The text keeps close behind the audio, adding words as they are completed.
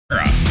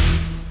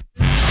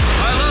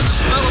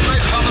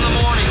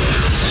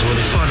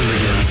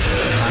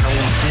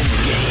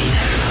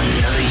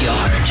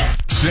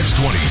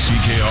620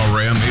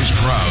 CKRM is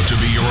proud to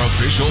be your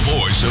official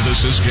voice of the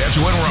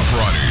Saskatchewan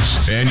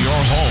Roughriders and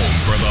your home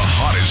for the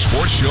hottest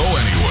sports show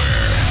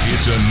anywhere.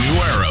 It's a new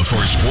era for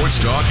sports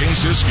talk in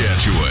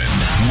Saskatchewan.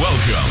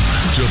 Welcome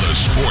to the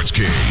Sports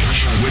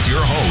Cage with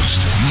your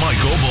host,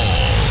 Michael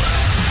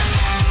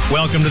Ball.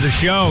 Welcome to the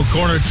show,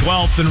 corner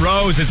 12th and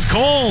Rose. It's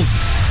cold,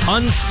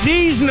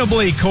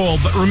 unseasonably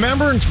cold. But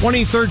remember in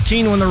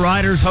 2013 when the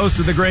Riders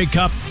hosted the Grey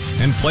Cup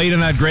and played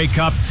in that Grey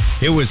Cup,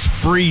 it was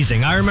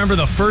freezing. I remember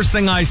the first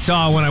thing I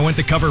saw when I went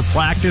to cover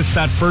practice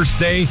that first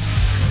day,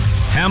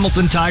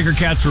 Hamilton Tiger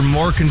Cats were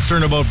more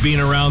concerned about being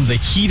around the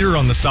heater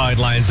on the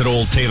sidelines at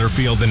Old Taylor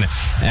Field than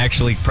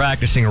actually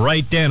practicing.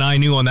 Right then, I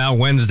knew on that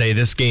Wednesday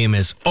this game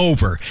is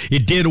over.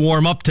 It did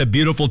warm up to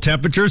beautiful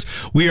temperatures.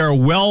 We are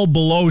well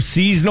below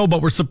seasonal,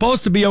 but we're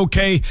supposed to be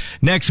okay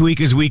next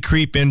week as we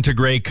creep into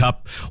Grey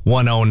Cup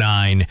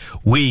 109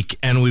 week.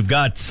 And we've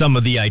got some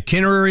of the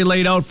itinerary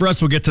laid out for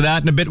us. We'll get to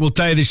that in a bit. We'll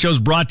tell you the show's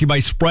brought to you by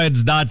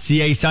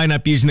Spreads.ca. Sign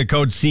up using the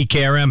code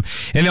CKRM,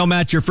 and they'll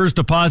match your first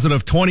deposit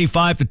of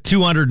 $25 to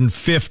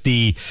 $250.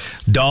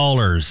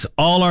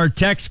 All our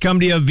texts come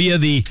to you via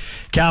the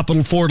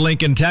Capital Ford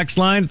Lincoln text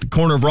line at the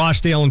corner of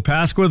Rochdale and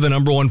Pasqua, the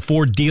number one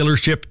Ford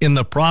dealership in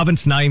the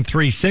province,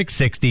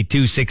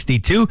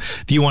 936-6262.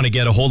 If you want to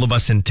get a hold of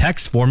us in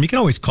text form, you can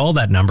always call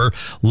that number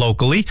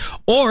locally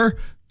or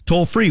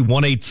toll free,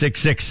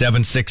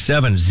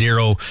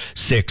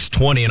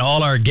 1-866-767-0620. And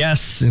all our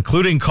guests,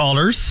 including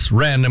callers,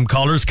 random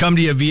callers, come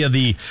to you via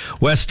the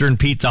Western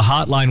Pizza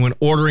hotline when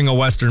ordering a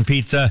Western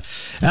Pizza.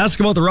 Ask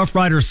about the Rough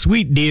Rider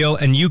Suite deal,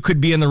 and you could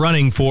be in the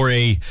running for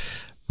a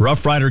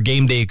Rough Rider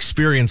game day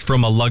experience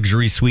from a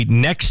luxury suite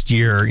next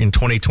year in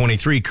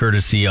 2023,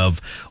 courtesy of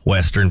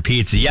Western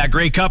Pizza. Yeah,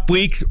 Grey Cup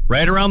week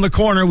right around the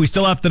corner. We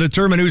still have to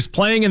determine who's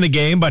playing in the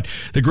game, but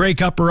the Grey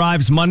Cup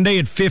arrives Monday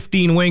at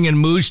 15 Wing in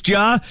Moose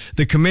Jaw.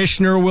 The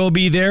commissioner will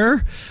be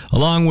there,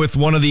 along with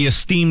one of the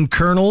esteemed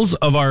colonels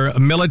of our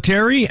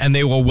military, and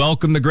they will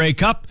welcome the Grey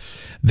Cup.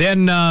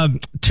 Then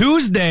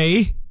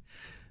Tuesday,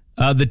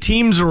 the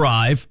teams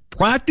arrive.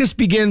 Practice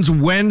begins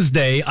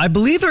Wednesday. I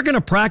believe they're going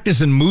to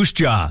practice in Moose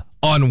Jaw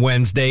on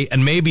Wednesday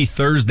and maybe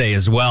Thursday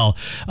as well.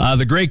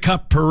 The Grey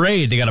Cup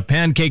parade, they got a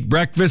pancake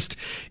breakfast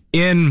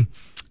in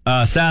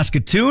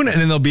Saskatoon,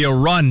 and then there'll be a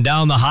run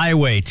down the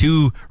highway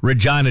to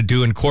Regina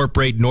to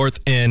incorporate North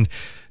and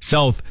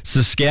South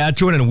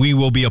Saskatchewan, and we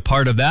will be a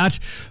part of that.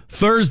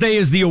 Thursday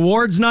is the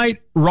awards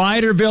night.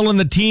 Riderville and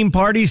the team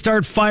party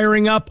start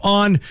firing up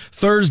on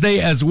Thursday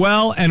as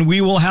well, and we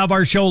will have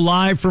our show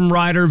live from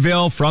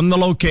Riderville, from the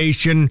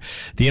location,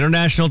 the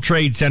International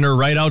Trade Center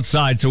right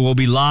outside. So we'll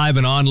be live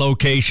and on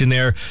location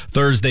there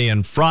Thursday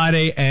and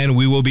Friday, and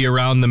we will be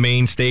around the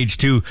main stage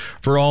too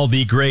for all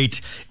the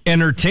great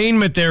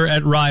entertainment there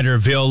at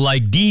Riderville,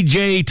 like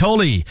DJ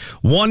Tully,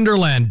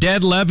 Wonderland,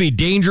 Dead Levy,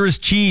 Dangerous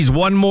Cheese,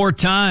 One More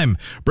Time,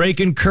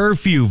 Breaking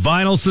Curfew,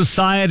 Vinyl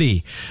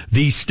Society,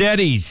 The Steadies,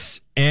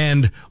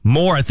 and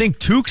more. I think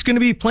Tuke's going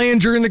to be playing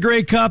during the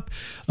Grey Cup.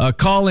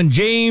 Colin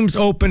James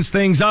opens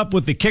things up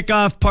with the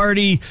kickoff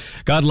party.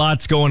 Got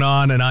lots going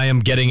on, and I am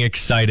getting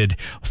excited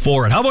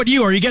for it. How about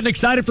you? Are you getting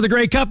excited for the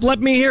Grey Cup? Let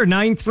me hear.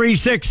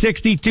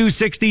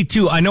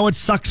 936-6262. I know it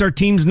sucks our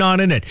team's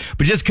not in it,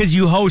 but just because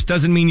you host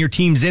doesn't mean your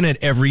team's in it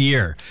every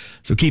year.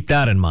 So keep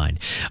that in mind.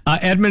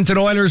 Edmonton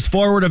Oilers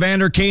forward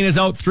Evander Kane is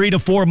out 3 to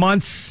 4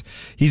 months.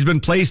 He's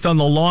been placed on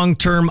the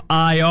long-term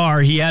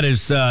IR. He had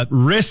his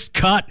wrist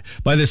cut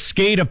by the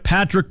skate of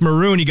Patrick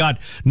Maroon. He got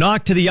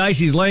knocked to the ice.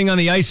 He's laying on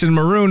the ice, and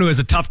Maroon, who has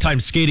a tough time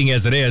skating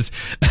as it is,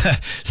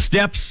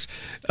 steps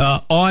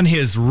on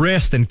his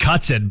wrist and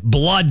cuts it,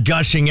 blood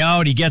gushing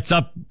out. He gets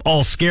up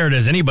all scared,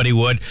 as anybody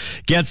would,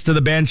 gets to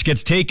the bench,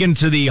 gets taken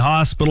to the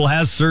hospital,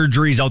 has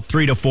surgeries, out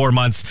 3 to 4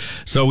 months,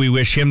 so we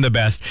wish him the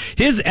best.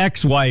 His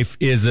ex-wife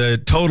is a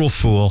total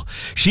fool.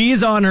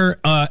 She's on her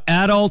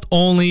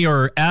adult-only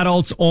or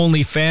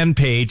adults-only fan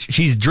page.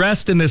 She's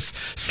dressed in this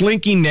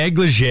slinky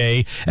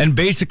negligee and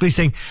basically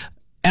saying,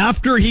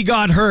 after he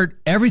got hurt,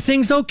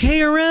 everything's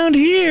okay around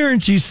here.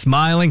 And she's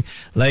smiling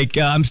like,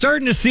 I'm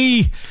starting to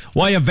see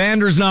why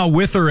Evander's not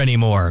with her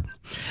anymore.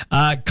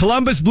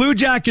 Columbus Blue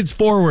Jackets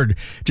forward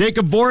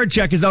Jacob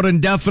Voracek is out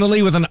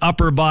indefinitely with an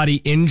upper body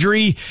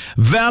injury.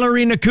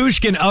 Valery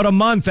Nikushkin out a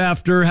month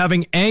after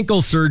having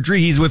ankle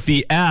surgery. He's with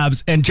the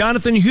Avs. And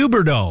Jonathan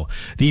Huberdeau,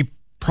 the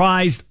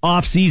prized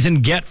off-season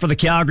get for the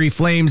Calgary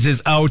Flames,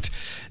 is out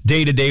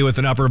day-to-day with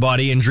an upper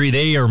body injury.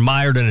 They are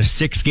mired in a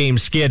 6-game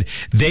skid.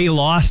 They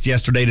lost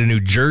yesterday to New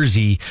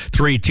Jersey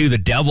 3-2. The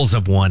Devils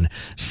have won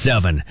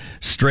 7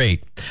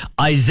 straight.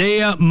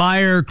 Isaiah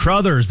Meyer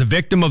Crothers, the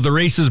victim of the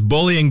racist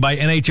bullying by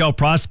NHL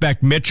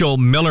prospect Mitchell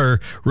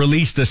Miller,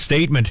 released a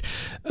statement.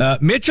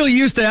 Mitchell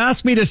used to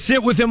ask me to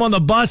sit with him on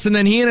the bus, and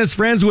then he and his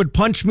friends would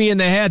punch me in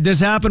the head. This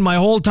happened my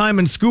whole time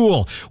in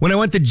school. When I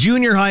went to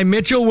junior high,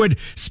 Mitchell would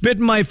spit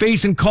in my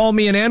face and call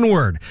me an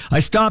N-word. I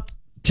stopped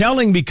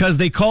telling because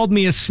they called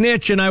me a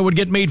snitch and I would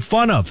get made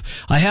fun of.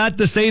 I had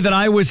to say that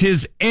I was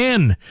his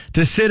N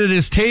to sit at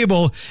his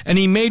table, and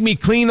he made me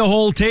clean the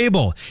whole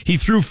table. He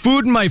threw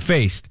food in my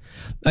face.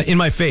 in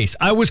my face.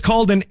 I was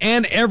called an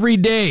N every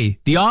day.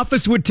 The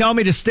office would tell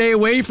me to stay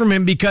away from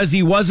him because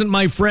he wasn't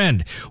my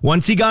friend.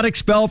 Once he got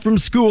expelled from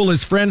school,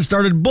 his friends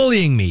started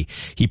bullying me.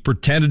 He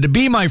pretended to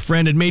be my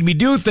friend and made me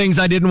do things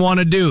I didn't want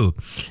to do.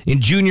 In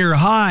junior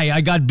high,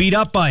 I got beat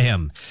up by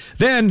him.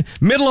 Then,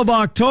 middle of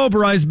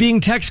October, I was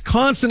being texted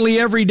constantly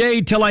every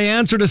day till I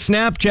answered a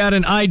Snapchat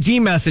and IG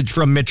message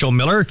from Mitchell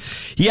Miller.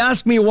 He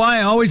asked me why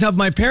I always have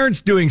my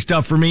parents doing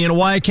stuff for me and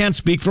why I can't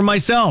speak for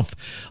myself.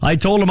 I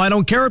told him I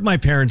don't care what my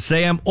parents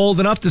say. I'm old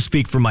enough to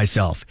speak for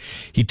myself.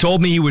 He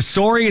told me he was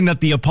sorry and that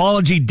the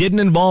apology didn't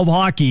involve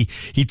hockey.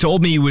 He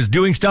told me he was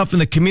doing stuff in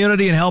the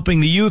community and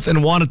helping the youth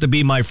and wanted to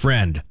be my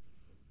friend.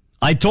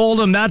 I told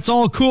him that's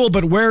all cool,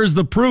 but where's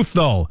the proof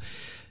though?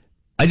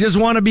 I just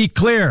want to be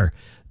clear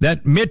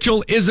that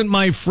Mitchell isn't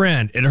my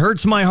friend. It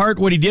hurts my heart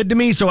what he did to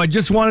me, so I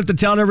just wanted to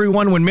tell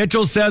everyone when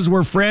Mitchell says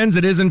we're friends,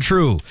 it isn't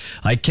true.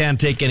 I can't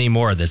take any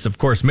more of this. Of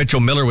course, Mitchell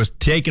Miller was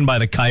taken by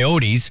the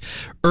Coyotes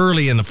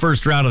early in the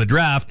first round of the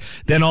draft.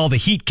 Then all the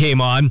heat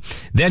came on.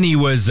 Then he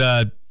was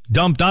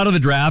dumped out of the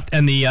draft,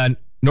 and the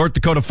North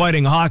Dakota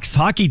Fighting Hawks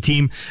hockey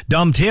team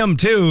dumped him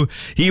too.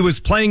 He was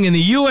playing in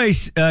the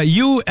USHL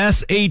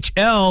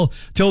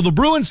till the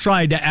Bruins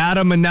tried to add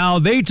him, and now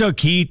they took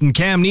heat, and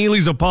Cam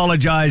Neely's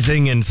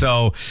apologizing, and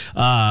so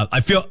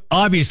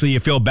obviously you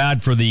feel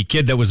bad for the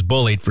kid that was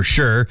bullied for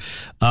sure.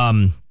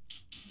 And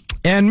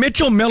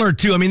Mitchell Miller,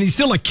 too. I mean, he's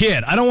still a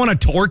kid. I don't want to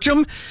torch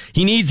him.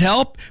 He needs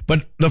help.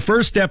 But the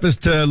first step is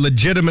to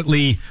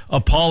legitimately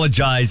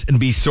apologize and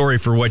be sorry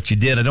for what you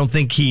did. I don't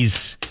think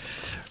he's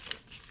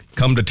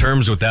come to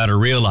terms with that or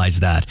realize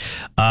that.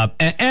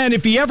 And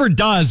if he ever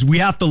does, we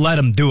have to let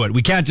him do it.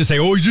 We can't just say,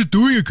 oh, he's just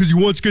doing it because he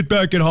wants to get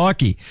back in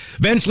hockey.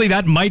 Eventually,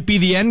 that might be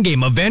the end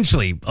game.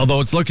 Eventually,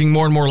 although it's looking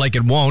more and more like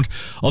it won't.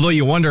 Although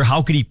you wonder,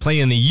 how could he play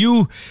in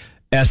the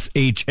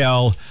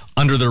USHL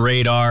under the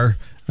radar?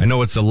 I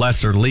know it's a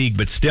lesser league,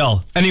 but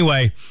still.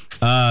 Anyway,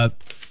 I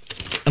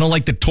don't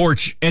like to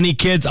torch any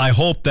kids. I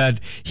hope that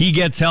he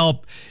gets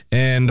help,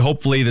 and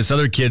hopefully this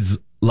other kid's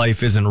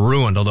life isn't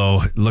ruined,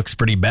 although it looks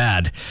pretty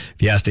bad if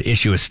he has to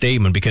issue a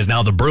statement, because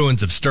now the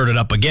Bruins have stirred it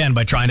up again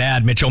by trying to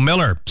add Mitchell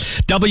Miller.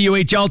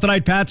 WHL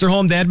tonight, Pats are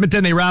home to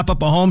Edmonton. They wrap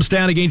up a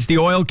homestand against the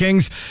Oil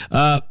Kings.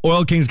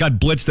 Oil Kings got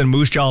blitzed in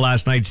Moose Jaw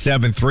last night,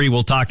 7-3.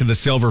 We'll talk to the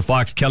Silver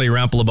Fox, Kelly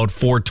Rampel, about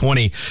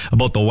 4:20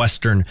 about the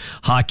Western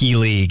Hockey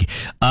League.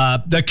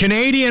 The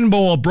Canadian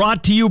Bowl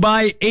brought to you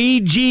by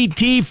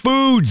AGT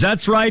Foods.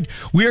 That's right.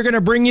 We are going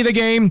to bring you the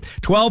game.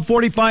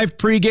 12:45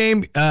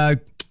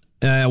 pregame.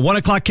 1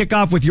 o'clock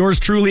kickoff with yours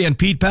truly and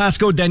Pete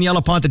Pasco,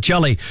 Daniela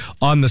Ponticelli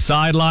on the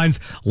sidelines.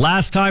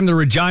 Last time the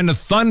Regina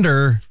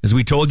Thunder, as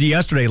we told you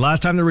yesterday,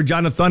 last time the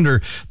Regina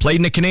Thunder played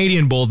in the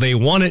Canadian Bowl, they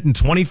won it in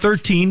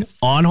 2013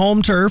 on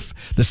home turf,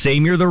 the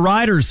same year the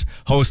Riders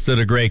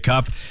hosted a Grey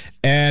Cup.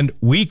 And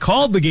we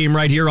called the game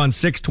right here on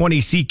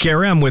 620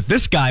 CKRM with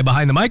this guy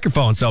behind the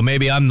microphone, so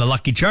maybe I'm the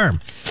lucky charm.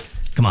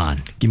 Come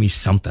on, give me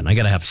something. I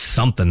got to have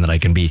something that I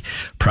can be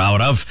proud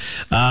of.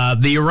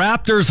 The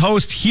Raptors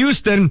host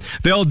Houston.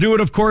 They'll do it,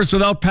 of course,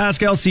 without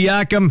Pascal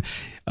Siakam.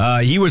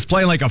 He was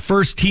playing like a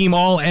first-team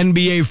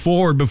All-NBA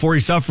forward before he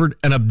suffered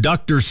an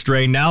abductor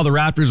strain. Now the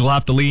Raptors will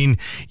have to lean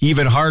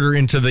even harder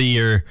into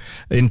their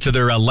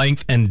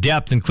length and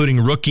depth, including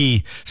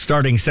rookie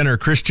starting center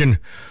Christian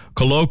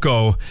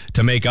Koloko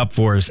to make up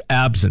for his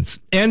absence.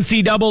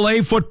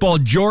 NCAA football,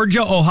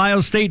 Georgia,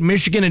 Ohio State,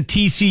 Michigan, and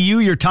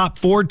TCU, your top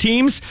 4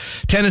 teams.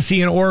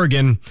 Tennessee and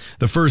Oregon,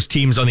 the first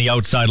teams on the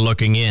outside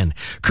looking in.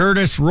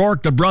 Curtis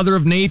Rourke, the brother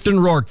of Nathan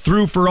Rourke,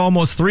 threw for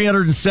almost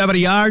 370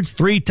 yards,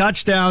 3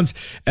 touchdowns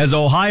as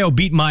Ohio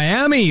beat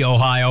Miami,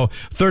 Ohio,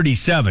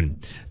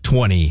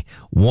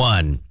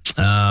 37-21.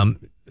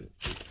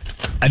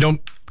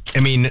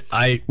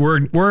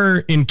 We're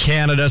in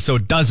Canada, so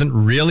it doesn't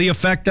really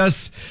affect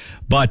us.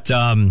 But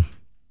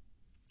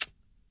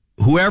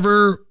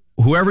whoever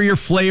your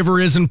flavor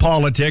is in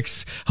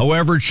politics,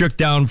 however it shook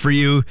down for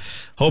you,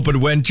 hope it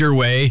went your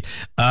way.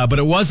 But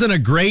it wasn't a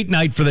great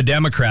night for the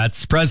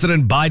Democrats.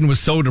 President Biden was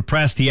so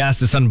depressed he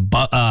asked his son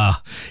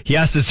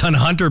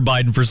Hunter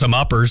Biden for some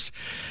uppers.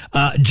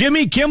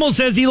 Jimmy Kimmel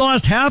says he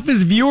lost half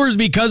his viewers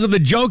because of the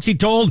jokes he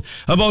told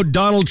about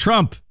Donald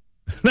Trump.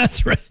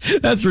 That's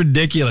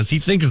ridiculous. He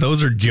thinks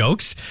those are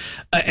jokes.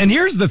 And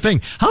here's the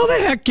thing. How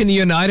the heck can the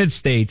United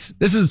States,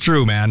 this is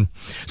true, man.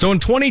 So in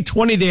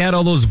 2020, they had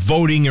all those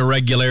voting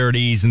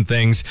irregularities and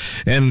things,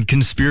 and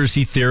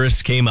conspiracy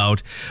theorists came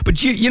out.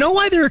 But you know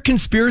why there are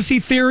conspiracy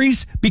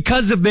theories?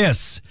 Because of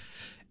this.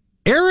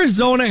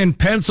 Arizona and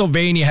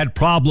Pennsylvania had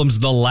problems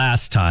the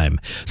last time.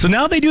 So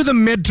now they do the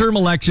midterm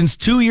elections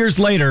 2 years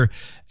later.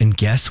 And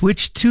guess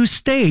which 2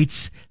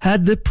 states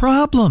had the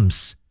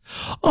problems?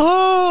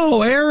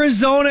 Oh,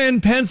 Arizona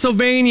and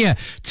Pennsylvania,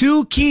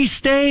 2 key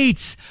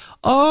states.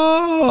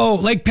 Oh,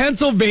 like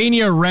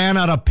Pennsylvania ran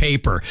out of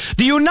paper.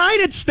 The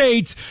United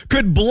States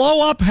could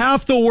blow up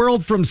half the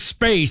world from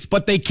space,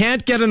 but they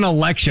can't get an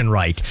election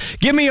right.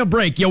 Give me a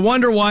break. You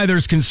wonder why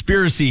there's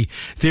conspiracy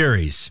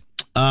theories.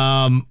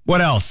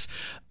 What else?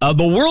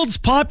 The world's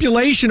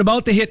population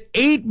about to hit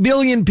 8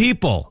 billion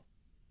people.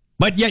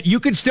 But yet you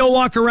could still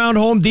walk around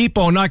Home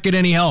Depot and not get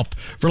any help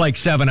for like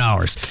 7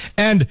 hours.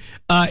 And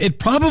it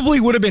probably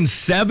would have been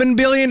 $7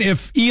 billion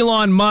if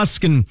Elon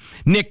Musk and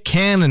Nick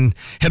Cannon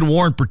had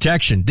worn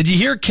protection. Did you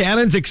hear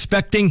Cannon's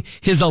expecting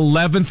his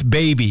 11th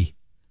baby?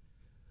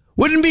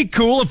 Wouldn't it be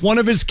cool if one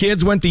of his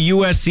kids went to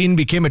USC and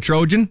became a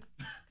Trojan?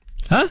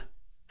 Huh?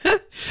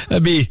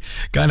 That'd be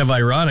kind of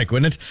ironic,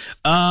 wouldn't it?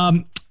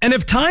 And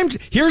if time...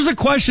 Here's a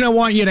question I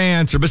want you to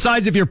answer,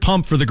 besides if you're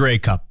pumped for the Grey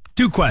Cup.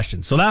 2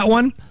 questions. So that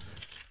one,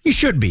 you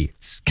should be.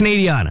 It's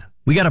Canadiana.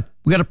 We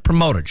gotta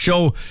promote it.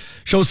 Show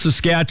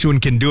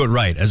Saskatchewan can do it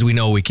right, as we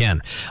know we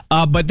can.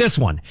 But this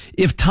one,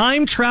 if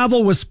time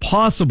travel was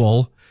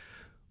possible,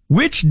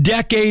 which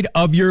decade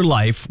of your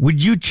life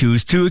would you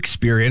choose to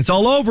experience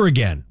all over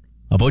again?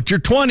 How about your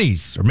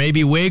 20s, or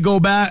maybe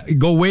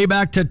go way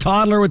back to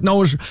toddler with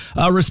no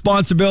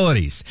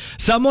responsibilities?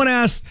 Someone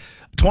asked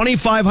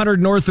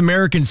 2,500 North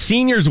American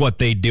seniors what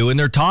they do, and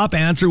their top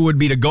answer would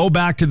be to go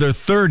back to their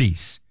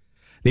 30s.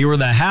 They were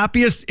the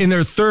happiest in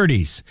their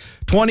 30s.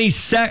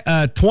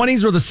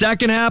 20s were the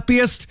second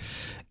happiest.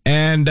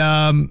 And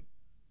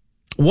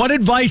what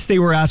advice, they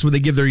were asked, would they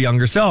give their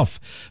younger self?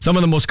 Some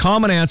of the most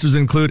common answers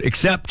include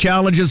accept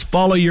challenges,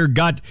 follow your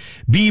gut,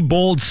 be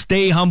bold,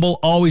 stay humble,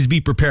 always be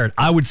prepared.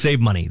 I would save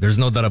money. There's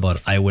no doubt about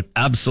it. I would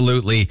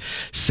absolutely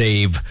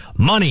save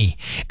money.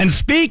 And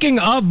speaking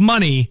of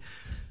money,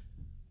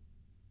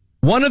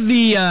 one of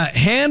the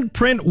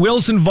handprint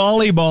Wilson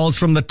volleyballs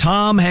from the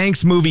Tom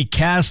Hanks movie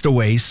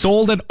Castaway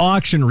sold at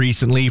auction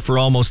recently for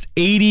almost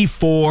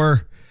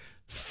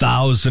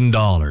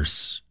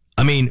 $84,000.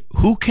 I mean,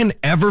 who can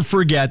ever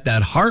forget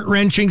that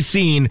heart-wrenching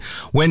scene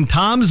when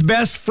Tom's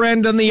best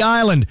friend on the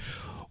island,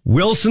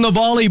 Wilson the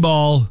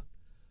volleyball,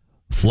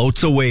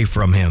 floats away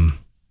from him?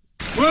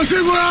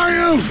 Wilson, where are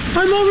you?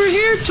 I'm over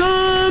here,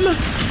 Tom.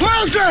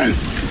 Wilson!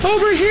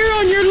 Over here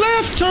on your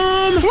left,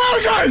 Tom.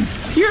 Wilson!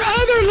 Your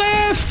other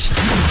left.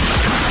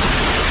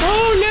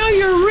 Oh, now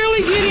you're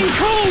really getting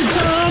cold,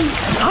 Tom.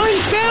 I'm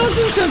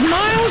thousands of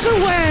miles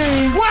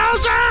away.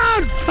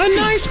 Wilson! A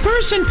nice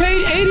person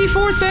paid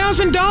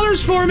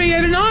 $84,000 for me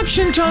at an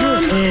auction,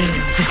 Tom.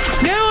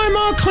 Now I'm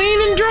all clean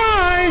and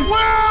dry.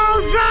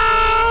 Wilson!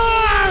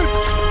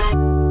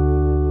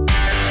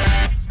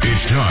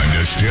 It's time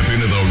to step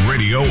into the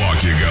radio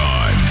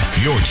octagon.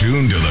 You're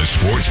tuned to the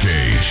Sports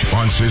Cage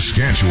on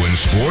Saskatchewan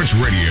Sports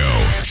Radio,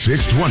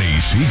 620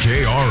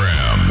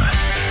 CKRM.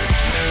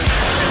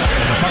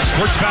 And the puck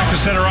squirts back to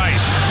center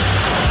ice.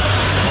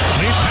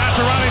 Lead pass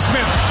to Riley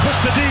Smith.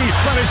 Splits the D.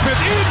 Riley Smith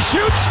in,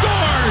 shoots,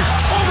 scores.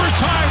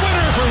 Overtime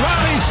winner for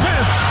Riley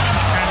Smith.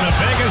 And the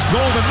Vegas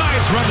Golden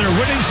Knights run their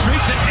winning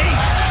streak to 8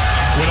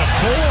 with a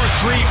 4-3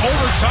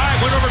 overtime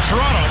win over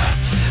Toronto.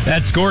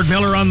 That's Gord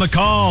Miller on the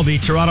call. The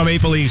Toronto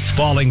Maple Leafs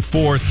falling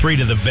 4-3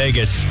 to the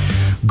Vegas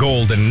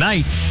Golden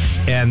Knights.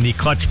 And the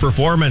clutch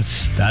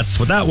performance, that's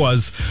what that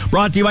was.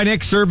 Brought to you by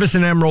Nick Service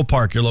in Emerald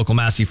Park. Your local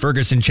Massey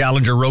Ferguson,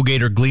 Challenger,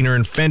 Rogator, Gleaner,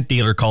 and Fent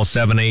dealer. Call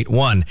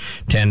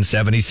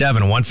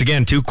 781-1077. Once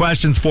again, 2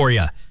 questions for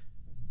you.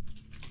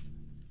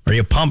 Are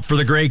you pumped for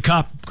the Grey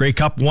Cup? Grey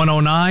Cup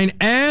 109.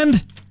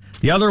 And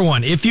the other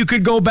one, if you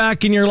could go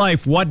back in your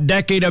life, what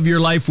decade of your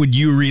life would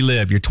you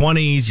relive? Your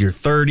 20s, your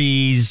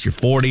 30s, your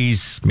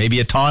 40s, maybe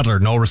a toddler,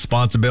 no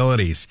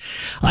responsibilities.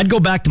 I'd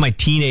go back to my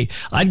teenage.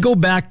 I'd go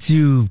back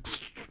to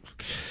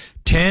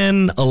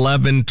 10,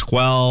 11,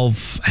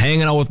 12,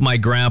 hanging out with my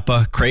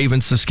grandpa,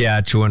 Craven,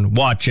 Saskatchewan,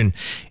 watching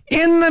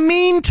In the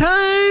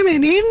Meantime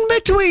and In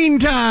Between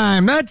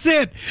Time. That's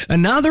it.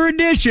 Another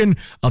edition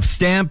of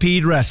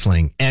Stampede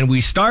Wrestling. And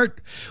we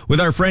start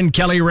with our friend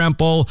Kelly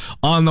Rempel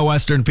on the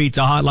Western Pizza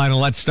Hotline. And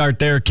let's start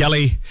there,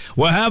 Kelly.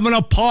 We're having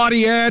a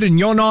party, Ed, and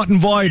you're not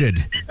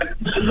invited.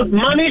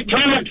 Money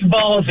talks,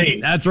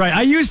 ballsy. That's right.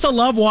 I used to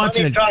love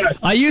watching it.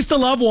 I used to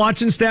love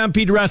watching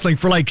Stampede Wrestling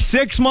for like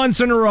 6 months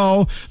in a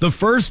row. The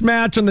first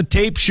match on the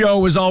tape show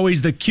was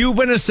always the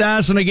Cuban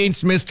Assassin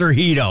against Mr.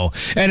 Hito.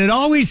 And it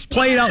always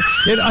played out,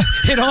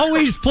 it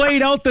always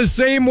played out the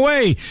same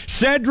way.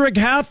 Cedric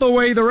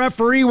Hathaway, the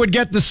referee, would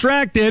get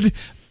distracted,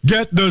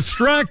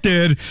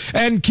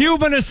 and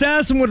Cuban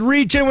Assassin would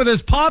reach in with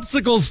his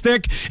popsicle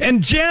stick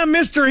and jam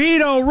Mr.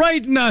 Hito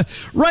right in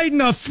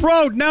the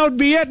throat, and that would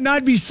be it, and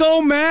I'd be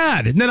so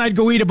mad. And then I'd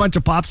go eat a bunch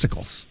of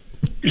popsicles.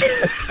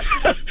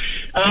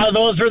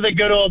 Those were the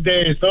good old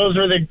days. Those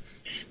were the,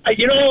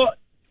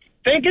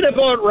 thinking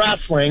about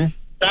wrestling,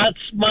 that's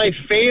my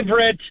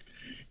favorite.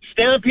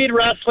 Stampede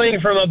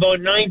Wrestling from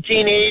about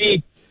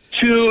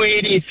 1982,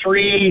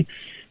 83.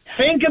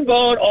 Think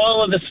about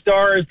all of the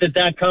stars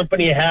that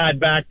company had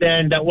back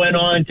then that went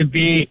on to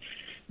be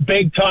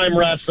big-time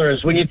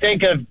wrestlers. When you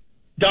think of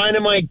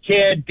Dynamite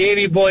Kid,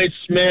 Davey Boy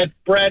Smith,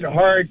 Bret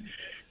Hart,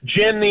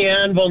 Jim the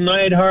Anvil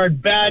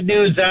Neidhart, Bad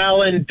News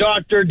Allen,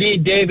 Dr. D,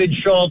 David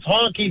Schultz,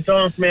 Honky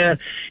Tonk Man.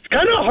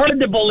 kind of hard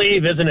to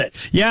believe, isn't it?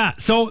 Yeah,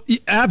 so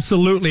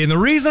absolutely. And the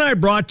reason I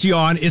brought you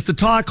on is to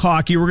talk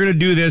hockey. We're going to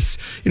do this,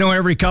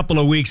 every couple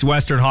of weeks,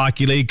 Western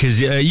Hockey League,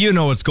 because you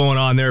know what's going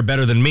on there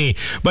better than me.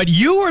 But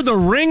you are the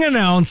ring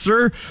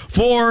announcer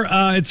for,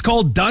 it's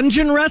called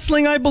Dungeon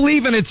Wrestling, I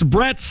believe, and it's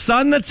Brett's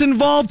son that's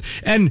involved.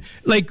 And,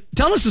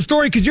 tell us the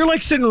story, because you're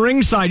sitting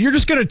ringside. You're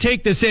just going to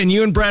take this in.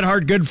 You and Bret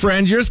Hart, good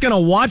friends. You're just going to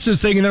watch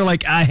this thing, and they're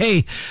like,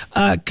 hey,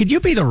 could you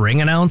be the ring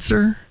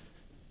announcer?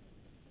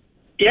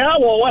 Yeah,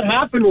 well, what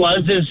happened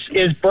was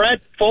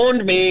Bret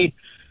phoned me,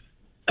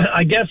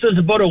 I guess it was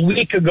about a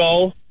week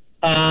ago,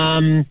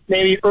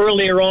 maybe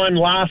earlier on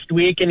last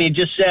week, and he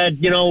just said,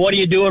 what are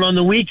you doing on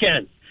the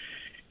weekend?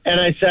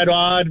 And I said,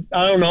 I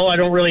don't know. I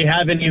don't really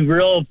have any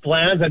real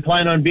plans. I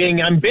plan on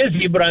I'm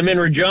busy, but I'm in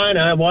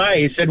Regina. Why?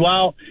 He said,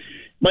 well,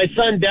 my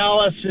son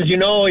Dallas, as you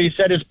know, he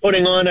said is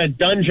putting on a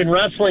dungeon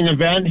wrestling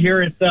event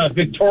here at the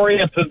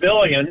Victoria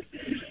Pavilion.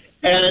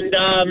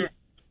 And,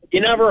 you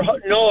never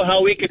know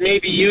how we could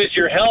maybe use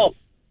your help.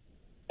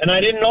 And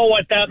I didn't know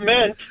what that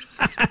meant.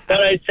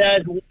 But I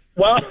said,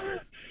 well,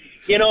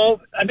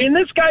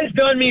 this guy's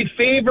done me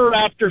favor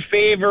after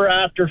favor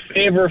after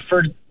favor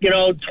for,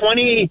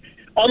 20,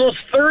 almost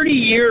 30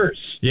 years.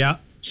 Yeah.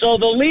 So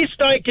the least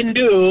I can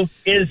do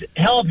is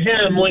help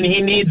him when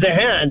he needs a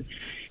hand.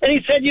 And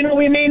he said,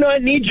 we may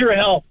not need your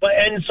help.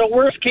 And so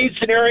worst case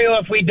scenario,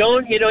 if we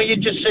don't, you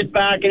just sit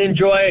back and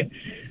enjoy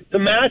the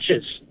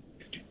matches.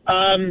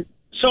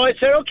 So I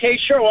said, okay,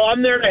 sure. Well,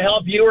 I'm there to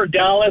help you or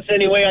Dallas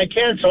any way I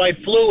can. So I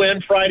flew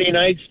in Friday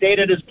night, stayed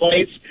at his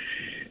place.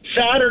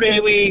 Saturday,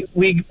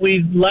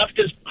 we left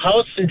his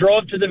house and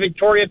drove to the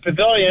Victoria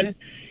Pavilion.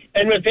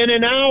 And within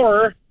an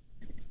hour,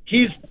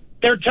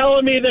 they're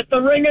telling me that the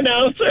ring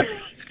announcer,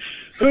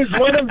 who's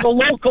one of the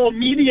local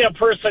media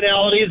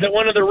personalities at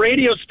one of the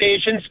radio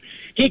stations,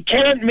 he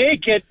can't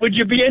make it. Would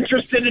you be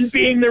interested in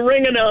being the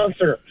ring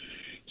announcer?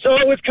 So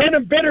it was kind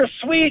of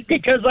bittersweet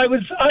because I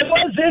was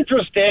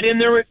interested, and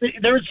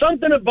there was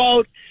something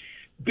about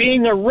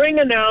being a ring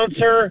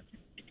announcer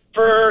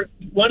for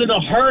one of the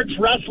Hearts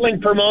wrestling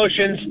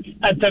promotions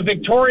at the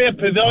Victoria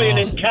Pavilion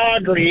in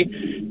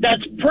Calgary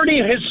that's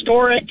pretty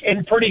historic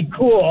and pretty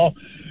cool.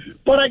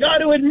 But I got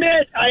to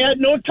admit, I had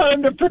no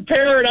time to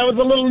prepare, and I was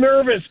a little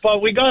nervous,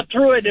 but we got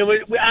through it, and we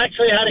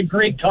actually had a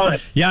great time.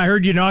 Yeah, I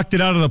heard you knocked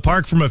it out of the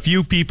park from a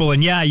few people,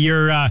 and yeah,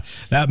 you're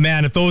that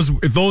man. If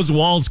those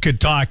walls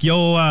could talk,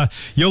 you'll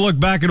look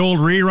back at old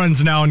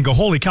reruns now and go,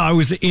 "Holy cow! I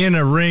was in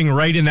a ring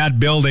right in that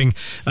building,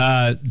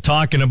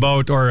 talking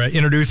about or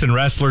introducing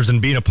wrestlers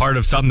and being a part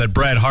of something that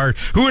Bret Hart.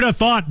 Who would have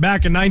thought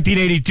back in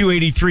 1982,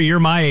 83? You're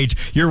my age.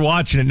 You're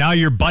watching it now.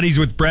 You're buddies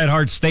with Bret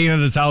Hart, staying at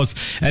his house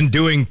and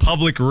doing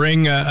public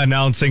ring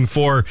announcing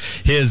for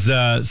his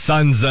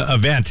son's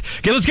event.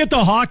 Okay, let's get to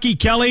hockey,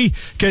 Kelly,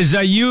 because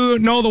you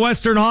know the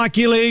Western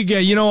Hockey League.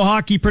 You know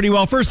hockey pretty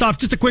well. First off,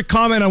 just a quick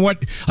comment on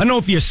what, I don't know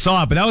if you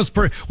saw it, but that was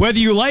whether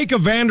you like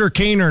Evander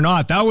Kane or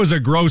not, that was a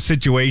gross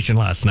situation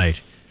last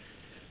night.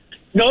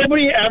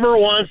 Nobody ever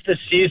wants to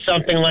see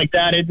something like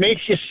that. It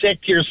makes you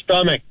sick to your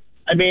stomach.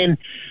 I mean,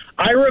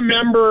 I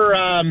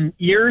remember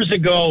years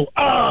ago,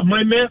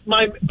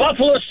 my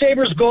Buffalo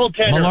Sabres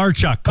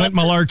goaltender. Clint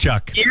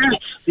Malarchuk.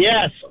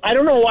 Yes. I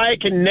don't know why I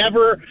can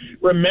never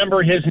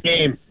remember his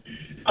name.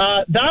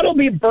 That'll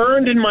be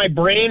burned in my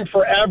brain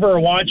forever,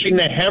 watching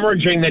the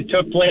hemorrhaging that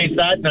took place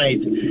that night.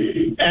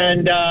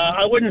 And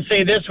I wouldn't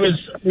say this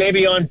was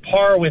maybe on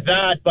par with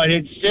that, but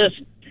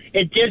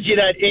it gives you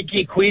that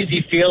icky,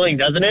 queasy feeling,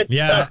 doesn't it?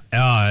 Yeah,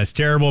 it's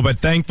terrible, but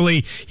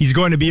thankfully he's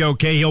going to be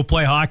okay. He'll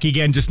play hockey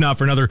again, just not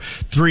for another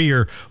 3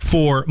 or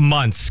 4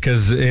 months,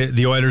 because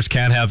the Oilers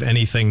can't have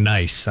anything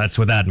nice. That's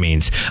what that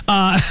means.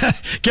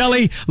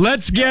 Kelly,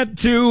 let's get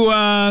to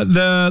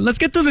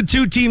the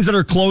two teams that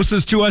are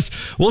closest to us.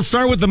 We'll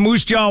start with the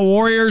Moose Jaw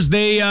Warriors.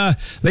 They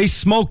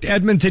smoked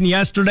Edmonton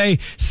yesterday,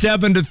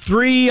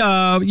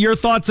 7-3. Your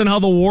thoughts on how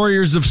the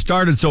Warriors have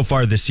started so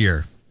far this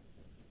year?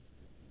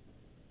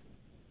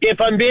 If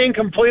I'm being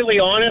completely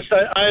honest,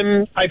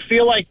 I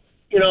feel like,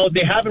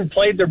 they haven't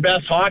played their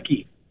best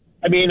hockey.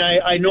 I mean,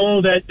 I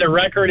know that their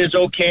record is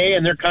okay,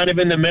 and they're kind of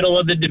in the middle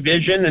of the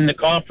division and the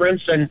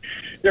conference, and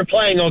they're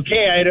playing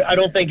okay. I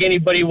don't think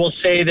anybody will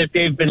say that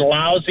they've been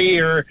lousy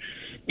or,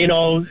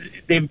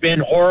 they've been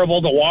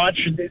horrible to watch.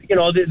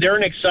 They're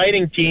an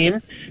exciting team.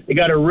 They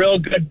got a real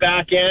good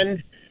back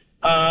end.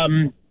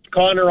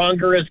 Connor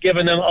Unger has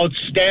given them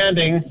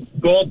outstanding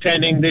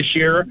goaltending this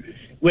year,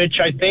 which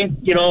I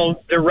think,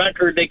 their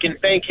record, they can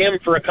thank him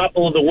for a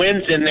couple of the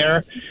wins in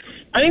there.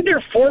 I think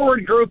their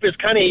forward group is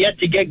kind of yet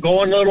to get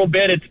going a little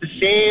bit. It's the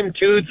same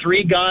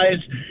 2-3 guys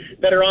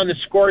that are on the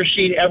score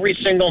sheet every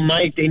single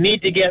night. They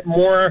need to get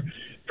more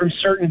from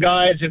certain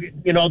guys,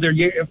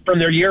 from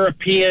their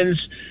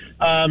Europeans.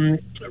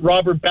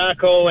 Robert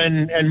Bacco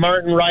and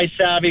Martin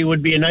Rysavy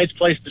would be a nice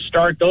place to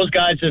start. Those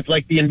guys is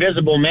like the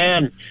invisible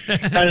man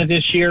kind of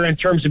this year in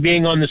terms of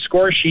being on the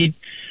score sheet.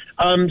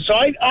 So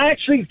I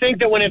actually think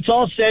that when it's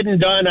all said and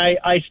done,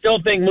 I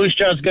still think Moose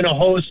Jaw is going to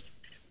host,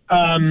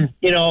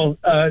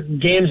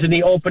 games in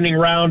the opening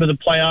round of the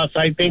playoffs.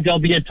 I think they'll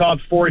be a top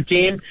 4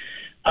 team.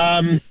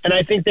 And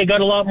I think they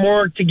got a lot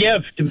more to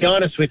give, to be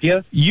honest with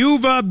you.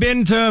 You've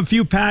been to a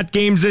few Pat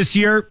games this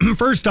year.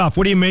 First off,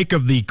 what do you make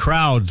of the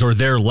crowds or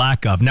their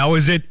lack of? Now,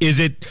 is it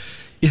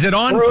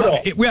on?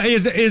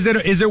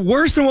 Is it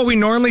worse than what we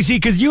normally see?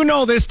 Because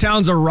this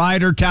town's a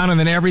rider town, and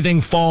then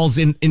everything falls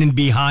in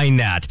behind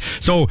that.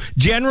 So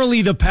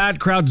generally, the Pat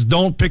crowds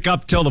don't pick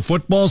up till the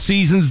football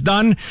season's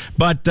done.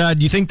 But do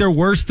you think they're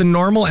worse than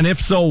normal? And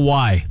if so,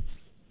 why?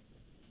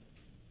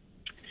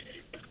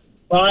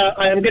 Well,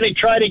 I'm going to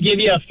try to give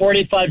you a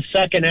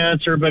 45-second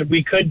answer, but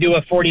we could do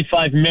a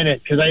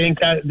 45-minute because I think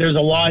that there's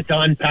a lot to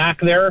unpack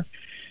there.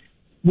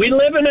 We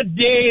live in a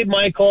day,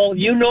 Michael,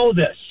 you know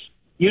this.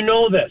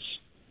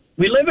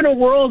 We live in a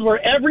world where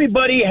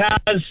everybody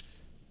has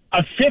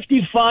a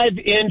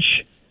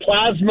 55-inch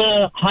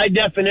plasma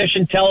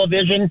high-definition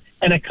television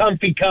and a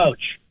comfy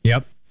couch.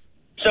 Yep.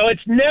 So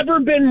it's never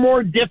been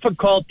more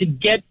difficult to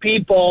get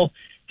people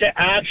to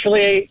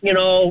actually,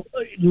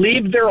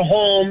 leave their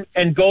home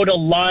and go to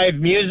live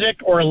music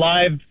or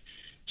live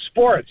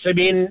sports. I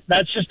mean,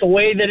 that's just the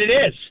way that it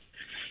is.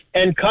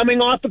 And coming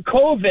off of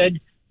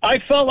COVID, I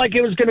felt like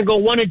it was going to go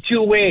one of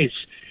two ways.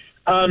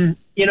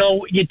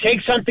 You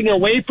take something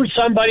away from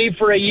somebody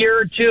for a year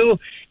or two,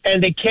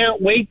 and they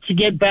can't wait to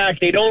get back.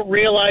 They don't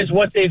realize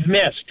what they've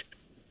missed.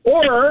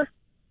 Or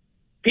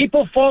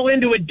people fall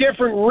into a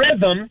different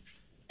rhythm,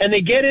 and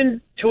they get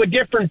into a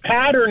different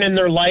pattern in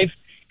their life,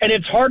 and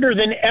it's harder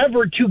than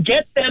ever to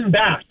get them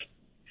back.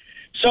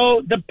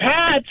 So the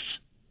Pats,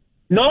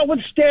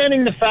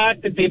 notwithstanding the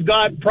fact that they've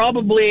got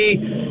probably,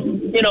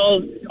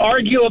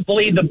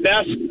 arguably the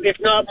best, if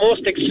not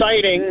most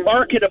exciting,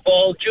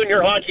 marketable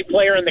junior hockey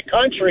player in the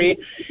country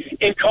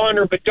in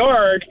Connor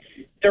Bedard,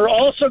 they're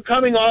also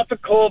coming off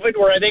of COVID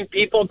where I think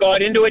people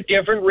got into a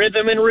different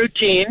rhythm and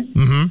routine.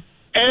 Mm-hmm.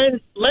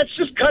 And let's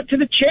just cut to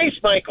the chase,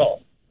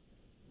 Michael.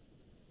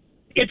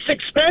 It's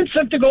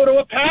expensive to go to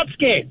a Pats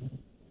game.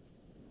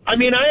 I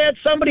mean, I had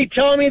somebody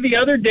tell me the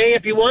other day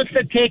if he wants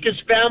to take his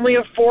family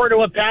of four to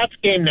a Pats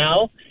game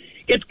now,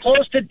 it's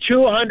close to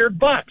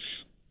 $200.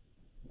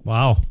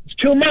 Wow. It's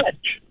too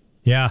much.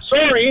 Yeah.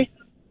 Sorry,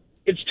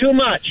 it's too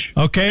much.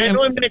 Okay. I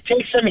know I'm going to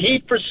take some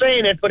heat for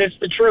saying it, but it's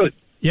the truth.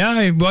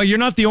 Yeah, well, you're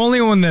not the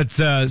only one that's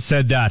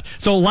said that.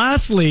 So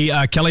lastly,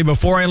 Kelly,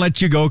 before I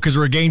let you go, because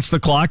we're against the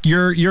clock,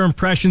 your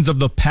impressions of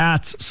the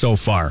Pats so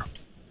far.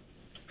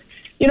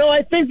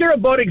 I think they're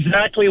about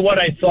exactly what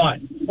I thought.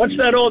 What's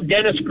that old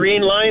Dennis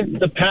Green line?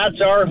 The Pats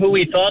are who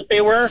we thought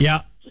they were.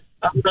 Yeah.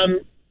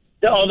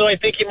 Although I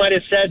think he might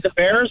have said the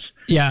Bears.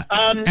 Yeah.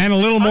 And a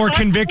little more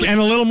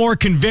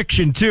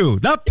conviction too.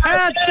 The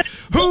Pats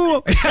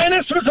who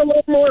Dennis was a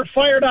little more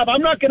fired up.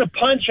 I'm not going to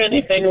punch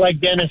anything like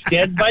Dennis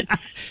did, but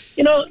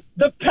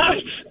the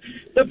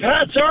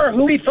Pats are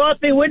who we thought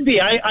they would be.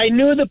 I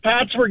knew the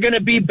Pats were going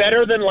to be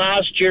better than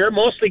last year,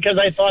 mostly because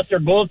I thought their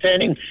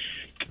goaltending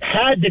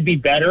had to be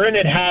better, and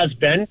it has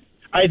been.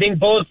 I think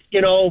both,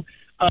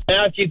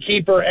 Matthew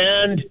Keeper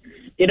and,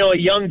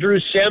 young Drew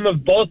Sim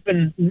have both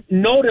been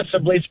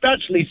noticeably,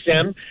 especially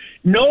Sim,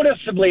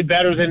 noticeably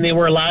better than they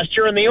were last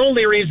year. And the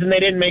only reason they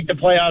didn't make the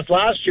playoffs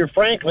last year,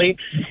 frankly,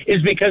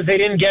 is because they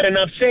didn't get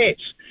enough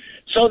saves.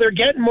 So they're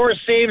getting more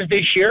saves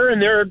this year, and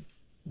they're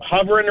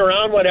hovering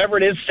around whatever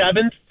it is,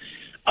 seventh.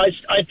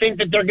 I think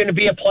that they're going to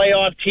be a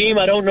playoff team.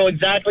 I don't know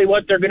exactly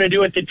what they're going to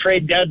do at the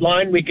trade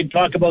deadline. We could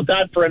talk about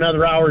that for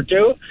another hour or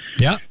two.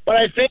 Yeah. But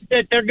I think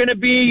that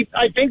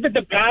I think that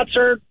the Pats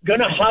are going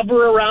to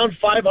hover around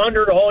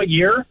 500 all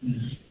year.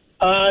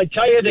 I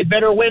tell you, they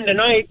better win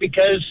tonight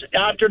because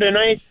after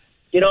tonight,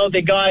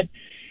 they got,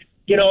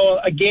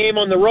 a game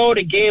on the road,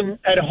 a game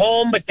at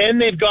home, but then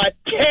they've got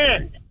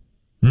 10,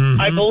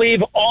 I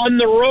believe, on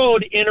the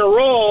road in a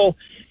row.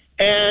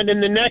 And in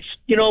the next,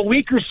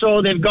 week or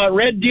so, they've got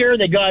Red Deer,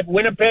 they got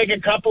Winnipeg a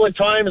couple of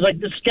times. Like,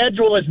 the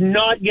schedule is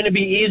not going to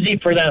be easy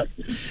for them.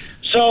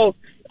 So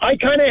I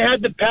kind of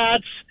had the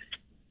Pats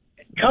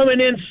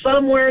coming in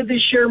somewhere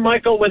this year,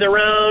 Michael, with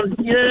around,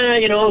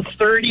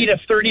 30 to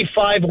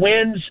 35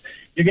 wins.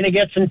 You're going to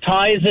get some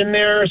ties in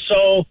there.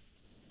 So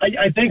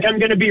I think I'm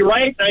going to be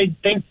right. I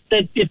think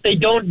that if they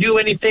don't do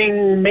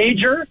anything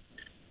major,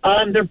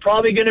 they're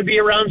probably going to be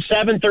around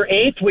 7th or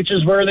 8th, which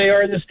is where they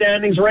are in the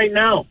standings right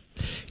now.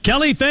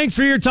 Kelly, thanks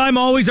for your time.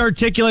 Always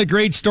articulate,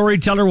 great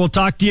storyteller. We'll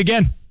talk to you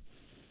again.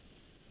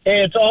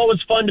 Hey, it's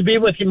always fun to be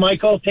with you,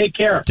 Michael. Take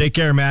care. Take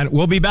care, man.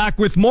 We'll be back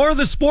with more of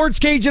the Sports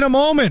Cage in a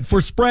moment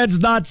for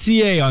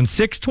Spreads.ca on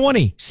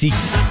 620.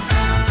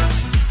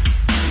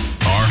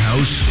 Our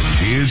house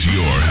is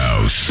your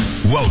house.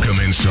 Welcome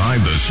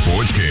inside the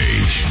Sports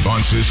Cage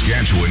on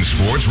Saskatchewan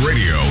Sports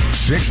Radio,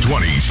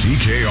 620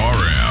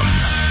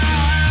 CKRM.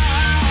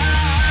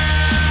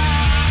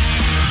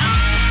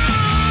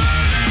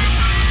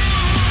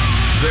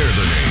 They're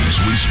the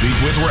names we speak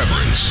with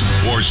reverence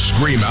or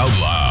scream out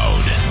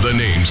loud. The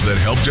names that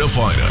help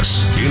define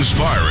us,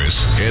 inspire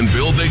us, and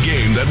build the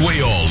game that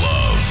we all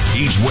love.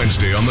 Each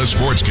Wednesday on the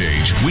Sports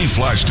Cage, we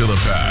flash to the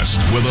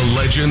past with a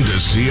legend to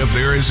see if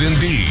there is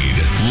indeed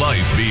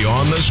life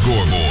beyond the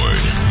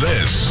scoreboard.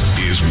 This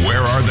is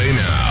Where Are They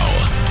Now?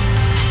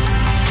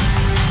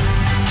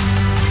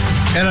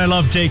 And I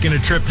love taking a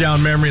trip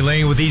down memory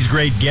lane with these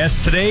great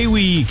guests. Today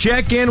we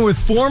check in with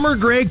former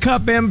Grey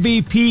Cup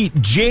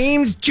MVP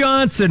James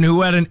Johnson,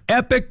 who had an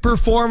epic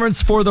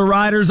performance for the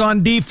Riders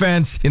on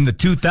defense in the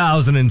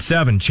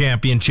 2007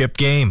 championship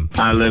game.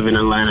 I live in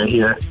Atlanta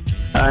here.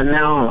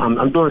 Now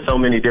I'm doing so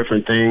many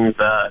different things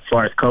as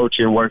far as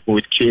coaching, working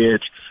with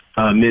kids,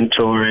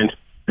 mentoring,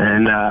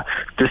 and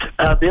just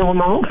being with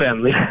my own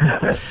family.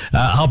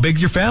 How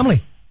big's your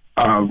family?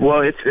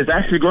 Well, it's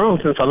actually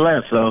grown since I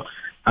left, so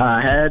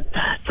I had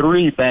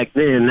 3 back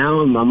then.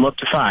 Now I'm up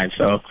to 5.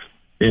 So,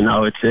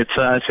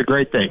 it's a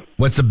great thing.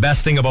 What's the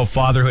best thing about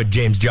fatherhood,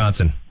 James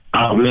Johnson?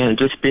 Oh man,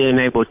 just being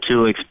able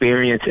to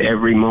experience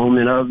every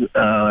moment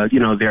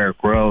of their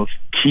growth,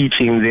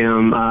 teaching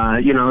them.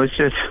 It's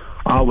just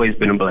always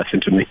been a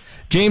blessing to me.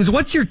 James,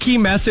 what's your key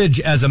message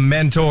as a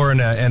mentor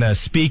and a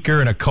speaker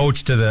and a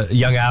coach to the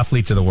young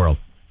athletes of the world?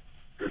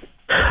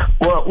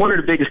 Well, one of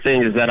the biggest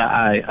things is that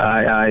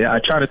I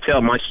try to tell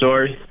my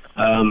story.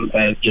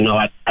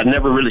 I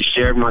never really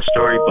shared my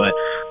story, but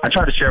I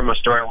try to share my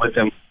story with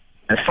them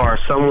as far as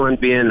someone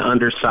being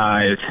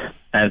undersized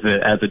as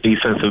a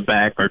defensive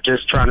back or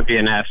just trying to be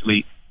an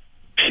athlete,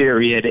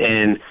 period,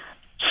 and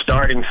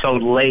starting so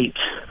late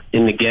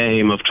in the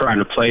game of trying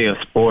to play a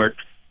sport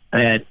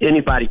that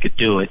anybody could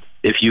do it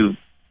if you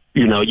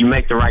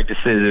make the right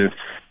decisions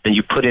and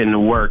you put in the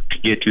work to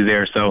get you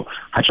there. So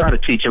I try to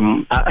teach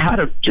them how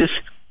to just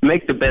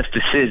make the best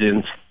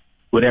decisions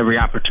with every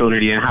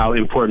opportunity and how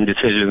important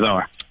decisions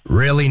are.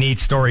 Really neat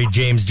story,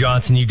 James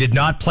Johnson. You did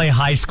not play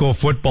high school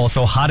football,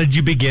 so how did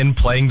you begin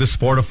playing the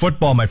sport of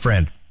football, my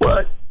friend?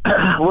 Well,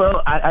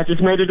 I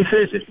just made a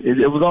decision.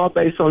 It was all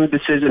based on the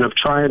decision of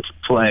trying to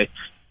play,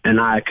 and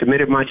I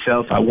committed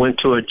myself. I went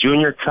to a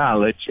junior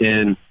college,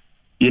 and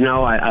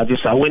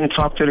I went and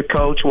talked to the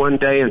coach one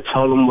day and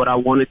told him what I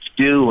wanted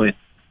to do, and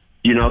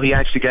he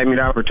actually gave me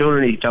the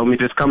opportunity. He told me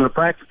just come to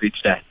practice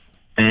each day,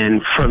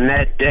 and from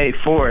that day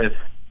forth,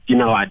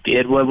 I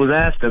did what was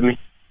asked of me.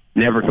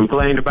 Never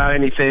complained about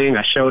anything.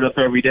 I showed up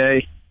every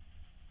day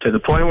to the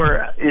point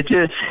where it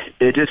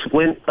just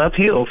went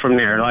uphill from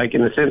there. Like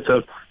in the sense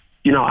of,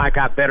 I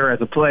got better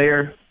as a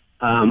player.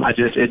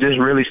 It just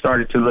really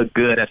started to look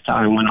good as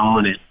time went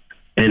on,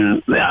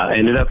 and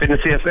ended up in the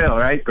CFL,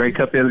 right? Grey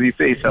Cup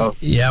MVP. So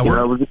yeah, it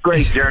was a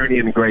great journey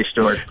and a great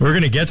story. We're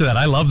going to get to that.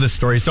 I love this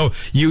story. So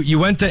you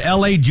went to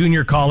LA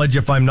Junior College,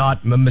 if I'm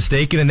not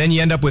mistaken, and then you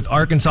end up with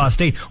Arkansas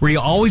State. Were you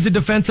always a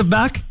defensive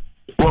back?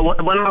 Well,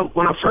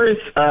 when I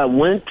first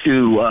went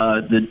to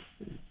the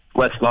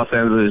West Los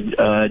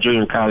Angeles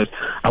Junior College,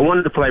 I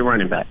wanted to play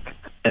running back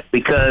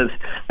because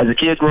as a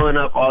kid growing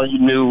up, all you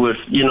knew was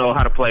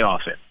how to play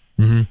offense.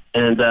 Mm-hmm.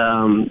 And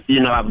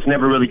I was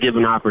never really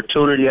given an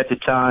opportunity at the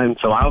time,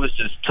 so I was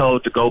just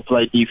told to go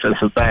play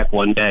defensive back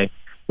one day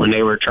when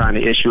they were trying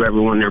to issue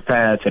everyone their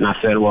pads, and I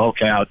said, well,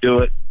 okay, I'll do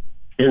it.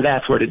 And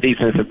that's where the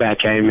defensive back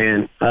came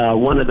in.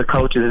 One of the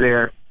coaches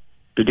there,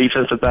 the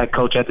defensive back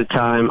coach at the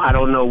time, I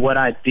don't know what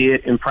I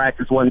did in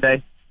practice one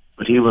day,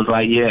 but he was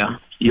like, yeah,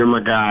 you're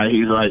my guy.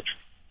 He's like,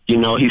 he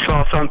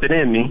saw something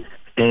in me,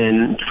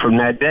 and from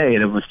that day,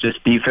 it was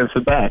just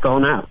defensive back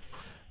on out.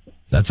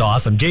 That's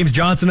awesome. James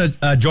Johnson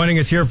joining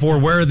us here for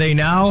Where Are They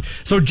Now?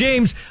 So,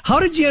 James, how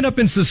did you end up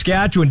in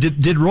Saskatchewan?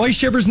 Did Roy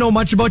Shivers know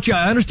much about you?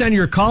 I understand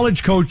your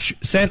college coach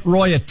sent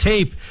Roy a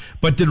tape,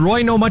 but did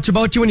Roy know much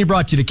about you when he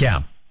brought you to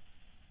camp?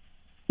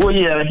 Well,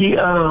 yeah, he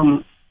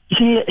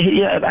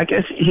I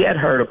guess he had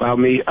heard about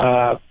me,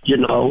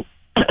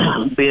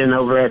 being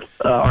over at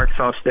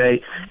Arkansas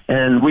State,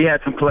 and we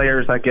had some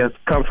players, I guess,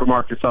 come from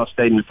Arkansas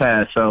State in the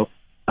past. So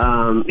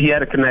he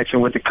had a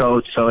connection with the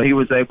coach, so he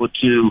was able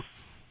to,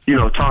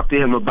 talk to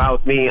him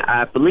about me.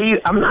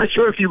 I'm not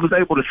sure if he was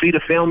able to see the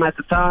film at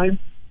the time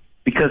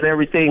because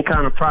everything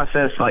kind of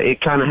processed, like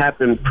it kind of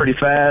happened pretty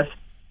fast.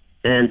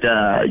 And,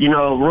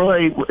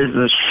 Roy is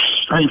a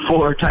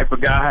straightforward type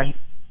of guy.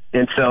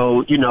 And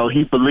so,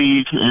 he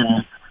believed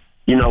in,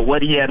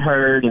 what he had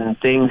heard and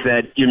things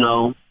that,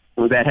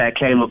 that had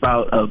came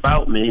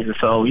about me.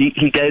 So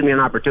he gave me an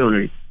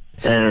opportunity.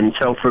 And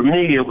so for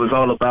me, it was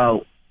all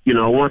about,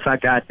 once I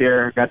got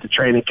there, got the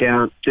training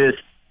camp, just,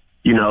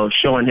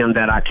 showing him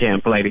that I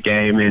can play the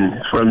game.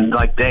 And from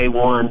like day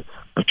one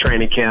of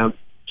training camp,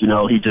 he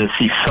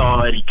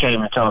saw it, he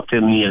came and talked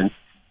to me, and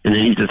then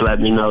he just let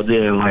me know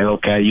then, like,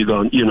 okay, you're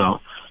going,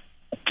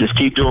 just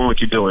keep doing what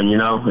you're doing,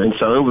 And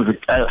so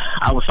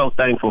I was so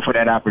thankful for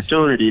that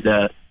opportunity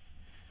that,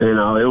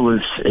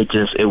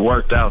 it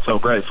worked out so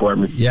great for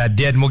me. Yeah, it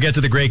did. And we'll get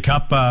to the Grey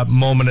Cup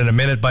moment in a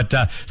minute. But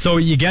so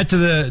you get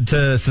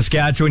to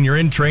Saskatchewan, you're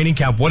in training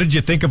camp. What did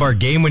you think of our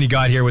game when you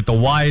got here with the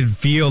wide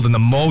field and the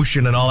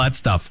motion and all that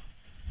stuff?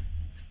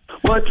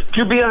 Well,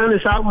 to be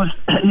honest,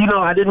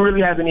 I didn't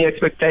really have any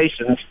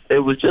expectations. It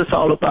was just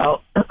all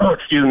about, it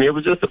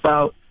was just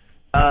about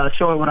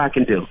showing what I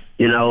can do.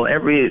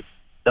 The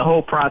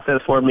whole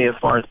process for me as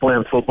far as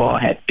playing football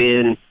had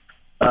been,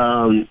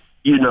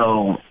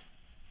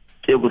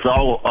 it was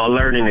all a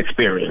learning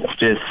experience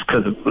just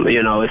because,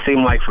 it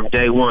seemed like from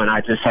day one I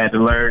just had to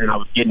learn and I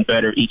was getting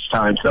better each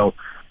time. So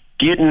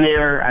getting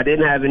there, I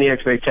didn't have any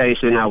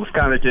expectation. I was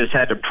kind of just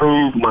had to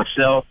prove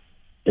myself.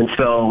 And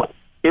so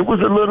it was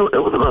a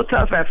little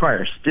tough at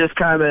first. Just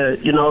kind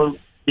of, you know,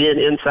 being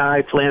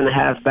inside, playing the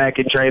halfback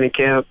in training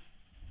camp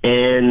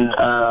and,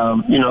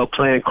 you know,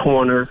 playing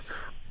corner.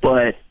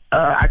 But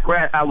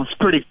I was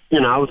pretty,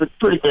 you know, I was a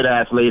pretty good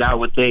athlete, I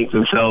would think.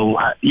 And so,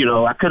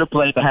 I could have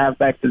played the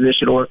halfback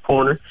position or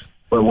corner.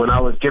 But when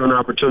I was given the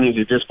opportunity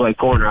to just play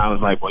corner, I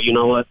was like, well, you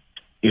know what?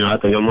 You know, I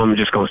think I'm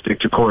just going to stick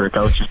to corner,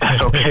 coach, if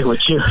that's okay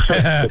with you.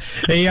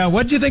 Hey,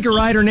 what do you think of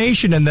Rider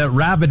Nation and the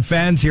rabid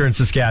fans here in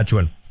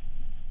Saskatchewan?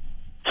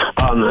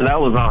 Oh, man, that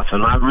was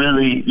awesome. I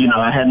really,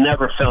 I had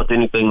never felt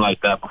anything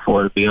like that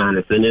before, to be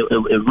honest. And it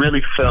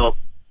really felt,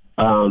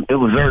 it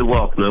was very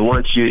welcoming.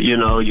 Once you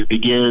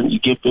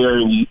get there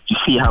and you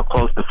see how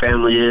close the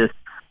family is.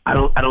 I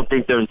don't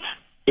think there's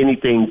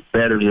anything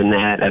better than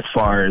that as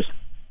far as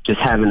just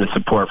having the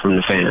support from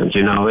the fans,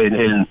 and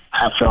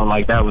I felt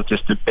like that was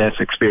just the best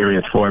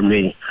experience for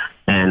me.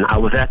 And I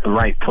was at the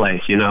right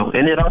place,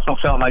 and it also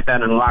felt like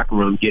that in the locker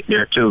room getting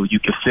there too. You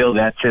could feel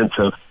that sense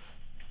of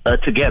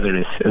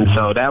togetherness. And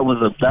so that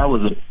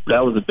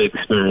was a big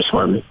experience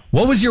for me.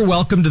 What was your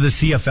welcome to the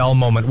CFL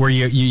moment where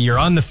you're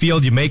on the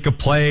field, you make a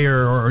play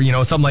or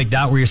something like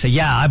that where you say,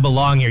 yeah, I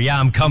belong here. Yeah,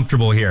 I'm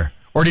comfortable here.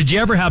 Or did you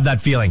ever have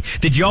that feeling?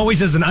 Did you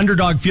always as an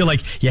underdog feel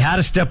like you had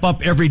to step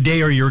up every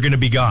day or you were going to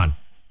be gone?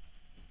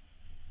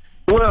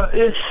 Well,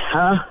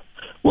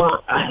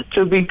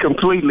 to be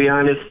completely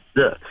honest,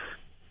 the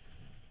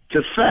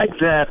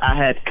fact that I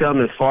had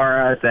come as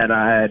far as that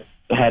I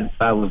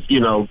was,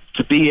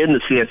 to be in the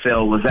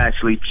CFL was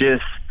actually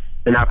just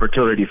an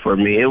opportunity for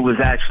me. It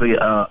was actually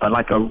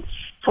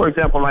for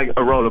example, like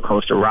a roller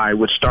coaster ride,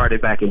 which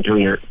started back in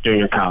junior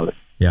college.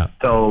 Yeah.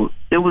 So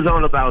it was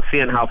all about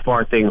seeing how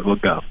far things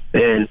would go.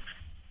 And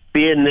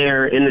being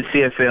there in the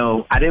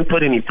CFL, I didn't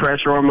put any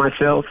pressure on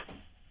myself.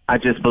 I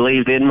just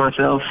believed in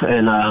myself,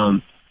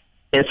 and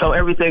so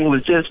everything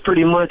was just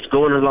pretty much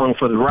going along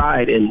for the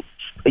ride. And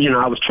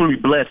I was truly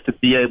blessed to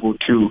be able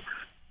to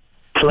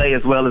play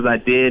as well as I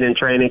did in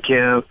training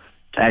camp,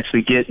 to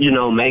actually get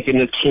making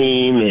the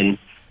team and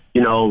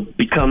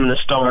becoming a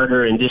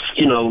starter, and just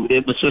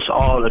it was just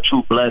all a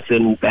true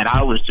blessing that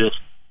I was just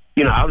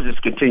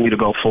continue to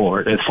go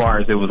forward as far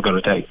as it was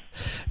going to take.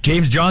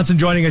 James Johnson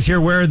joining us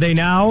here. Where are they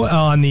now?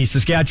 On the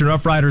Saskatchewan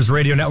Roughriders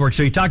radio network.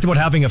 So you talked about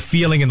having a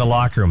feeling in the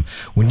locker room.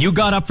 When you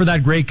got up for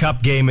that Grey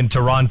Cup game in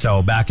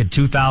Toronto back in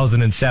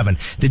 2007,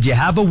 did you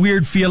have a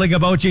weird feeling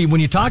about you? When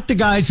you talk to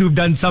guys who've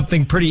done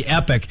something pretty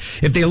epic,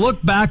 if they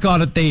look back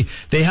on it,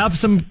 they have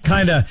some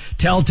kind of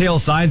telltale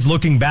signs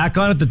looking back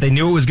on it that they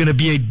knew it was going to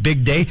be a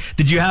big day.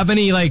 Did you have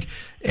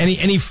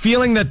any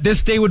feeling that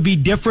this day would be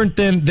different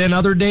than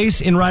other days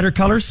in Rider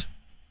colors?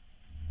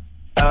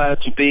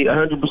 To be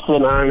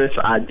 100% honest,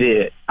 I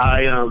did.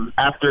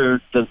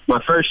 After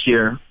my first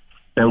year,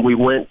 and we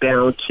went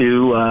down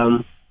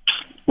to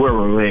where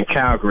were we, in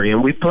Calgary,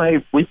 and we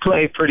played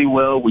pretty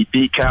well. We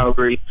beat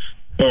Calgary,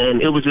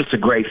 and it was just a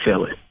great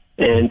feeling.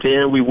 And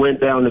then we went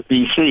down to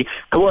BC.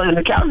 Well, in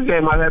the Calgary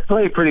game, I had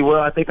played pretty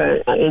well. I think I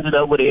ended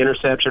up with an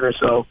interception or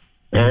so.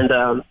 And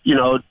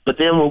but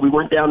then when we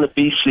went down to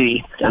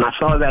BC, and I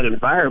saw that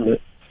environment,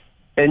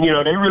 and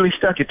they really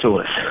stuck it to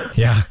us.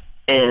 Yeah.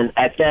 And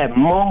at that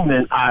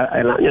moment,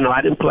 I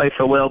didn't play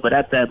so well, but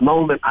at that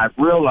moment, I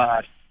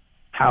realized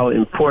how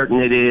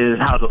important it is,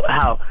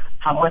 how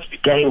much the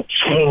game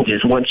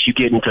changes once you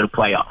get into the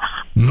playoffs.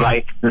 Mm-hmm.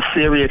 Like the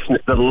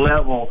seriousness, the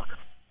level,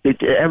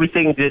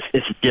 everything just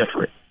is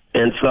different.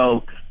 And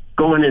so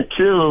going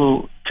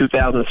into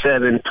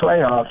 2007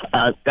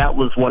 playoffs, that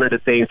was one of the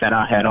things that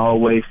I had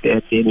always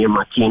said to any of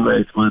my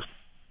teammates was,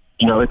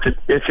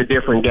 it's a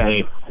different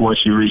game once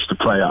you reach the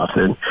playoffs,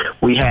 and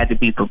we had to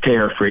be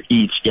prepared for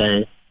each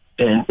game.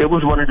 And it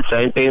was one of the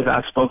same things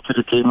I spoke to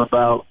the team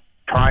about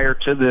prior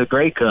to the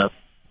Grey Cup.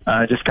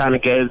 Just kind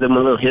of gave them a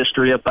little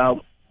history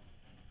about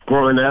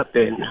growing up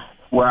and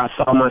where I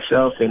saw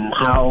myself and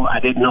how I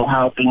didn't know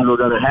how things were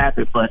going to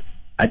happen, but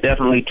I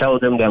definitely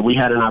told them that we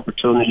had an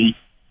opportunity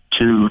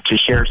to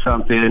share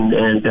something,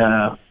 and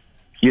I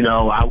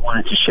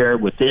wanted to share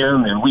it with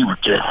them, and we were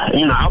just,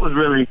 I was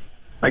really,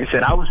 like I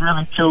said, I was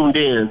really tuned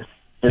in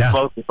and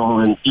focused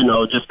on,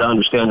 just the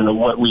understanding of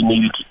what we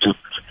needed to do.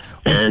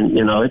 And,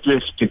 it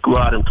just to go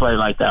out and play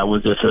like that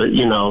was just,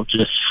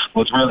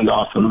 was really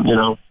awesome,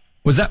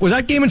 Was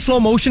that game in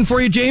slow motion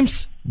for you,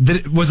 James?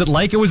 Was it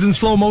like it was in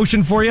slow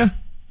motion for you?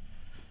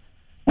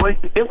 Well,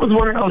 it was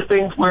one of those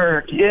things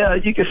where, yeah,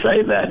 you could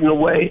say that in a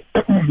way,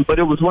 but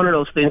it was one of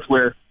those things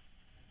where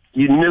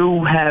you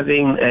knew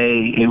having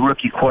a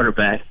rookie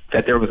quarterback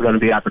that there was going to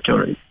be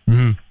opportunity.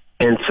 Mm-hmm.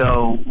 And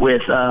so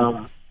with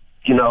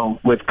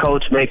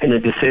Coach making a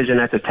decision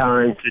at the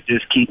time to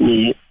just keep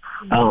me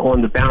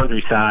on the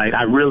boundary side,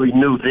 I really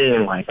knew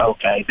then, like,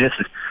 okay, this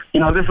is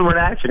where the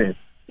action is.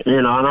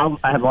 And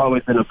I have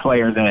always been a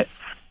player that,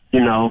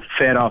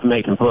 fed off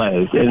making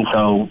plays. And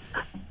so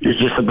it's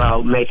just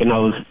about making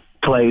those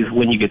plays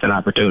when you get an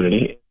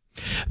opportunity.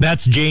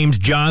 That's James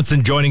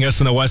Johnson joining us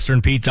in the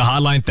Western Pizza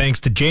Hotline. Thanks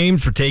to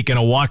James for taking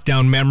a walk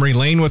down memory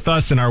lane with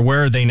us in our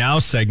Where Are They Now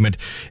segment.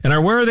 And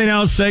our Where Are They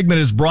Now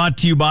segment is brought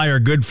to you by our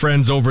good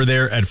friends over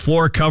there at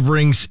Floor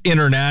Coverings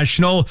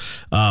International.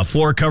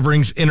 Floor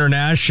Coverings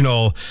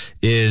International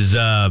is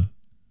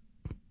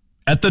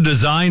at the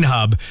Design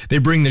Hub. They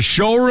bring the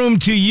showroom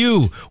to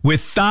you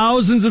with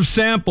thousands of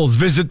samples.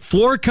 Visit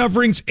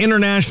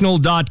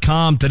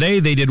floorcoveringsinternational.com. Today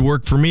they did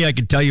work for me. I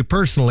can tell you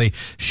personally,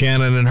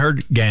 Shannon and her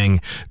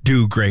gang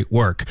do great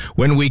work.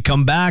 When we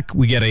come back,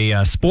 we get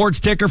a sports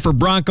ticker for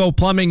Bronco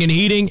Plumbing and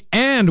Heating,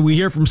 and we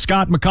hear from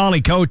Scott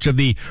McCauley, coach of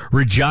the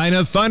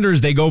Regina Thunders.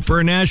 They go for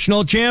a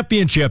national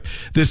championship.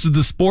 This is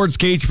the Sports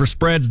Cage for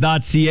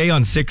Spreads.ca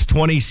on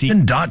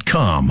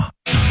 620C.com.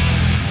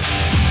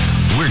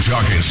 We're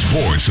talking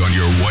sports on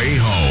your way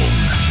home.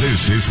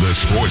 This is the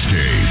Sports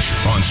Cage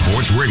on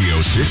Sports Radio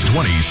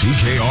 620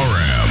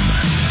 CKRM.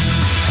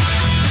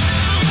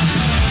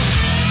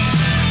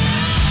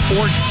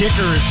 Sports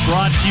Ticker is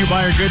brought to you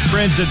by our good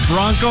friends at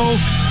Bronco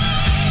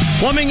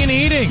Plumbing and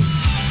Heating,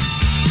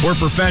 where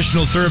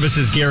professional service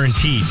is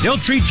guaranteed. They'll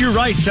treat you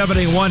right.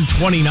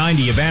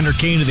 781-2090. Evander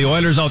Kane of the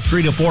Oilers out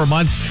 3 to 4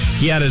 months.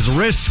 He had his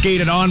wrist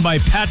skated on by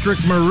Patrick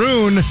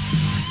Maroon.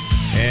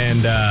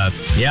 And,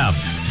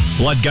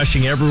 blood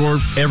gushing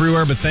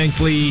everywhere, but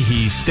thankfully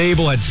he's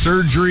stable, had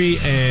surgery,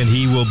 and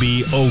he will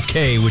be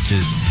okay, which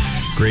is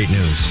great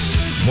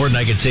news. More than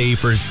I could say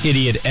for his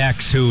idiot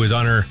ex, who is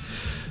on her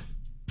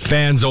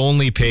fans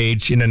only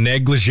page in a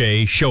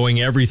negligee,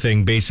 showing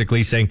everything,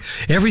 basically saying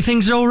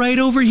everything's all right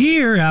over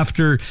here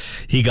after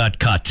he got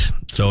cut.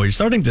 So you're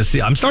starting to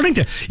see, I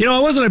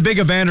wasn't a big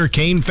Evander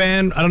Kane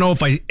fan. I don't know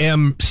if I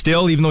am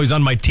still, even though he's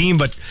on my team,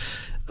 but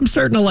I'm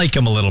starting to like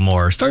him a little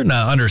more, starting to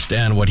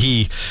understand what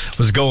he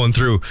was going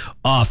through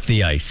off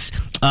the ice.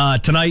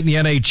 Tonight in the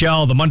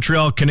NHL, the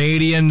Montreal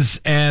Canadiens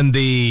and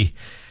the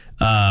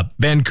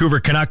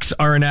Vancouver Canucks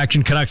are in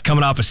action. Canucks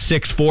coming off a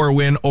 6-4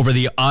 win over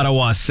the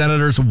Ottawa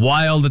Senators.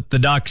 Wild at the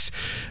Ducks.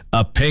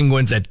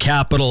 Penguins at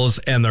Capitals,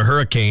 and the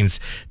Hurricanes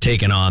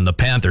taking on the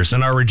Panthers.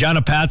 And our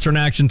Regina Pats are in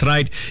action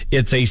tonight.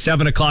 It's a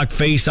 7 o'clock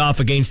face-off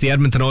against the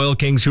Edmonton Oil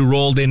Kings, who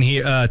rolled in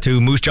here to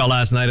Moose Jaw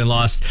last night and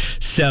lost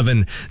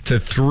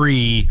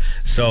 7-3.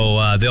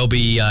 So they'll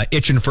be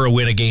itching for a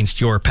win against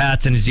your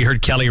Pats. And as you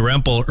heard Kelly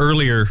Rempel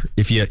earlier,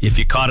 if you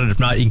caught it, if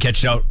not, you can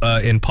catch it out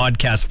in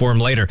podcast form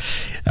later.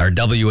 Our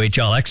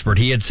WHL expert,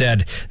 he had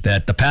said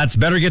that the Pats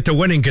better get to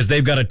winning because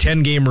they've got a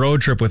 10-game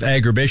road trip with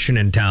Agribition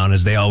in town,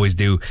 as they always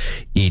do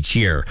each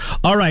year.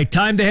 All right,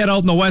 time to head out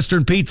in the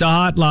Western Pizza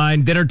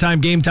Hotline. Dinner time,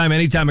 game time,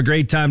 anytime, a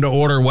great time to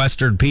order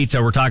Western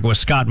Pizza. We're talking with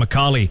Scott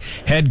McCauley,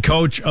 head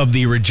coach of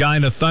the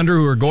Regina Thunder,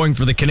 who are going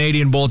for the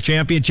Canadian Bowl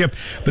Championship,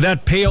 but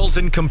that pales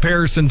in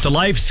comparison to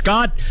life.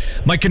 Scott,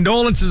 my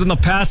condolences on the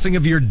passing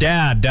of your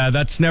dad.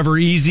 That's never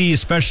easy,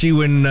 especially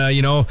when,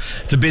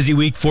 it's a busy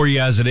week for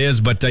you as it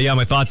is, but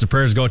my thoughts and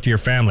prayers go to your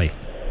family.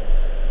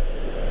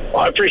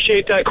 Well, I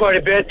appreciate that quite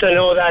a bit. I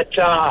know that,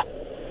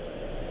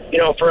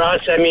 for us,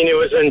 it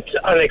wasn't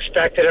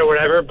unexpected or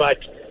whatever, but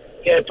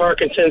he had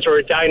Parkinson's, or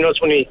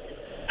diagnosed when he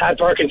had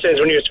Parkinson's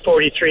when he was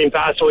 43 and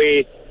passed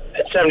away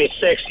at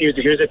 76. He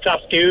was a tough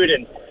dude,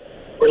 and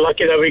we're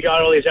lucky that we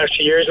got all these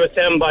extra years with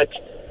him, but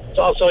it's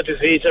also a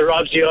disease that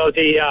robs you of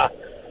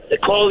the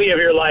quality of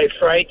your life,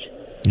 right?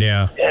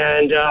 Yeah.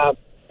 And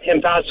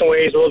him passing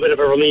away is a little bit of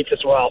a relief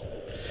as well.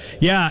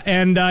 Yeah,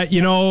 and,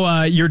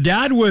 your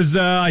dad was,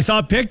 I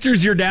saw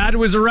pictures, your dad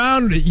was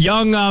around,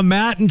 young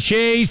Matt and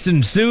Chase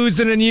and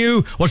Susan and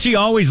you. Well, she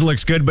always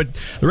looks good, but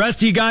the rest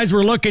of you guys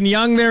were looking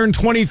young there in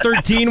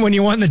 2013 when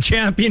you won the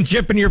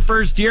championship in your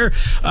first year.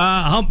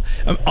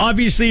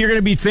 Obviously, you're going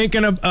to be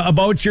thinking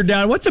about your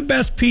dad. What's the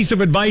best piece of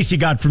advice you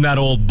got from that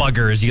old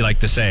bugger, as you like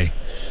to say?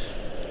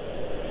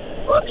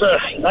 Well,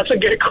 that's a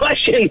good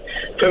question.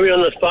 Put me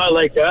on the spot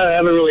like that. I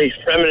haven't really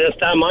reminisced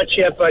that much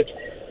yet, but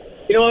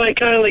I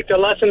kind of the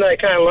lesson that I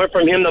kind of learned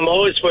from him the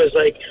most was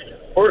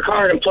work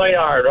hard and play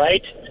hard,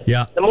 right?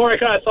 Yeah. The more I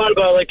kind of thought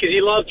about it, because he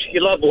loved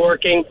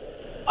working,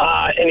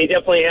 and he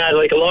definitely had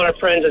a lot of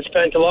friends that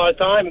spent a lot of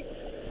time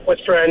with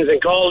friends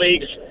and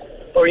colleagues.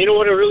 Or you know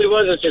what it really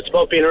was? It's just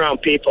about being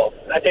around people.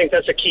 I think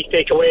that's a key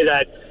takeaway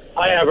that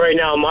I have right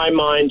now in my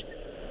mind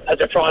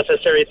as I process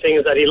everything,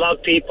 is that he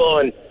loved people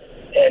and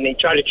he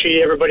tried to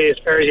treat everybody as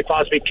fair as he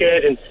possibly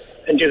could and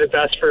do the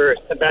best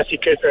he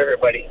could for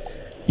everybody.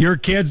 Your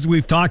kids,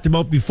 we've talked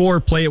about before,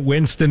 play at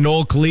Winston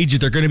Knoll Collegiate.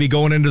 They're going to be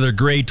going into their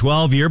grade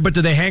 12 year, but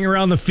do they hang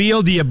around the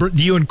field? Do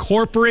you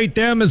incorporate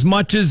them as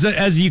much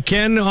as you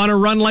can on a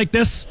run like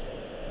this?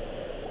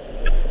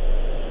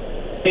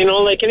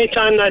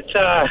 Anytime that,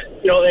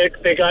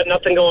 they got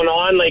nothing going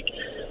on, we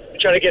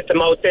try to get them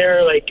out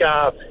there,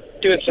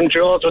 doing some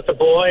drills with the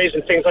boys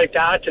and things like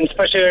that. And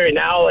especially right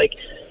now,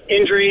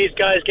 injuries,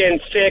 guys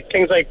getting sick,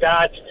 things like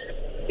that.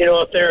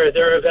 If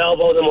they're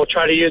available, then we'll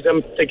try to use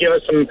them to give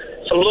us some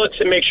looks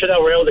and make sure that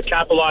we're able to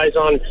capitalize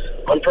on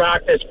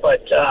practice.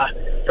 But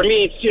for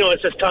me, it's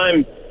just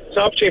time. It's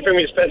an opportunity for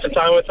me to spend some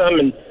time with them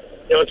and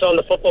it's on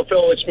the football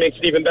field, which makes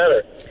it even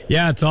better.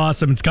 Yeah, it's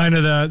awesome. It's kind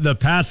of the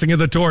passing of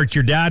the torch.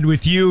 Your dad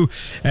with you,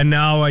 and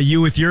now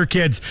you with your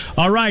kids.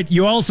 All right,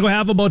 you also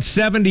have about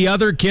 70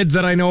 other kids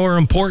that I know are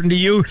important to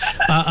you.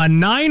 A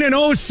 9-0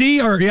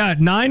 9-0. Yeah,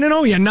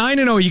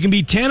 9-0. You can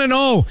be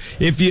 10-0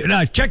 if you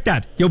check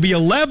that. You'll be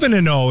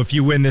 11-0 if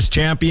you win this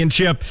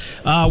championship.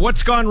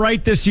 What's gone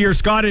right this year,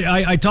 Scott?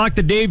 I talked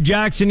to Dave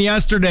Jackson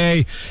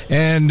yesterday,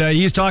 and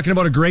he's talking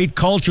about a great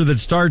culture that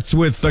starts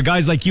with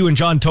guys like you and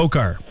John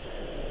Tokar.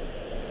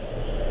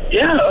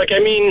 Yeah,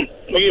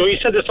 we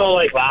said this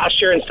all last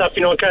year and stuff,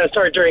 it kind of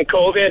started during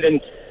COVID and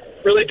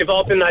really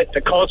developing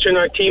the culture in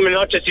our team and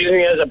not just using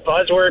it as a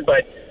buzzword,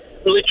 but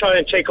really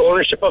trying to take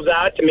ownership of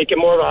that to make it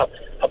more of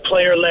a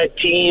player-led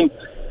team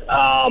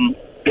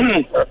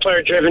or a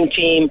player-driven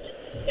team.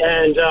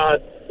 And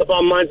the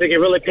bottom line is it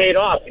really paid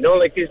off.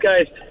 These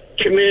guys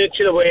committed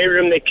to the weight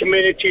room, they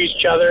committed to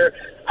each other.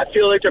 I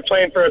feel like they're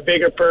playing for a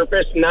bigger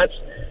purpose, and that's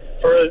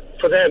for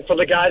them, for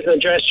the guys in the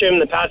dress gym,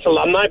 the past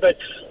alumni, but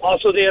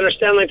also they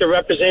understand they're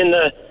representing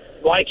the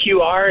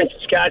YQR and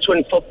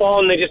Saskatchewan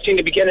football, and they just seem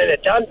to be getting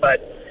it done. But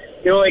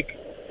in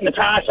the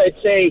past, I'd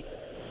say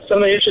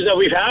some of the issues that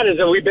we've had is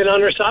that we've been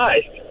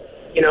undersized,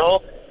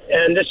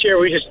 and this year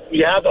we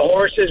have the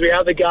horses, we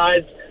have the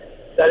guys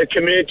that are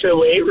committed to the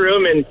weight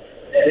room and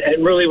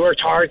really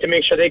worked hard to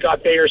make sure they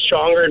got bigger,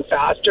 stronger, and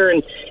faster,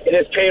 and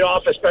it's paid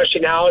off,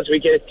 especially now as we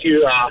get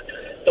to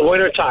the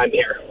winter time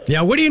here.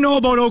 Yeah, what do you know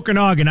about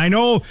Okanagan? I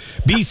know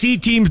BC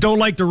teams don't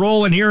like to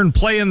roll in here and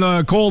play in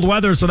the cold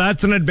weather, so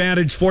that's an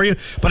advantage for you.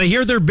 But I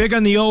hear they're big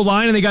on the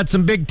O-line, and they got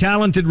some big,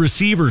 talented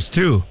receivers,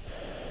 too.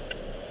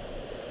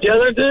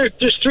 Yeah,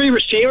 there's three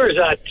receivers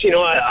that,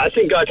 I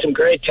think got some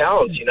great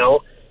talents,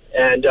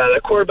 and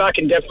the quarterback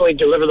can definitely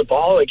deliver the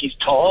ball. He's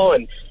tall,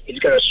 and he's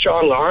got a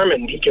strong arm,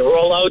 and he can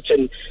roll out,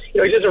 and,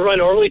 he doesn't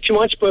run overly too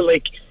much, but,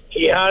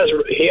 he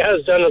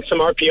has done some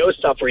RPO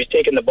stuff where he's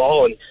taken the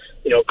ball and,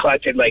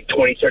 collected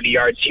 20, 30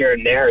 yards here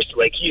and there.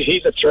 So,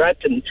 he's a threat,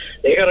 and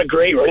they got a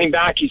great running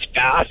back. He's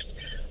fast.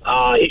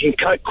 He can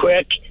cut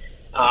quick.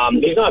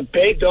 He's not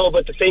big, though,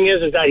 but the thing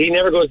is that he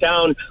never goes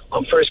down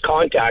on first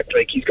contact.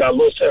 He's got a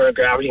low center of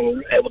gravity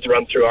and able to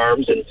run through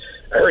arms. And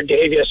I heard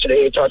Dave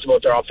yesterday, he talks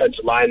about their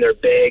offensive line. They're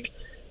big.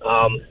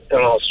 I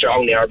don't know how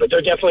strong they are, but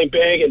they're definitely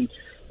big, and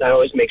that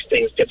always makes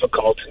things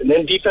difficult. And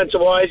then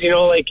defensive-wise,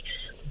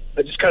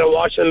 I just kind of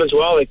watch them as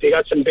well. They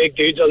got some big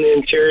dudes on the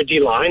interior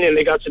D-line, and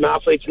they got some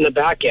athletes in the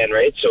back end,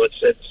 right? So it's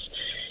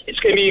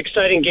going to be an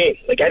exciting game.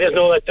 I just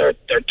know that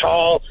they're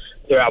tall,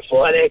 they're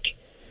athletic,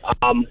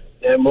 and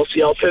we'll see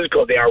how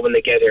physical they are when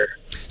they get here.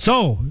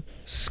 So,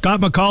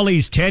 Scott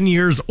McCauley's 10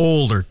 years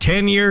older,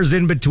 10 years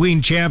in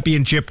between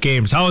championship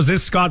games. How is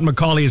this Scott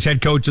McCauley as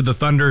head coach of the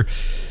Thunder?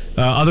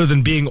 Other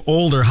than being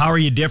older, how are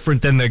you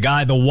different than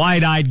the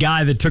wide-eyed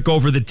guy that took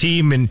over the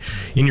team in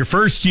your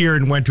first year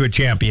and went to a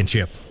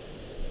championship?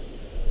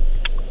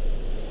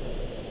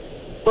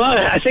 Well,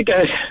 I think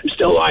I'm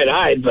still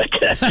wide-eyed, but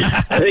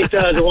I think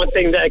the one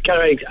thing that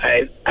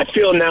I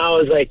feel now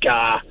is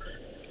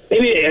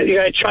maybe you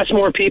got to trust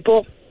more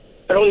people.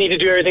 I don't need to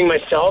do everything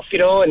myself,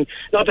 and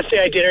not to say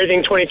I did everything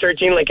in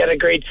 2013, had a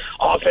great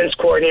offense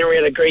coordinator, we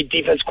had a great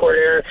defense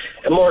coordinator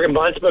at Morgan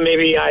Bunce, but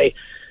maybe I,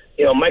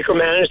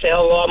 micromanaged a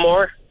hell of a lot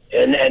more.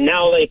 And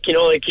now, you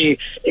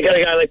got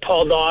a guy like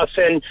Paul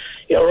Dawson,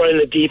 running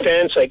the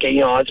defense.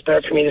 It's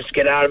better for me to just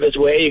get out of his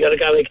way. You got a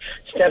guy like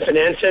Stephen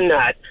Ensign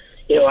that,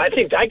 I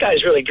think that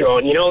guy's really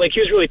grown. He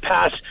was really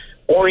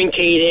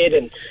pass-orientated,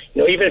 and,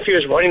 even if he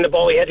was running the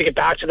ball, he had to get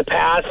back to the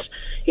pass.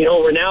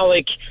 Where now,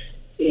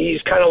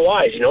 he's kind of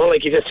wise,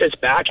 he just sits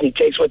back and he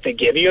takes what they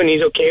give you, and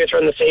he's okay with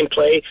running the same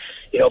play,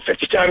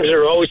 50 times in a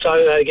row. We saw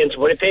that against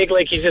Winnipeg.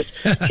 He's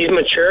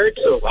matured,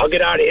 so I'll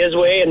get out of his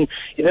way. And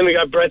then we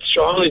got Brett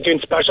Strong, who's doing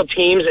special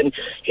teams, and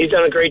he's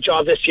done a great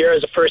job this year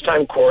as a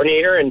first-time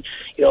coordinator. And,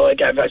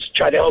 I've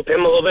tried to help him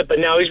a little bit, but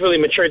now he's really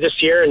matured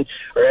this year,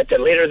 or at the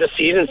later this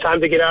season, it's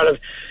time to get out of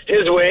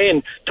his way.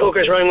 And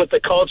Toker's running with the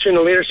culture and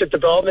the leadership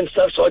development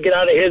stuff, so I'll get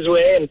out of his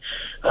way. And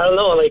I don't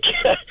know, I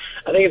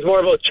think it's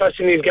more about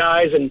trusting these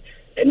guys and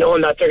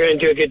knowing that they're going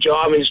to do a good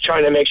job, and just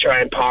trying to make sure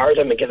I empower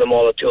them and give them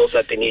all the tools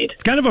that they need.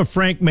 It's kind of a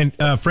Frank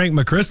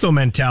McChrystal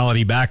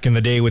mentality back in the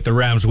day with the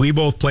Rams. We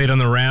both played on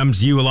the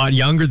Rams, you a lot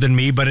younger than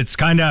me, but it's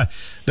kind of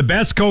the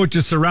best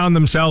coaches surround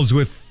themselves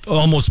with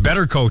almost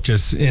better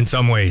coaches in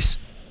some ways.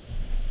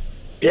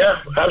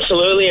 Yeah,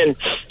 absolutely. And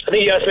I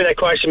think you asked me that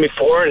question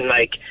before, and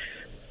I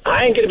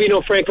ain't going to be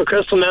no Frank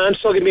McChrystal, man. I'm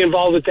still going to be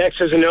involved with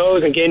X's and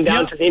O's and getting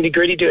down to the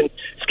nitty-gritty, doing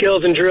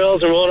skills and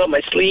drills and rolling up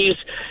my sleeves.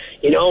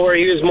 Where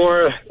he was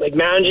more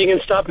managing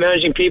and stuff,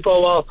 managing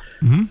people. Well,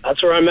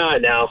 That's where I'm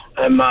at now.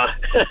 I'm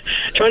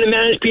trying to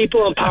manage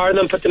people, empower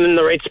them, put them in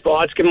the right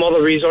spots, give them all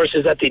the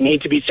resources that they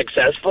need to be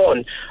successful,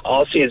 and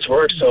all see his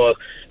work. So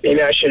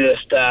maybe I should have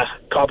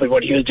just copied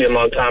what he was doing a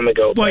long time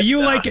ago. Well,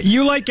 you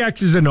like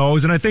X's and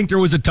O's, and I think there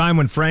was a time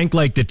when Frank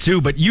liked it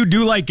too, but you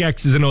do like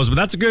X's and O's. But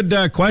that's a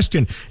good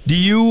question. Do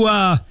you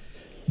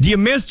Do you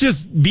miss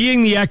just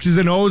being the X's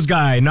and O's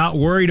guy, not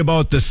worried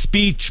about the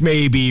speech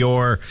maybe,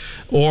 or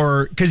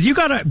because you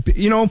gotta,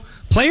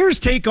 players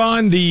take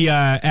on the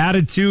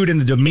attitude and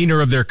the demeanor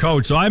of their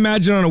coach. So I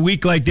imagine on a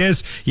week like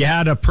this, you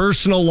had a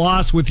personal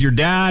loss with your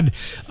dad,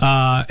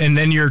 and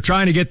then you're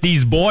trying to get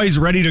these boys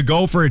ready to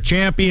go for a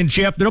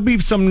championship. There'll be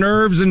some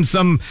nerves and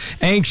some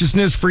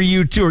anxiousness for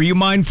you too. Are you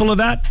mindful of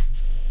that?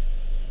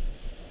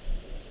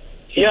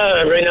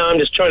 Yeah, right now I'm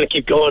just trying to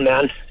keep going,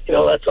 man.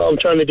 That's all I'm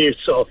trying to do.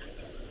 So.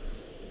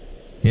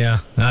 Yeah,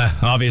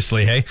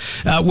 obviously. Hey,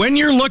 when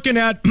you're looking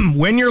at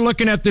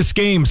this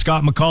game,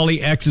 Scott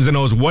McAuley, X's and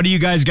O's, what do you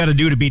guys got to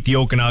do to beat the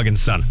Okanagan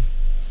Sun?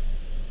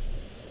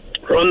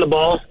 Run the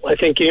ball. I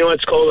think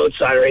it's cold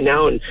outside right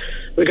now, and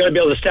we got to be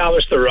able to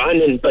establish the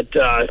run. But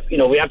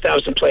we have to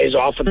have some plays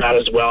off of that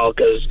as well,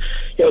 because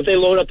if they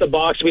load up the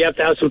box, we have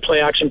to have some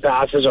play action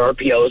passes or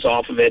RPOs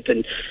off of it,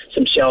 and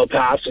some shell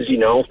passes.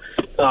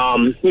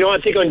 I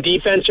think on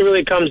defense it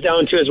really comes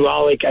down to as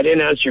well. Like, I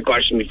didn't answer your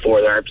question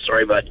before there. I'm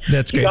sorry, but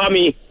that's you got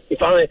me. You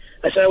finally.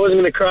 I said I wasn't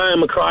going to cry.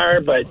 I'm a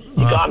crier, but you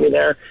got me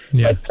there.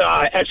 Yeah.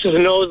 But X's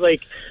and O's,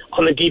 like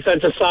on the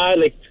defensive side,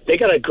 like they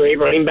got a great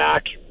running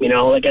back.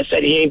 Like I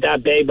said, he ain't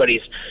that big, but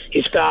he's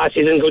fast.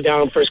 He doesn't go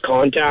down first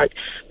contact.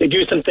 They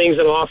do some things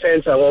in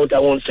offense. I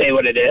won't say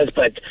what it is,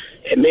 but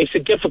it makes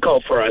it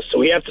difficult for us. So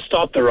we have to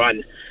stop the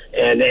run,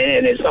 and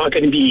it's not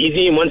going to be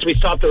easy. And once we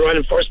stop the run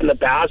and force them to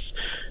pass,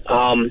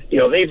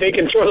 they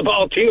can throw the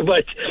ball too,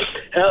 but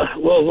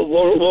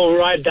we'll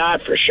ride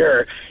that for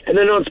sure. And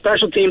then on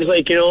special teams,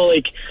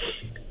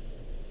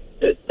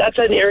 that's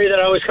an area that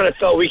I always kind of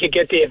felt we could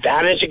get the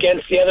advantage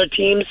against the other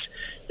teams,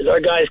 is our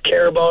guys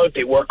care about it.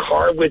 They work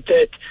hard with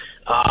it.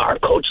 Our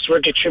coaches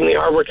work extremely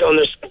hard working on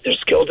their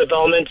skill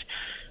development.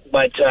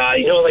 But,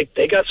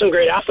 they got some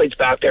great athletes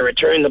back there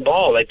returning the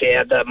ball. Like, they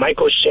had Mike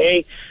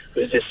O'Shea,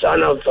 who's the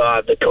son of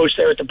the coach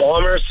there at the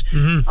Bombers.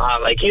 Mm-hmm.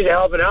 He's a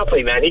hell of an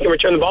athlete, man. He can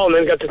return the ball, and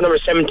then got this number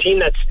 17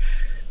 that's,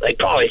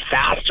 probably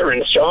faster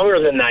and stronger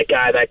than that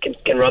guy that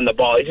can run the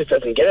ball. He just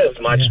doesn't get it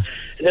as much. Yeah.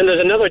 And then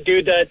there's another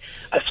dude that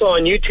I saw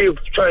on YouTube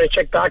trying to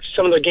check back to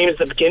some of their games at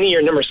the beginning of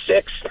year, number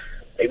 6.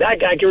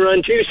 That guy can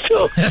run too.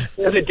 So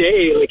the other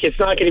day, it's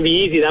not going to be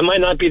easy. That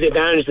might not be the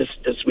advantage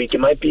this week. It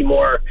might be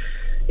more,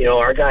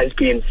 our guys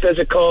being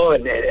physical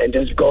and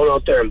just going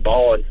out there and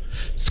balling.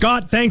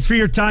 Scott, thanks for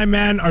your time,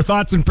 man. Our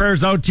thoughts and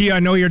prayers out to you.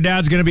 I know your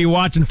dad's going to be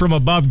watching from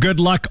above.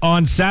 Good luck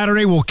on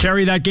Saturday. We'll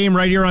carry that game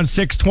right here on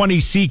 620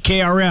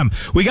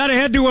 CKRM. We got to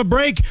head to a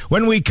break.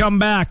 When we come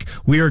back,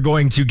 we are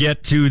going to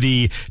get to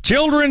the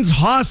Children's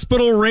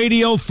Hospital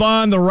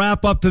Radiothon, the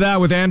wrap up to that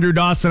with Andrew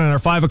Dawson and our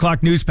 5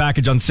 o'clock news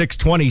package on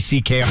 620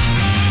 CKRM.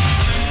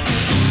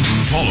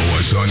 Follow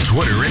us on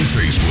Twitter and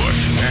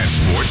Facebook at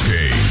Sports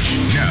Cage.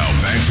 Now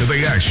back to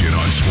the action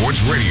on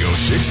Sports Radio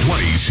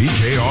 620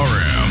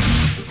 CKRM.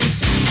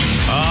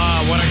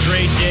 What a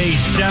great day.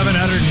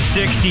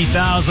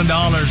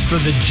 $760,000 for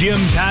the Jim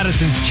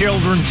Pattison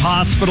Children's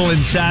Hospital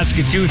in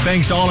Saskatoon.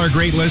 Thanks to all our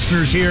great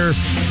listeners here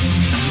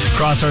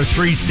across our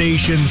 3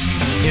 stations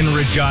in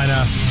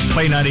Regina.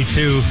 Play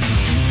 92,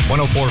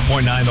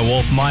 104.9 The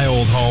Wolf, my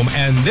old home,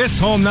 and this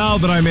home now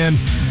that I'm in,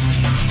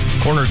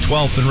 corner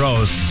 12th and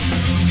Rose.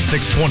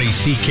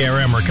 620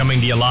 CKRM are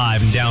coming to you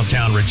live in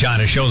downtown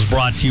Regina. Show's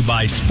brought to you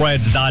by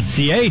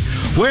Spreads.ca,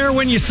 where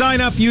when you sign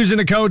up using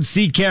the code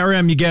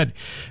CKRM, you get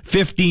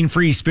 15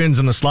 free spins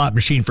on the slot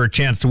machine for a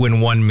chance to win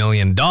 $1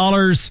 million.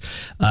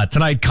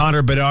 Tonight,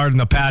 Connor Bedard and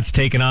the Pats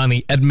taking on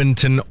the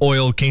Edmonton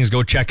Oil Kings.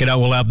 Go check it out.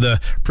 We'll have the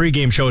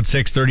pregame show at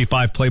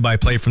 6:35,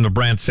 play-by-play from the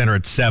Brandt Center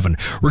at 7.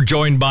 We're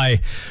joined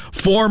by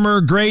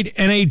former great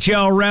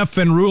NHL ref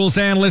and rules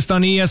analyst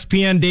on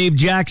ESPN, Dave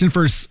Jackson,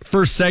 for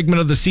first segment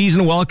of the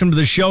season. Welcome to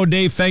the show,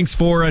 Dave. Thanks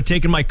for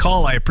taking my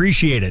call. I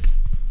appreciate it.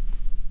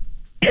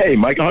 Hey,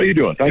 Michael, how you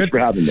doing? Thanks for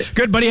having me.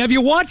 Good, buddy. Have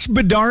you watched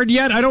Bedard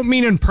yet? I don't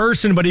mean in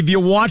person, but have you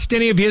watched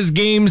any of his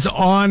games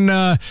on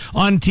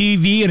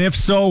TV? And if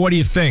so, what do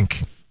you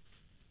think?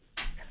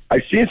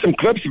 I've seen some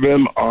clips of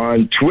him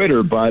on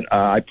Twitter, but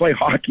I play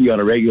hockey on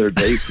a regular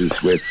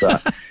basis with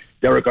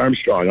Derek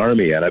Armstrong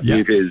Army, and I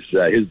believe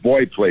his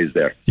boy plays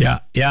there. Yeah.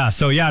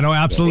 So no,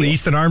 absolutely,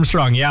 Easton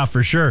Armstrong. Yeah,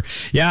 for sure.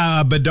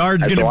 Yeah,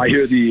 Bedard's going to. So I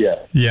hear the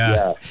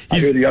I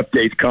hear the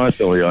updates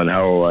constantly on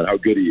how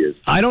good he is.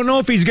 I don't know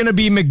if he's going to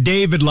be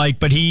McDavid like,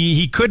 but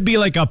he could be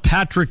like a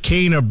Patrick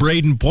Kane, a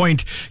Braden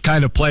Point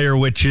kind of player,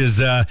 which is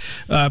a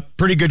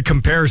pretty good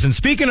comparison.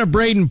 Speaking of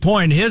Braden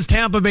Point, his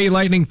Tampa Bay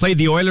Lightning played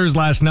the Oilers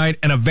last night,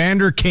 and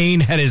Evander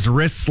Kane had his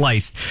wrist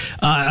sliced.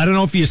 I don't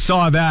know if you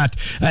saw that.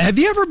 Have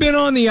you ever been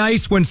on the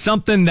ice when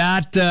something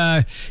that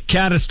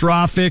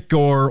catastrophic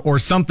or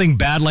something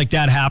bad like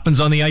that happens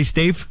on the ice,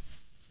 Dave?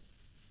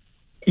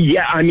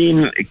 Yeah, I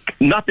mean,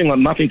 nothing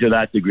to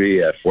that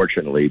degree,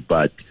 fortunately,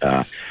 but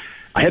I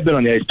have been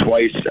on the ice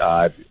twice.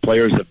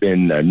 Players have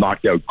been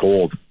knocked out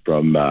cold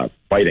from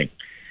fighting,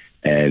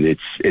 and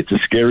it's a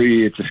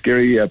scary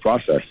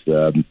process.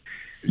 The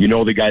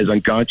guy's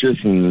unconscious,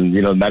 and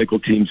the medical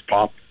teams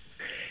pop.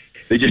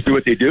 They just do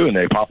what they do, and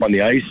they pop on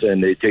the ice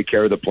and they take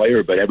care of the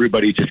player. But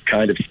everybody just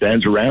kind of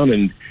stands around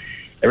and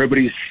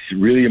everybody's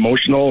really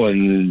emotional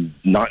and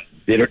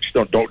they don't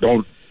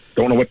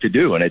know what to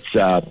do, and it's.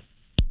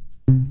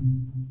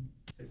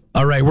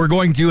 All right, we're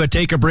going to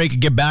take a break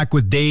and get back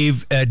with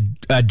Dave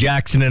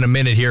Jackson in a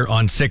minute here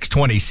on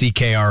 620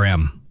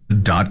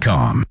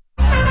 CKRM.com.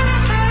 The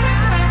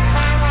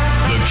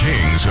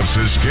Kings of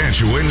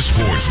Saskatchewan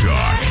Sports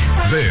Talk.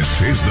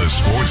 This is the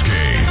Sports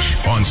Cage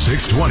on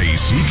 620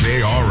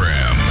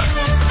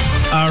 CKRM.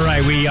 All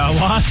right, we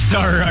lost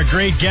our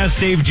great guest,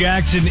 Dave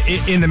Jackson,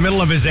 in the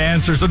middle of his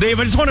answer. So, Dave,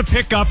 I just want to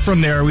pick up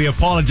from there. We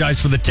apologize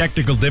for the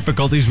technical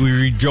difficulties. We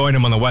rejoin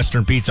him on the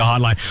Western Pizza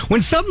Hotline.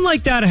 When something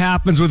like that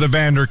happens with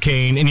Evander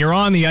Kane and you're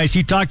on the ice,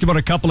 you talked about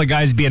a couple of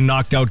guys being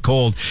knocked out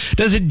cold.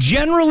 Does it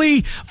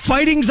generally,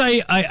 fighting's,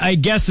 I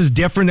guess, is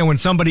different than when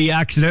somebody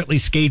accidentally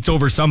skates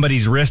over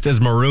somebody's wrist,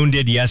 as Maroon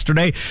did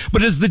yesterday.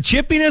 But does the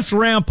chippiness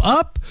ramp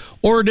up,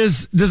 or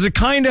does it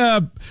kind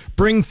of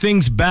bring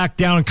things back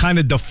down and kind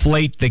of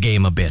deflate the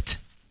game a bit?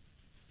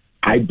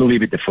 I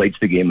believe it deflates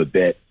the game a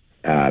bit.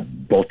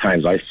 Both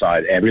times I saw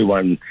it,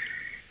 everyone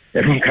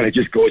kind of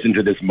just goes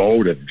into this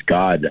mode of,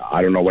 God,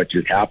 I don't know what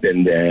just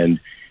happened. And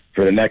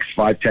for the next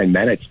 5-10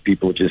 minutes,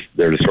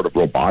 they're just sort of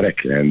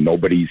robotic, and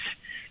nobody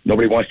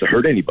wants to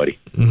hurt anybody.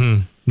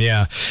 Mm-hmm.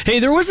 Yeah. Hey,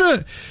 there was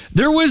a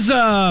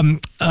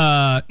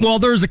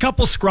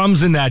couple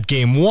scrums in that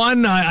game.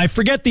 One, I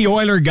forget the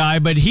Oiler guy,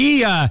 but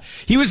he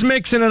was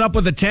mixing it up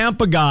with the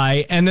Tampa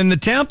guy, and then the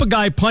Tampa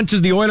guy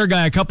punches the Oiler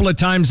guy a couple of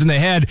times in the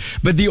head,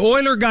 but the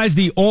Oiler guy's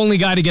the only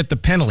guy to get the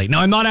penalty.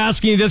 Now, I'm not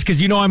asking you this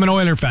because you know I'm an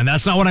Oiler fan.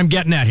 That's not what I'm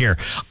getting at here.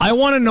 I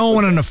want to know,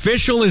 when an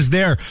official is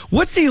there,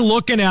 what's he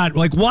looking at?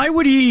 Like, why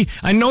would he?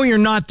 I know you're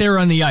not there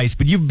on the ice,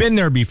 but you've been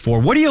there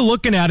before. What are you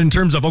looking at in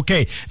terms of,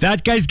 okay,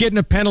 that guy's getting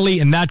a penalty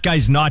and that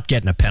guy's not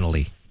getting a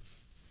penalty?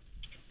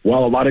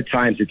 Well, a lot of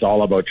times it's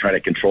all about trying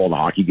to control the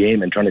hockey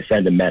game and trying to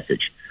send a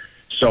message.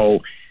 So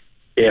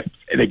if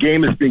the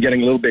game has been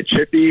getting a little bit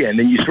chippy, and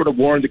then you sort of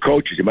warn the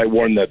coaches, you might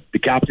warn the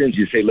captains,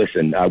 you say,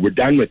 listen, we're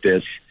done with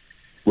this.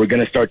 We're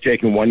going to start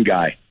taking one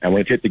guy, and we're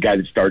going to take the guy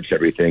that starts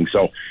everything.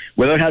 So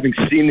without having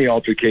seen the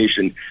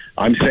altercation,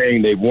 I'm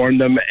saying they warned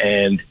them,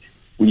 and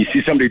when you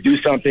see somebody do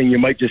something, you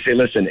might just say,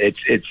 listen, it's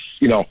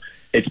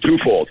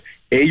twofold.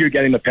 A, you're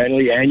getting the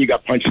penalty, and you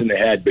got punched in the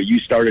head, but you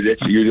started it,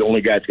 so you're the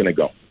only guy that's going to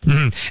go.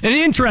 Mm-hmm. And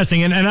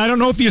interesting, and I don't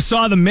know if you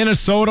saw the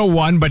Minnesota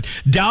one, but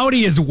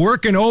Doughty is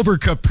working over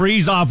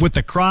Kaprizov with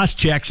the cross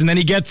checks, and then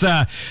he gets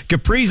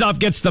Kaprizov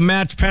gets the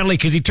match penalty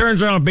because he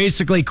turns around and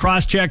basically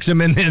cross checks him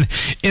in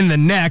the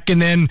neck,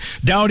 and then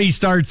Doughty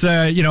starts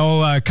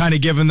kind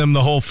of giving them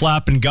the whole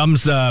flap and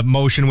gums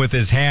motion with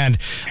his hand.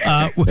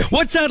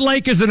 What's that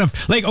like?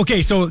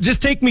 Okay, so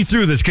just take me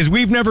through this, because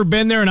we've never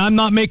been there, and I'm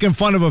not making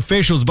fun of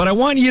officials, but I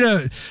want you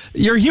to.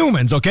 You're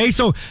humans, okay?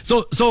 So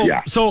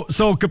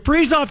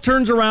Kaprizov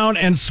turns around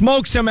and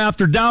smokes him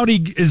after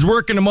Doughty is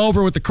working him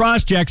over with the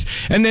cross checks,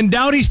 and then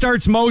Doughty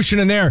starts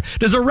motioning there.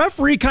 Does a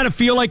referee kind of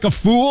feel like a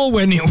fool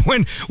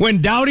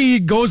when Doughty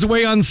goes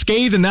away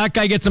unscathed and that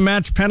guy gets a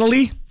match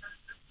penalty?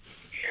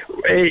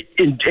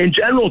 In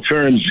general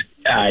terms,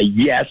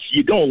 yes.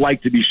 You don't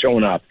like to be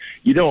shown up.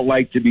 You don't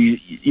like to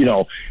be, you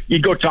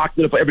go talk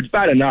to the player. If it's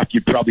bad enough,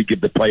 you'd probably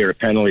give the player a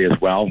penalty as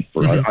well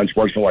for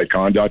unsportsmanlike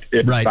conduct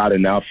if it's bad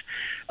enough.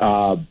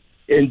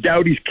 In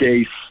Doughty's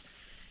case,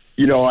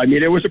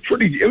 it was a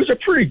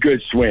pretty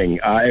good swing.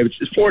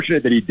 It's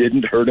fortunate that he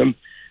didn't hurt him.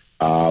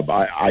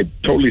 I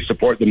totally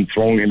support them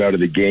throwing him out of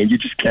the game. You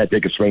just can't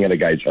take a swing at a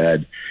guy's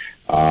head.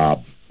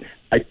 I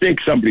think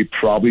somebody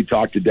probably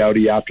talked to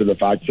Doughty after the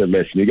fact and said,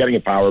 listen, you're getting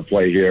a power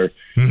play here.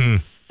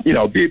 Mm-hmm.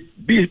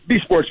 Be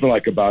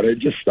sportsmanlike about it.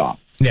 Just stop.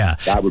 Yeah.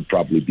 That would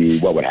probably be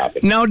what would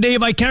happen. Now,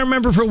 Dave, I can't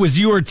remember if it was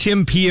you or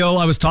Tim Peel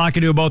I was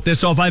talking to about this,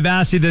 so if I've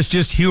asked you this,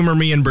 just humor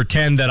me and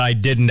pretend that I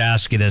didn't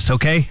ask you this,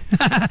 okay?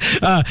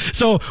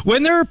 So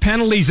when there are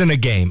penalties in a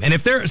game, and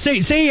if they're,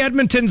 say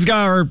Edmonton's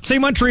got, or say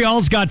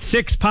Montreal's got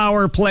 6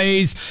 power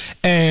plays,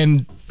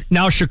 and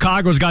now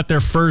Chicago's got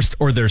their first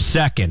or their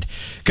second.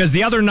 Because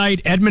the other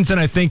night, Edmonton,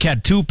 I think,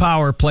 had 2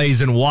 power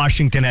plays and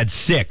Washington had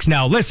 6.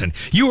 Now, listen,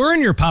 you earn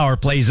your power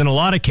plays in a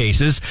lot of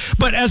cases,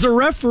 but as a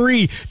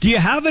referee, do you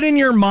have it in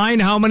your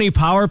mind how many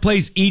power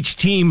plays each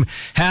team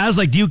has?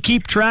 Like, do you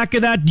keep track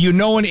of that? Do you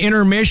know in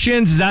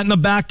intermissions? Is that in the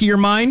back of your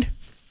mind?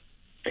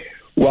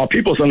 Well,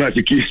 people sometimes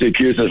accuse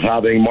us of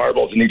having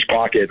marbles in each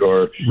pocket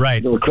or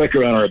a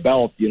clicker on our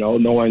belt,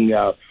 knowing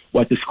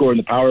what the score in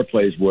the power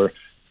plays were.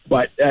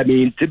 But,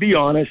 to be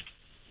honest,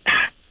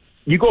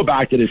 you go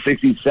back to the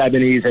 60s,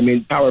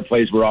 70s. Power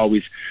plays were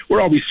always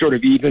sort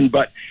of even.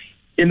 But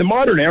in the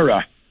modern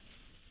era,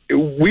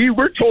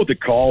 we're told to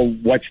call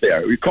what's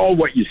there. We call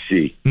what you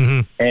see.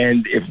 Mm-hmm.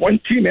 And if one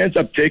team ends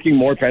up taking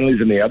more penalties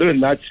than the other, then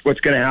that's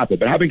what's going to happen.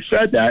 But having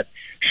said that,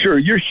 sure,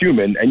 you're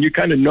human, and you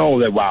kind of know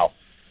that, wow,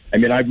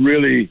 I've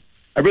really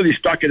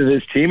stuck into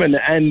this team,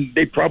 and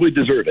they probably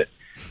deserve it.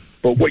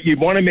 But what you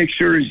want to make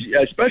sure is,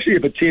 especially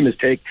if a team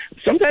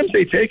sometimes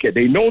they take it.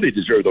 They know they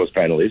deserve those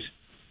penalties,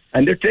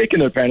 and they're taking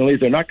their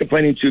penalties. They're not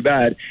complaining too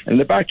bad. And in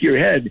the back of your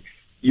head,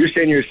 you're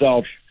saying to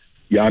yourself,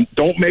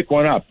 don't make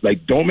one up.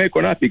 Don't make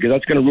one up, because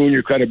that's going to ruin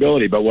your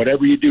credibility. But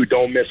whatever you do,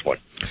 don't miss one.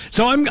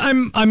 So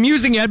I'm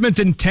using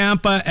Edmonton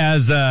Tampa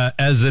as a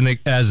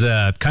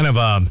kind of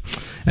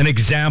an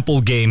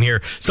example game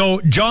here.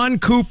 So John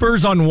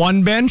Cooper's on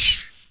one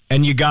bench,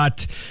 and you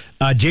got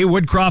Jay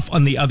Woodcroft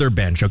on the other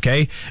bench.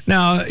 Okay,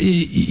 now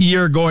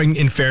you're going,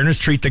 in fairness,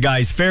 treat the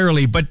guys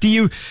fairly. But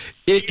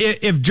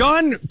if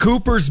John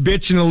Cooper's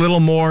bitching a little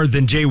more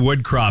than Jay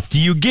Woodcroft, do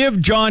you give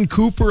John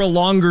Cooper a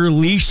longer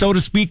leash, so to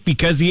speak,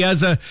 because he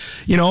has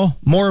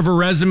more of a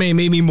resume,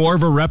 maybe more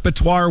of a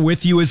repertoire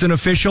with you as an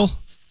official?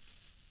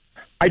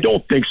 I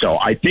don't think so.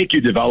 I think you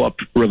develop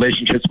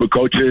relationships with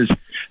coaches,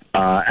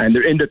 and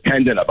they're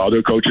independent of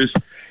other coaches.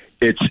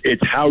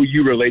 It's how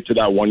you relate to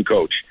that one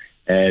coach.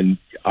 And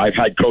I've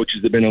had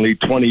coaches that have been in the league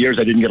 20 years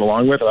I didn't get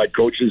along with. I've had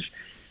coaches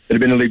that have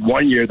been in the league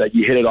 1 year that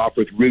you hit it off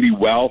with really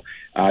well.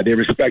 They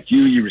respect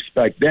you, you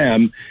respect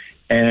them.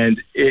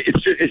 And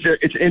it's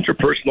an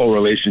interpersonal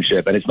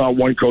relationship, and it's not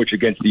one coach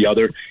against the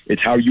other.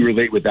 It's how you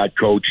relate with that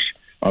coach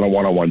on a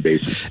one-on-one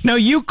basis. Now,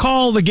 you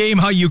call the game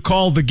how you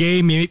call the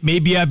game.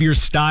 Maybe you have your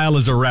style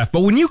as a ref.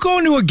 But when you go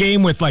into a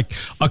game with like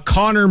a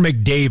Connor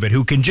McDavid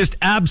who can just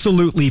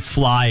absolutely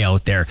fly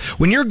out there,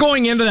 when you're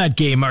going into that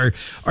game, are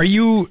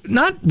you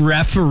not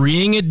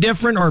refereeing it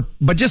different,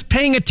 but just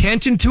paying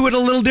attention to it a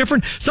little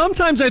different?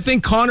 Sometimes I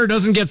think Connor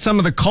doesn't get some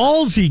of the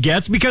calls he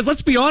gets because,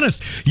 let's be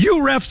honest, you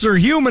refs are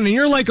human, and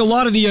you're like a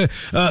lot of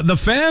the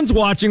fans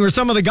watching or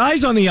some of the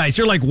guys on the ice.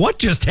 You're like, what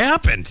just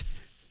happened?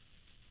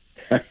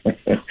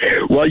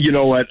 Well, you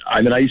know what?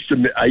 I mean, I used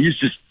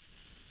to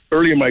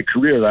early in my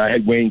career, I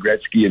had Wayne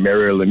Gretzky and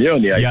Mario Lemieux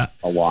on the ice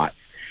a lot.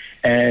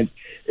 And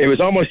it was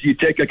almost, you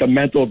take like a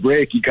mental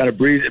break. You kind of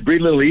breathe a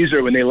little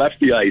easier when they left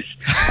the ice.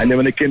 And then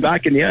when they came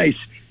back in the ice,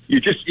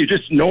 you're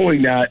just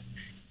knowing that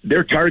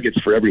they're targets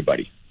for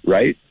everybody,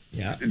 right?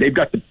 Yeah. They've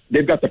got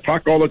the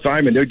puck all the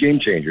time, and they're game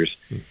changers.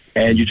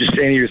 And you're just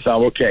saying to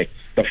yourself, okay,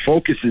 the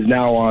focus is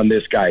now on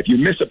this guy. If you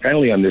miss a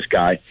penalty on this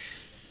guy,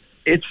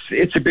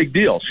 it's a big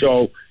deal.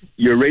 So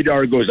your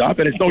radar goes up,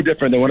 and it's no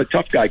different than when a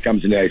tough guy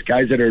comes in the ice.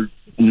 Guys that are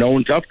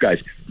known tough guys,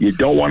 you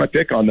don't want to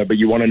pick on them, but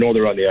you want to know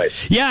they're on the ice.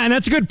 Yeah, and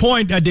that's a good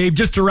point, Dave.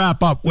 Just to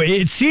wrap up,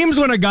 it seems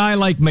when a guy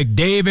like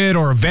McDavid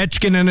or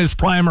Ovechkin in his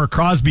prime or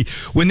Crosby,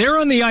 when they're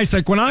on the ice,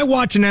 like when I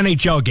watch an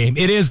NHL game,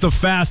 it is the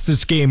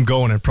fastest game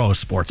going in pro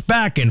sports.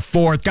 Back and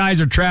forth,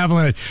 guys are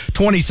traveling at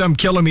 20-some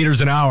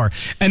kilometers an hour.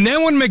 And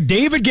then when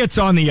McDavid gets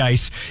on the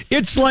ice,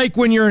 it's like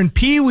when you're in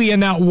Pee-wee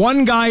and that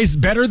one guy's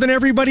better than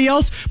everybody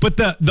else, but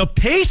the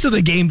pace of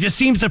the game just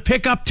seems to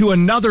pick up to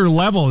another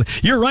level.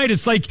 You're right.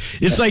 It's like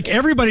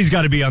everybody's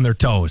got to be on their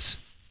toes.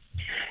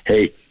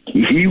 Hey,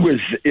 he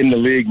was in the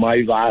league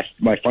my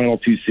final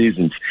 2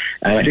 seasons,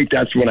 and I think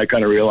that's when I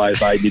kind of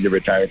realized I need to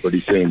retire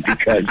pretty soon,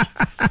 because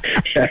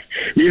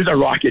he was a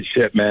rocket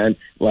ship, man.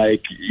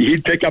 Like,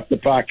 he'd pick up the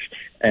puck,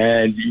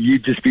 and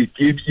you'd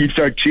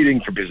start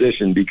cheating for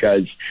position,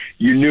 because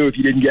you knew if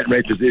you didn't get in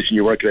right position,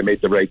 you weren't going to make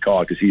the right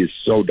call, because he is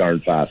so darn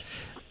fast.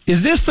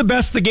 Is this the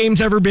best the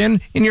game's ever been,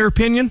 in your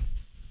opinion?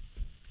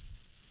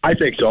 I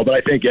think so, but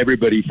I think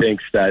everybody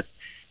thinks that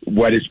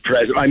what is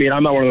present. I mean,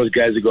 I'm not one of those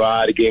guys that go,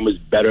 the game was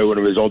better when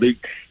it was old.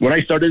 When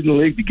I started in the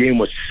league, the game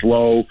was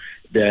slow.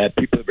 There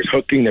was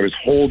hooking, there was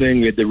holding.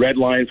 We had the red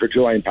line for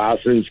 2-line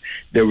passes.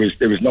 There was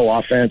no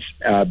offense.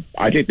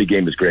 I think the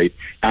game is great.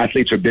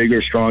 Athletes are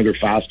bigger, stronger,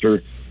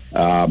 faster.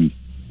 I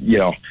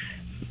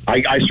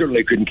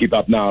certainly couldn't keep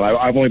up now.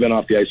 I've only been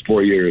off the ice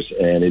 4 years,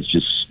 and it's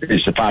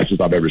the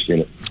fastest I've ever seen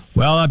it.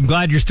 Well, I'm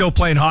glad you're still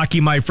playing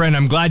hockey, my friend.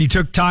 I'm glad you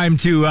took time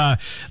to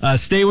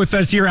stay with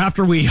us here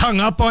after we hung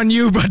up on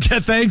you. But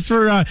thanks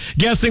for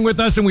guesting with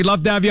us, and we'd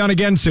love to have you on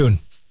again soon.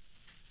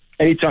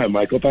 Anytime,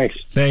 Michael. Thanks.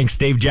 Thanks.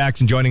 Dave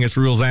Jackson joining us,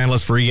 rules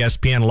analyst for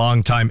ESPN,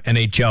 longtime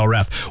NHL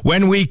ref.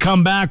 When we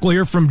come back, we'll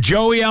hear from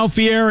Joey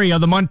Alfieri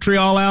of the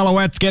Montreal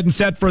Alouettes getting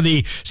set for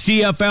the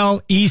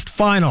CFL East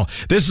Final.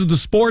 This is the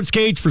Sports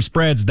Cage for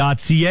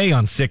Spreads.ca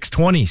on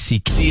 620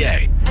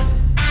 CKA.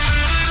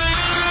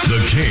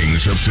 The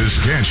Kings of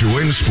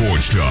Saskatchewan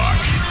Sports Talk.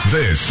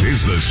 This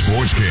is the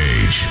Sports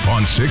Cage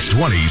on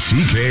 620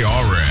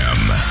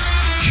 CKRM.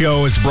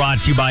 Show is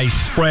brought to you by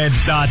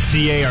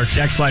Spreads.ca. Our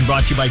text line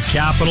brought to you by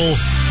Capital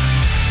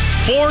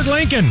Ford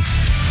Lincoln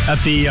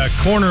at the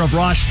corner of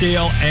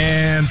Rochdale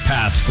and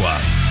Pasqua.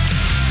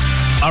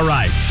 All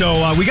right,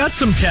 so we got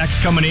some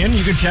texts coming in.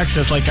 You can text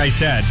us, like I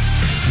said,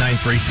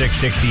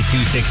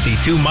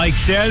 936-6262. Mike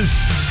says,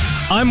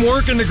 I'm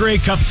working the Grey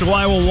Cup, so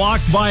I will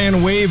walk by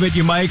and wave at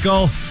you,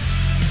 Michael.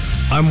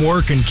 I'm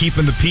working,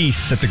 keeping the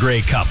peace at the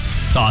Grey Cup.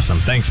 It's awesome.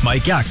 Thanks,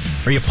 Mike. Yeah,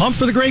 are you pumped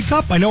for the Grey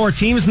Cup? I know our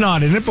team's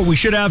not in it, but we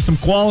should have some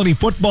quality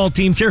football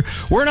teams here.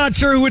 We're not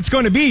sure who it's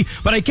going to be,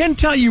 but I can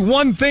tell you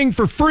one thing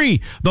for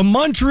free. The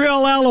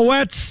Montreal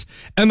Alouettes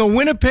and the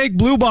Winnipeg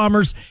Blue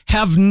Bombers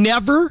have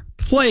never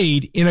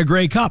played in a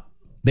Grey Cup.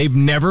 They've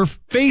never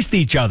faced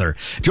each other.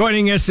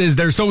 Joining us is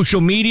their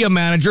social media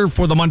manager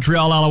for the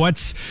Montreal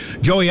Alouettes,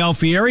 Joey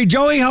Alfieri.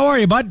 Joey, how are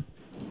you, bud?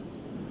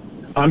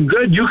 I'm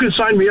good. You can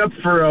sign me up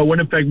for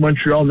Winnipeg,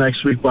 Montreal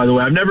next week, by the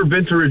way. I've never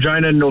been to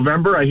Regina in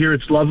November. I hear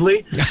it's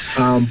lovely.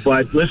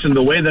 But listen,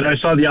 the way that I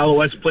saw the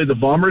Alouettes play the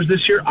Bombers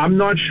this year, I'm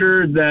not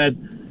sure that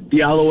the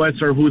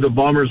Alouettes are who the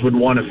Bombers would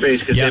want to face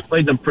because they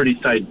played them pretty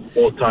tight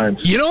both times.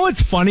 You know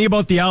what's funny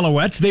about the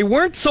Alouettes? They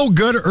weren't so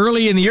good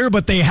early in the year,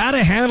 but they had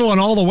a handle on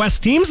all the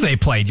West teams they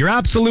played. You're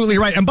absolutely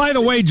right. And by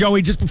the way,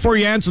 Joey, just before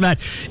you answer that,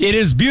 it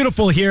is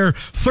beautiful here.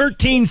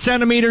 13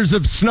 centimeters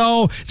of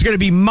snow. It's going to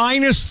be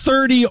minus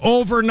 30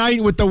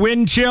 overnight with the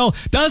wind chill.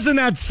 Doesn't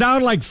that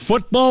sound like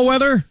football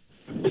weather?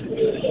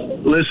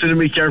 Listen to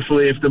me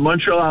carefully. If the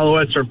Montreal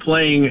Alouettes are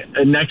playing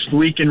next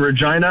week in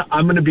Regina,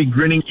 I'm going to be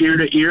grinning ear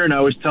to ear. And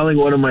I was telling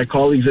one of my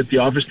colleagues at the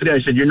office today,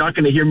 I said, you're not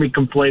going to hear me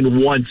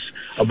complain once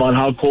about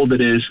how cold it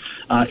is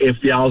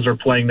if the Owls are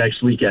playing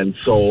next weekend.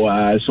 So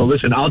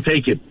listen, I'll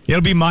take it.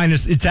 It'll be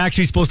minus. It's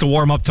actually supposed to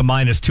warm up to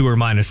 -2 or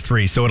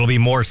 -3, so it'll be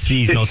more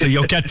seasonal. So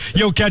you'll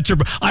catch your.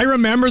 I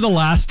remember the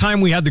last time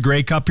we had the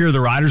Grey Cup here.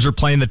 The Riders are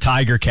playing the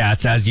Tiger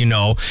Cats, as you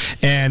know,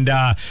 and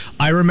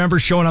I remember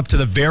showing up to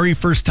the very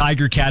first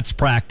Tiger Cats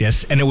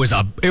practice, and it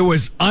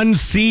was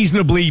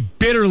unseasonably,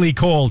 bitterly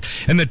cold,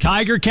 and the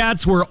Tiger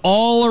Cats were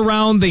all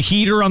around the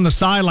heater on the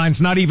sidelines,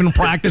 not even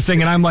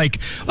practicing. And I'm like,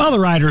 oh, the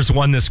Riders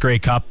won this Grey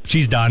Cup.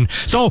 She's done.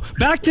 So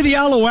back to the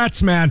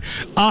Alouettes, man.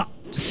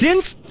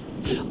 Since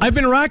I've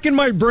been racking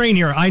my brain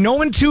here. I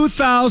know in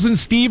 2000,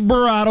 Steve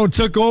Barato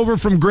took over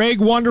from Greg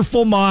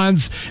Wonderful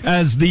Mons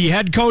as the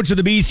head coach of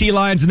the BC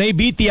Lions, and they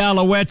beat the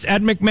Alouettes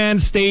at McMahon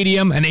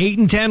Stadium, an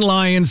 8-10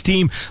 Lions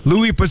team.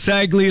 Louis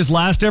Passaglia's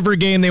last ever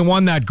game, they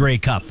won that Grey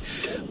Cup.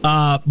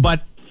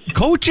 But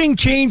coaching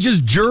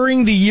changes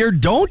during the year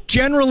don't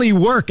generally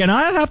work, and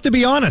I have to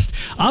be honest,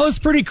 I was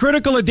pretty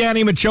critical of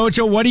Danny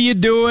Machocha. What are you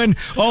doing?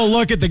 Oh,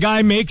 look at the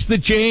guy makes the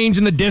change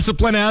and the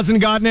discipline hasn't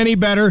gotten any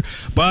better.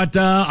 But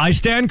I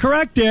stand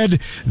corrected.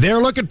 They're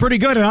looking pretty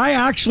good, and I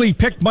actually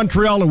picked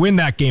Montreal to win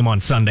that game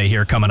on Sunday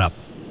here coming up.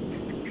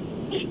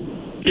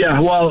 Yeah,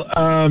 well,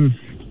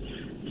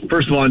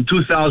 first of all, in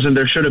 2000,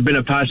 there should have been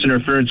a pass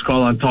interference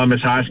call on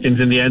Thomas Haskins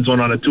in the end zone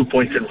on a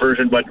 2-point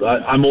conversion, but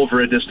I'm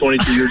over it. It's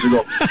 22 years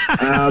ago.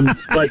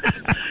 But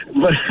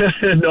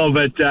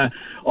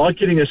all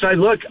kidding aside,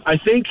 look, I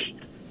think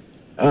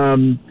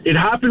it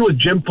happened with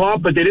Jim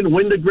Pop, but they didn't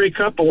win the Grey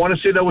Cup. I want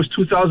to say that was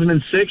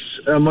 2006.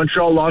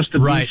 Montreal lost to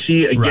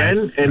BC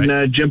again,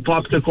 and Jim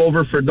Pop took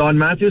over for Don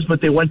Matthews,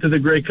 but they went to the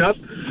Grey Cup.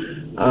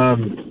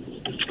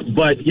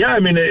 But yeah, I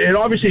mean, it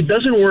obviously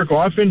doesn't work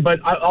often, but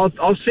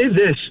I'll say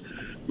this.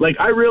 Like,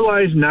 I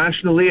realized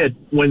nationally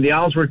when the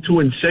Owls were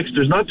 2-6,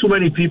 there's not too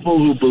many people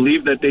who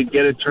believe that they'd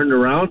get it turned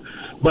around.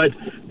 But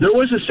there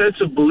was a sense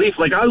of belief.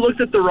 Like, I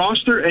looked at the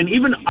roster, and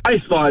even I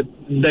thought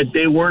that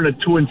they weren't a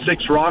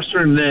 2-6 roster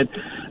and that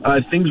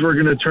things were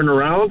going to turn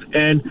around.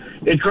 And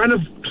it kind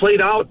of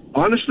played out,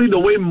 honestly, the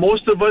way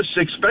most of us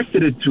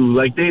expected it to.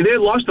 Like, they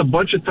lost a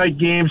bunch of tight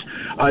games.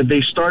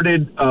 They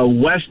started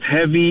West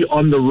heavy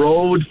on the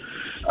road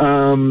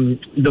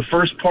the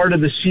first part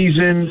of the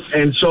season.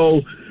 And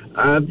so...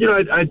 at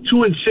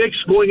 2-6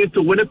 going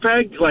into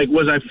Winnipeg, like,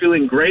 was I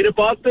feeling great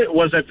about it?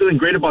 Was I feeling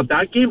great about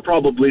that game?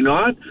 Probably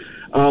not.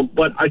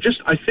 But I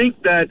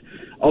think that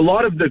a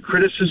lot of the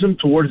criticism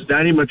towards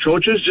Danny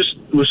Machocha just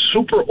was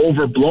super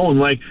overblown.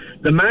 Like,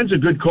 the man's a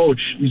good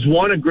coach. He's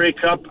won a Grey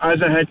Cup as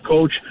a head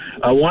coach,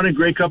 won a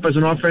Grey Cup as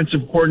an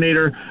offensive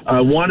coordinator,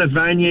 won a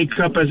Vanier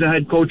Cup as a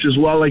head coach as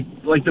well.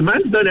 Like the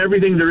man's done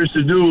everything there is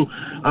to do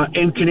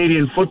in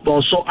Canadian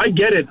football. So I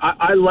get it.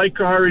 I like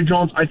Kahari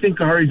Jones. I think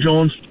Kahari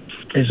Jones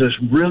is a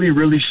really,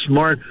 really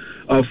smart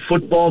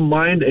football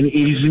mind, and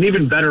he's an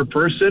even better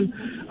person.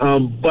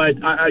 But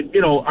I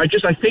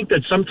think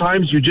that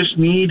sometimes you just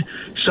need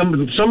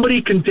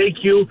somebody can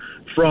take you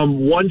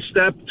from one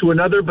step to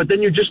another, but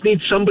then you just need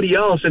somebody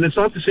else. And it's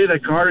not to say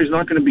that Kahari is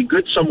not going to be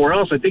good somewhere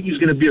else. I think he's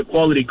going to be a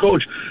quality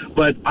coach.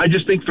 But I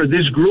just think for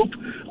this group,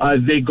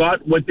 they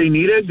got what they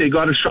needed. They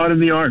got a shot in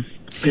the arm.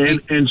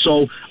 And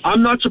so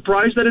I'm not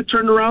surprised that it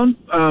turned around,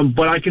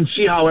 but I can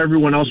see how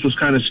everyone else was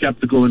kind of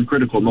skeptical and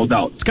critical, no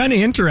doubt. It's kind of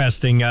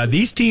interesting.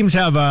 These teams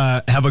have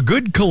a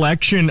good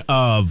collection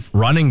of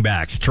running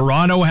backs.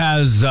 Toronto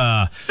has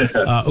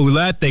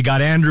Ouellette. They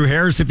got Andrew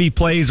Harris if he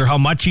plays or how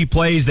much he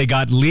plays. They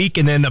got Leak.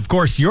 And then, of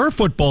course, your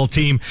football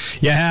team,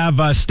 you have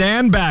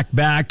Stanback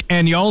back,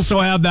 and you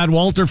also have that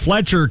Walter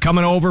Fletcher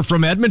coming over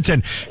from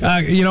Edmonton.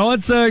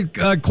 It's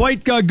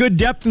quite good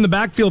depth in the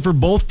backfield for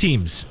both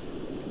teams.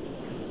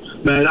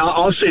 Man,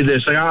 I'll say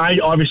this. Like, I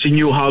obviously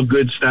knew how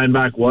good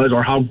Stanback was,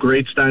 or how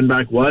great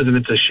Stanback was, and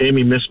it's a shame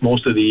he missed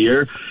most of the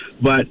year.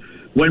 But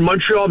when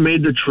Montreal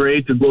made the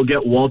trade to go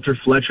get Walter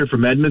Fletcher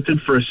from Edmonton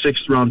for a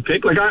 6th-round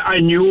pick, like, I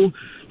knew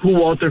who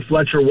Walter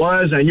Fletcher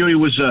was. I knew he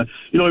was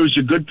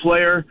a good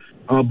player.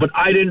 But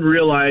I didn't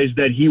realize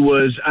that he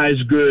was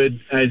as good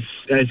as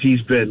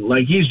he's been.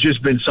 Like, he's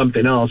just been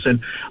something else.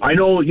 And I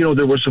know,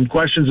 there were some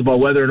questions about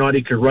whether or not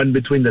he could run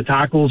between the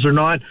tackles or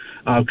not,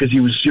 because he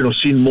was,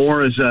 seen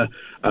more as a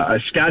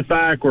scat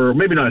back, or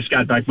maybe not a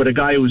scat back, but a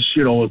guy who's,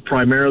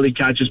 primarily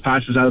catches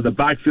passes out of the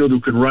backfield,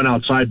 who can run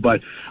outside. But,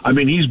 I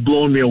mean, he's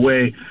blown me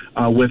away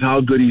with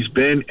how good he's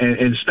been.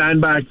 And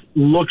Stanback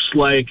looks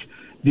like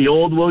the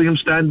old William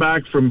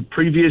Stanback from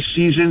previous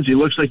seasons. He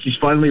looks like he's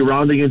finally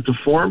rounding into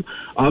form.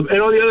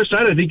 And on the other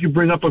side, I think you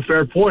bring up a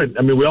fair point.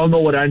 I mean, we all know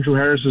what Andrew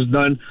Harris has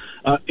done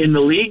in the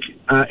league,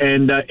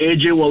 and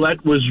AJ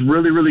Ouellette was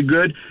really, really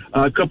good.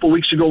 A couple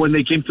weeks ago when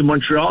they came to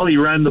Montreal, he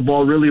ran the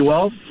ball really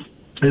well.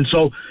 And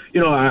so,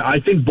 I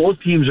think both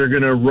teams are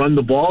going to run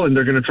the ball, and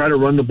they're going to try to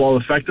run the ball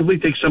effectively,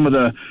 take some of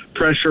the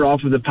pressure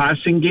off of the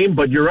passing game.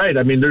 But you're right.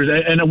 I mean,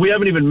 and we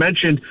haven't even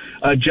mentioned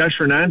Jesh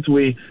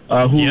Hernantui,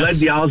 who led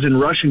the Owls in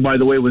rushing, by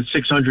the way, with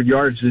 600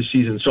 yards this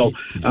season. So,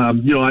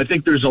 I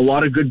think there's a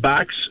lot of good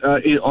backs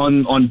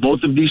on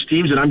both of these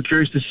teams, and I'm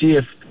curious to see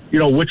if,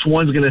 which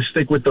one's going to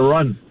stick with the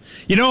run.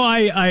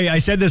 I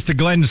said this to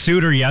Glenn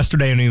Suter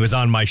yesterday when he was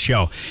on my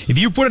show. If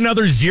you put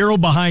another zero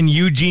behind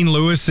Eugene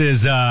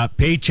Lewis's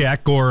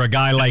paycheck, or a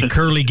guy like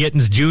Curly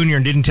Gittins Jr.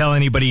 and didn't tell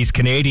anybody he's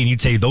Canadian,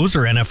 you'd say those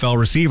are NFL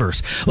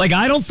receivers. Like,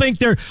 I don't think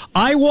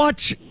I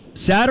watch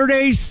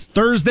Saturdays,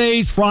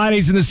 Thursdays,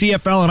 Fridays in the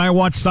CFL, and I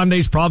watch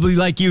Sundays probably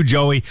like you,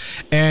 Joey.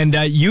 And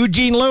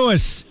Eugene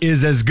Lewis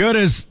is as good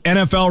as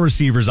NFL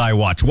receivers I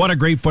watch. What a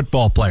great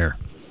football player.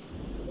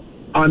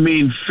 I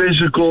mean,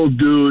 physical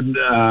dude,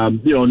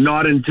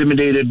 not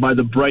intimidated by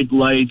the bright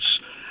lights.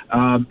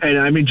 And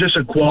I mean, just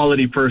a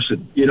quality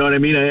person, you know what I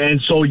mean?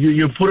 And so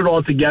you put it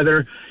all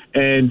together,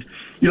 and,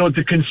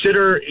 to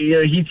consider,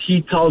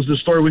 he tells the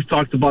story. We've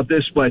talked about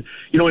this, but,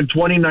 in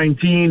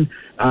 2019,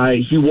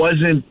 he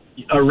wasn't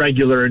a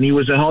regular, and he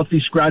was a healthy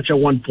scratch at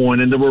one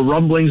point, and there were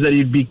rumblings that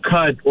he'd be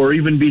cut or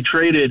even be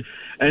traded.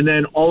 And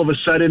then all of a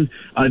sudden,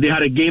 they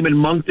had a game in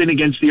Moncton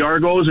against the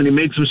Argos, and he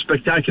made some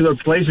spectacular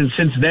plays. And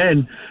since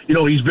then,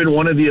 he's been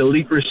one of the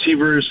elite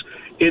receivers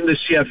in the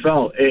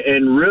CFL.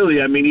 And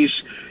really, I mean,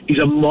 he's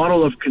a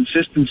model of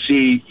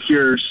consistency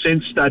here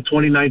since that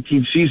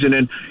 2019 season.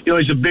 And,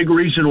 he's a big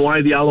reason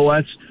why the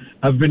Alouettes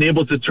have been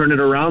able to turn it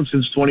around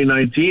since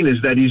 2019,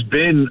 is that he's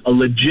been a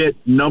legit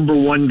number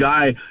one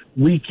guy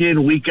week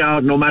in, week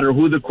out, no matter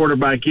who the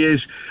quarterback is.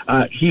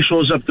 He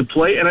shows up to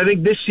play. And I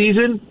think this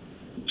season,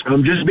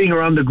 just being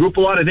around the group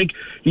a lot, I think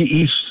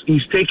he's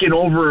taken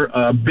over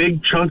a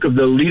big chunk of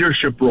the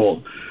leadership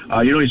role.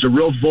 He's a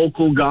real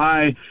vocal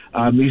guy.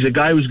 He's a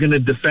guy who's going to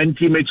defend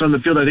teammates on the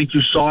field. I think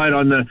you saw it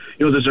on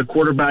there's a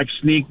quarterback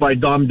sneak by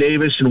Dom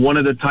Davis, and one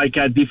of the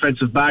Ticat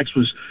defensive backs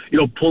was,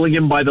 pulling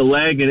him by the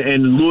leg,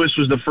 and Lewis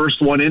was the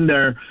first one in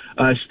there,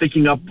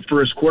 sticking up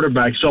for his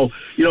quarterback. So,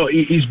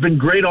 he's been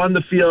great on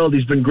the field.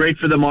 He's been great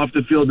for them off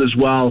the field as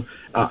well.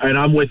 And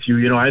I'm with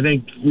you. I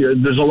think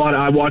there's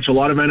I watch a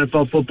lot of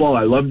NFL football.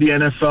 I love the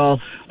NFL.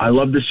 I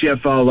love the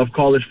CFL. I love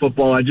college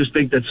football. I just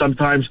think that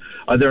sometimes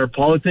there are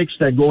politics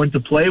that go into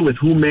play with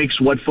who makes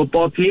what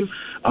football team.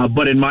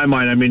 But in my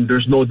mind, I mean,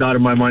 there's no doubt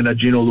in my mind that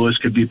Geno Lewis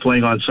could be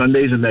playing on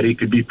Sundays and that he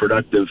could be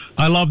productive.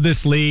 I love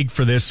this league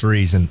for this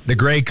reason. The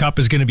Grey Cup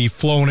is going to be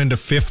flown into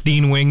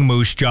 15-wing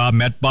Moose Jaw,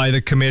 met by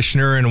the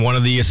commissioner and one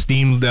of the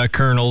esteemed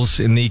colonels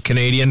in the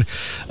Canadian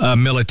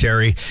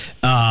military.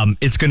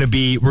 It's going to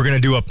be, we're going to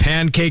do a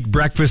pancake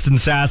breakfast in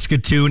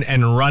Saskatoon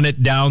and run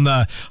it down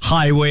the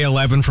Highway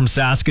 11 from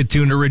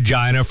Saskatoon to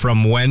Regina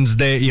from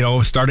Wednesday,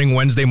 starting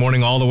Wednesday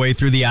morning all the way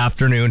through the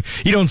afternoon.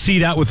 You don't see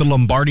that with the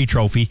Lombardi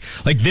Trophy.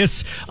 Like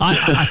this,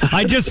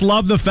 I just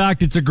love the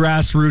fact it's a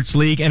grassroots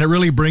league, and it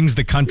really brings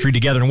the country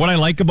together. And what I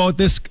like about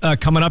this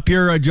coming up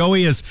here,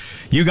 Joey, is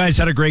you guys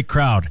had a great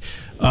crowd.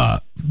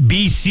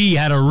 BC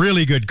had a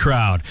really good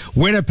crowd.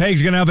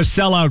 Winnipeg's going to have a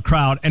sellout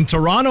crowd, and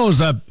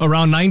Toronto's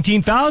around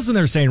 19,000.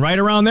 They're saying right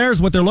around there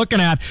is what they're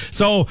looking at.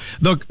 So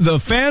the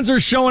fans are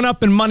showing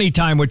up in money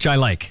time, which I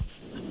like.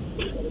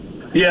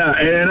 Yeah,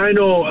 and I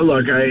know.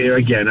 Look,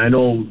 I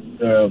know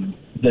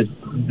that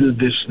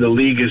the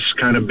league has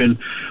kind of been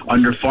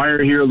under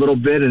fire here a little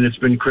bit, and it's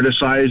been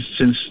criticized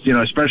since,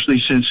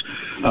 especially since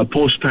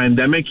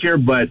post-pandemic here.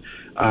 But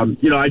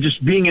I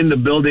just being in the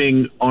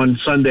building on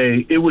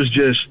Sunday, it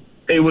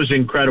was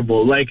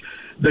incredible. Like,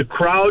 the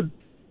crowd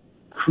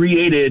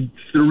created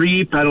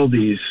 3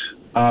 penalties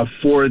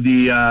for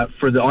the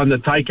on the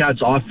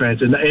Ticats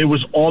offense, and it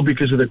was all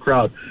because of the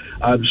crowd.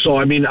 So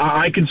I mean,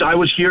 I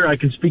was here. I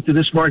can speak to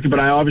this market, but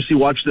I obviously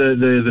watched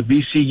the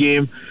BC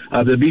game,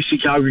 the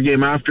BC Calgary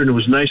game after, and it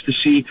was nice to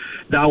see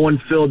that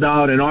one filled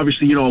out. And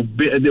obviously,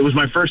 it was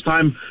my first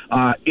time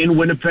in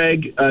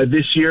Winnipeg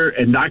this year,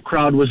 and that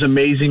crowd was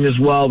amazing as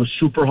well. It was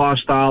super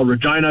hostile.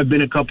 Regina, I've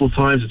been a couple of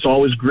times. It's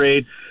always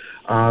great.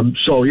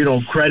 So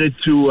credit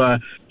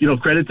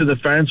to the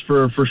fans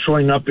for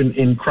showing up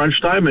in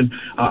crunch time. And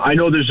I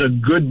know there's a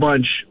good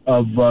bunch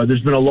of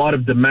there's been a lot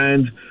of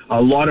demand.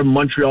 A lot of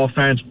Montreal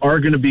fans are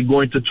going to be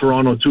going to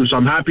Toronto too. So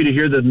I'm happy to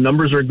hear that the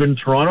numbers are good in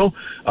Toronto.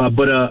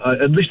 But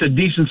at least a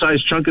decent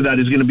sized chunk of that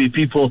is going to be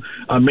people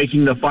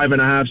making the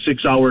 5.5,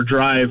 6 hour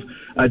drive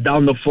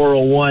down the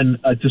 401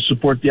 to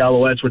support the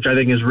Alouettes, which I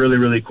think is really,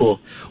 really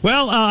cool.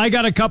 Well, I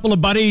got a couple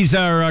of buddies,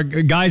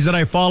 guys that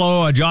I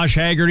follow, Josh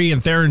Haggerty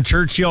and Theron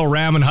Churchill,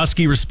 Ram and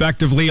Husky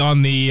respectively,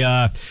 on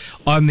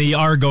the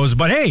Argos.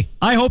 But hey,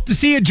 I hope to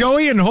see you,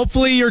 Joey, and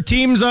hopefully your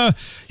team's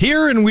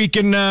here and we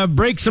can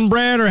break some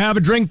bread or have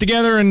a drink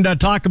together and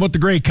talk about the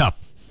Grey Cup.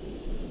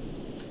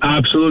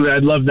 Absolutely.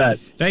 I'd love that.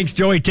 Thanks,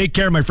 Joey. Take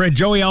care, my friend.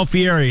 Joey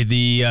Alfieri,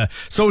 the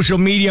social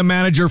media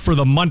manager for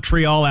the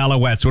Montreal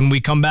Alouettes. When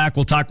we come back,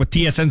 we'll talk with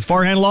TSN's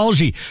Farhan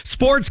Lalji,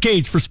 Sports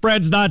Cage for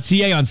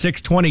Spreads.ca on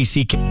 620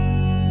 CK.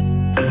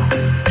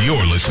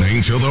 You're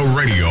listening to the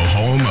radio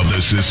home of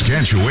the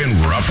Saskatchewan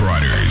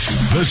Roughriders,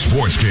 the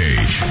Sports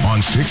Cage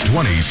on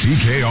 620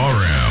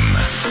 CKRM.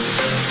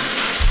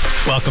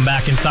 Welcome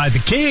back inside the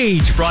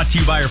cage, brought to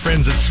you by our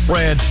friends at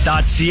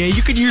Spreads.ca.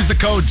 You can use the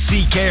code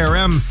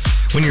CKRM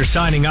when you're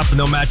signing up, and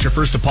they'll match your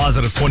first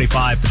deposit of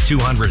 $25 to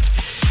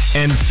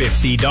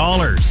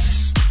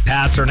 $250.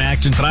 Pats are in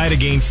action tonight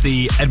against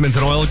the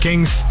Edmonton Oil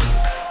Kings.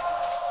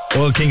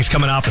 Oil Kings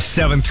coming off a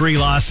 7-3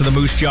 loss to the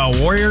Moose Jaw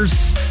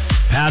Warriors.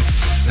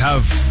 Pats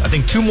have, I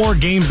think, 2 more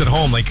games at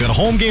home. Like a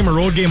home game, a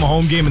road game, a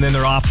home game, and then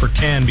they're off for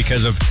 10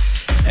 because of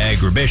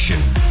Agribition.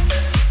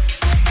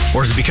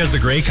 Or is it because of the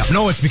Grey Cup?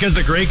 No, it's because of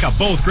the Grey Cup.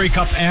 Both Grey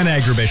Cup and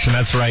Agribition.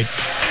 That's right.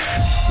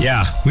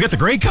 Yeah, we got the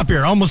Grey Cup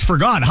here. I almost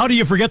forgot. How do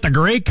you forget the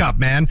Grey Cup,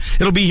 man?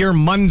 It'll be here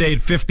Monday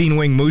at 15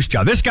 Wing Moose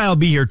Jaw. This guy will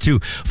be here too.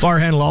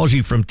 Farhan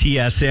Lalji from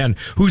TSN,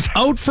 who's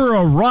out for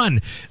a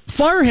run.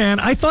 Farhan,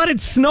 I thought it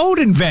snowed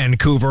in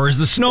Vancouver. Is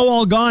the snow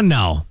all gone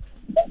now?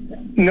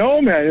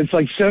 No, man. It's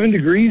like 7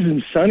 degrees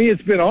and sunny.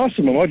 It's been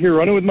awesome. I'm out here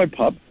running with my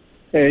pup,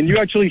 and you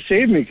actually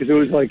saved me because it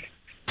was like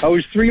I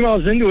was 3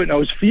 miles into it and I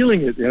was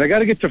feeling it, and I got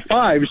to get to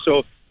 5,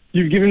 so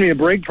you've given me a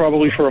break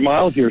probably for a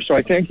mile here, so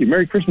I thank you.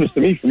 Merry Christmas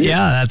to me from you.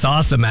 Yeah, that's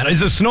awesome, man. Is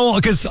the snow,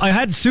 because I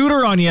had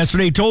Suter on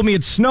yesterday, he told me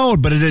it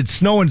snowed, but did it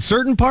snow in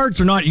certain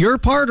parts or not your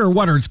part, or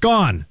what, or it's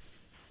gone?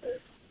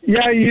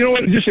 Yeah, you know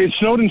what, just it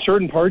snowed in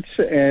certain parts,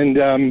 and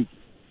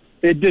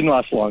it didn't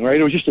last long, right?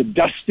 It was just a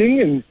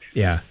dusting, and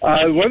yeah,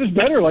 the weather's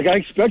better. Like, I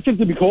expected it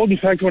to be cold. In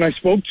fact, when I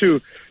spoke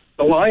to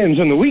the Lions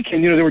on the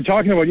weekend, they were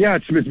talking about,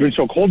 it's been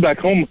so cold back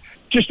home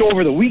just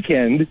over the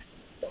weekend,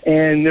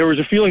 and there was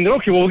a feeling that,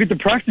 okay, well, we'll get to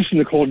practice in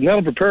the cold, and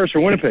that'll prepare us for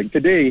Winnipeg.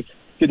 Today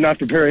did not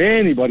prepare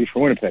anybody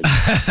for Winnipeg.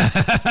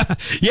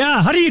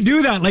 Yeah, how do you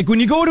do that? Like when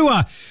you go to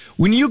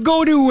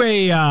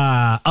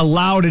a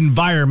loud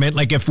environment,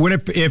 like if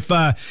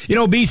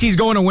BC's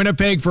going to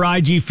Winnipeg for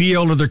IG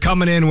Field, or they're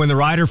coming in when the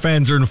Rider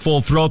fans are in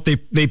full throat,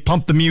 they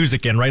pump the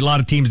music in, right? A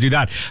lot of teams do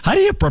that. How do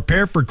you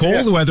prepare for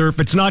cold weather if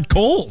it's not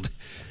cold?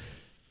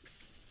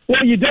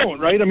 Well, you don't,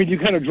 right? I mean, you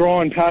kind of draw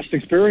on past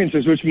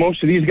experiences, which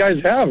most of these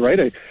guys have,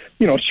 right?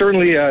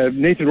 Certainly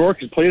Nathan Rourke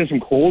has played in some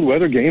cold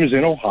weather games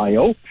in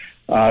Ohio.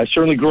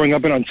 Certainly growing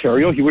up in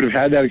Ontario, he would have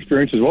had that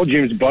experience as well.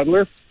 James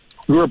Butler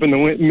grew up in the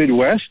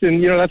Midwest,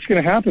 and, that's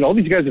going to happen. All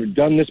these guys have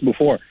done this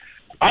before.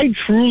 I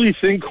truly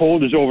think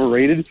cold is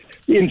overrated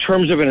in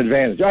terms of an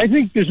advantage. I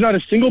think there's not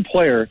a single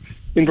player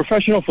in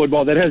professional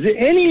football that has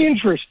any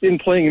interest in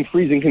playing in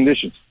freezing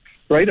conditions,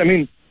 right? I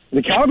mean,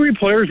 the Calgary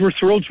players were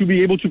thrilled to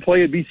be able to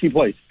play at BC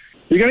Place.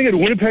 You're going to get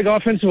Winnipeg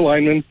offensive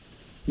linemen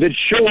that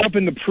show up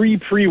in the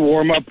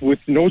pre-warm-up with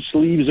no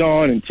sleeves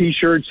on and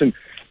T-shirts and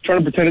trying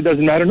to pretend it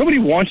doesn't matter. Nobody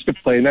wants to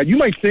play in that. You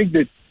might think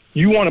that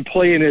you want to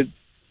play in it,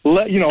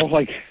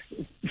 like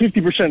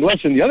 50%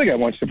 less than the other guy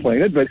wants to play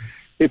in it, but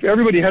if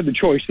everybody had the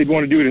choice, they'd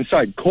want to do it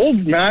inside.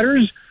 Cold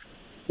matters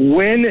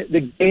when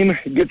the game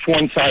gets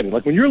one-sided.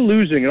 Like when you're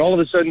losing and all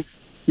of a sudden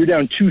you're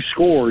down 2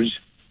 scores,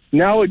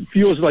 now it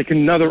feels like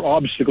another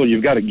obstacle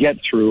you've got to get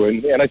through,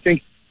 and I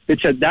think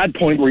it's at that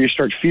point where you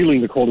start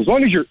feeling the cold. As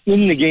long as you're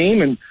in the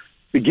game and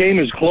the game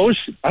is close,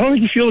 I don't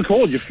think you feel the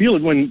cold. You feel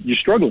it when you're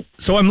struggling.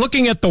 So I'm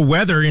looking at the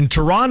weather. In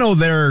Toronto,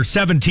 they're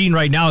 17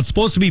 right now. It's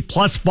supposed to be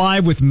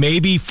 +5 with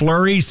maybe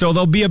flurries, so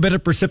there'll be a bit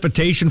of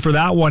precipitation for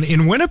that one.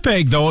 In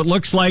Winnipeg, though, it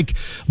looks like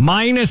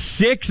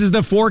 -6 is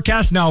the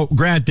forecast. Now,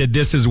 granted,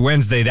 this is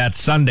Wednesday, that's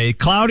Sunday.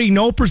 Cloudy,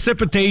 no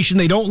precipitation.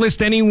 They don't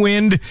list any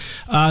wind.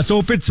 So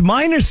if it's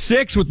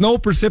 -6 with no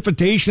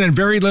precipitation and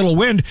very little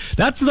wind,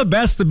 that's the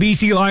best the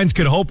BC Lions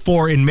could hope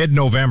for in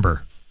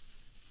mid-November.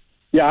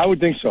 Yeah, I would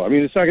think so. I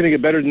mean, it's not going to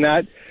get better than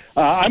that.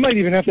 I might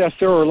even have to ask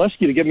Sarah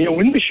Orlesky to get me a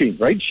wind machine,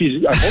 right?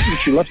 I'm hoping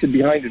she left it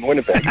behind in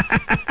Winnipeg.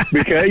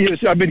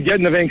 Because I've been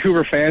getting the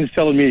Vancouver fans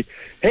telling me,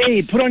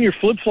 hey, put on your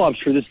flip-flops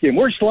for this game.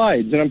 Wear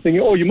slides. And I'm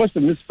thinking, you must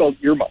have misspelled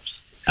earmuffs.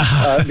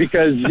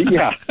 Because,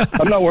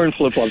 I'm not wearing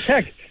flip-flops.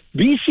 Heck,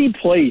 BC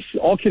Place,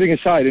 all kidding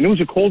aside, and it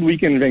was a cold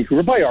weekend in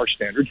Vancouver by our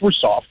standards. We're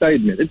soft, I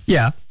admit it.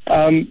 Yeah.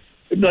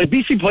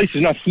 BC Place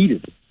is not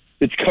heated.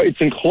 It's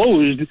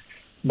enclosed.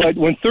 But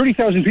when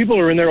 30,000 people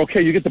are in there, okay,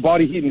 you get the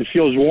body heat and it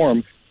feels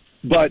warm.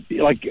 But,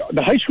 like,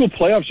 the high school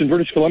playoffs in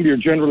British Columbia are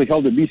generally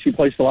held at BC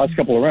Place the last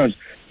couple of rounds.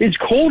 It's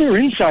colder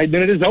inside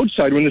than it is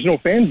outside when there's no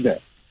fans there,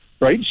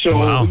 right? So,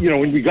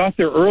 when we got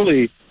there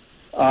early,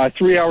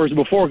 3 hours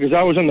before, because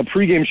I was on the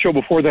pregame show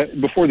before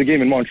the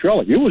game in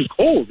Montreal, it was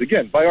cold,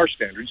 again, by our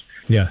standards.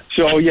 Yeah.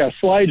 So,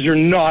 slides are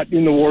not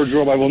in the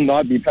wardrobe. I will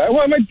not be packed.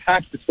 Well, I might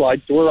pack the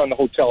slides to wear on the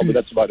hotel, but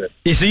that's about it.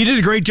 Yeah, so you did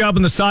a great job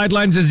on the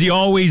sidelines, as you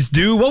always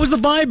do. What was the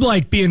vibe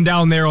like being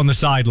down there on the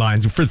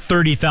sidelines for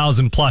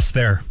 30,000 plus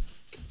there?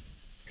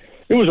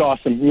 It was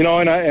awesome,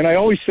 and I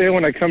always say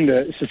when I come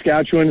to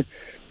Saskatchewan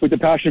with the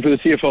passion for the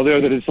CFL there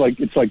that it's like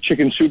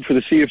chicken soup for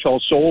the CFL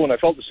soul, and I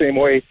felt the same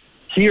way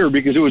here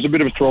because it was a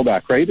bit of a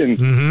throwback, right?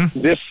 And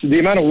the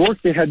amount of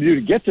work they had to do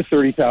to get to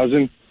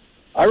 30,000,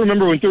 I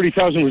remember when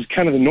 30,000 was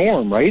kind of the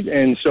norm, right?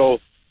 And so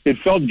it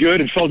felt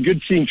good. It felt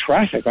good seeing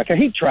traffic. Like, I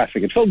hate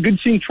traffic. It felt good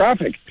seeing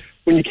traffic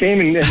when you came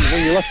and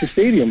when you left the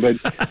stadium. But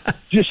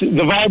just the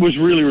vibe was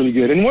really, really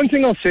good. And one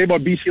thing I'll say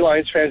about BC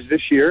Lions fans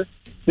this year,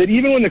 that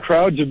even when the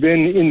crowds have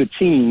been in the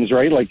teens,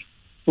 right, like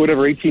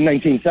whatever, 18,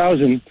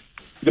 19,000,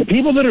 the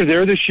people that are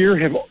there this year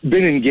have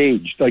been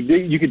engaged. Like,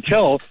 you could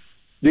tell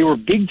they were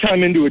big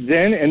time into it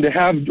then, and to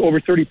have over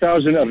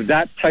 30,000 of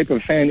that type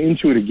of fan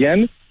into it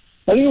again,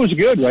 I think it was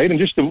good, right? And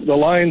just the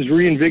Lions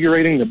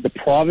reinvigorating the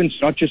province,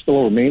 not just the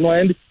Lower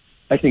Mainland,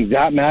 I think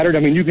that mattered. I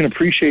mean, you can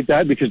appreciate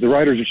that because the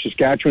Riders are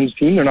Saskatchewan's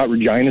team. They're not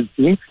Regina's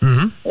team.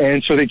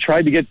 And so they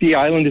tried to get the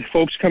island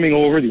folks coming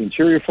over, the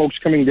interior folks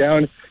coming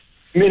down.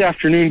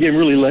 Mid-afternoon game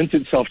really lent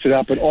itself to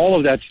that, but all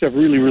of that stuff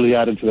really, really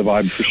added to the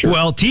vibe for sure.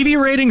 Well,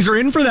 TV ratings are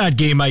in for that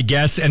game, I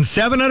guess, and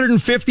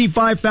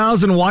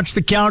 755,000 watched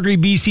the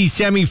Calgary-BC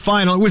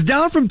semifinal. It was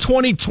down from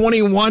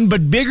 2021,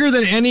 but bigger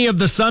than any of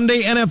the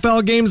Sunday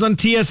NFL games on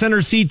TSN or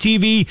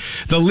CTV,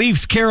 the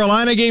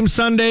Leafs-Carolina game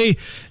Sunday,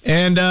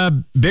 and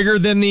way bigger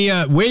than the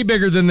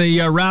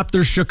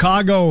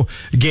Raptors-Chicago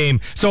game.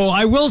 So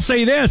I will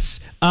say this,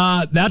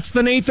 that's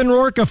the Nathan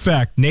Rourke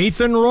effect.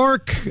 Nathan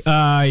Rourke,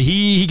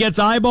 he gets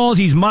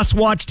eyeballs. He's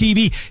must-watch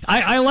TV.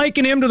 I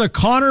liken him to the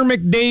Connor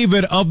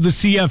McDavid of the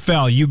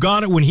CFL. You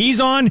got it when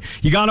he's on.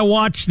 You got to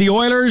watch the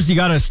Oilers. You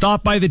got to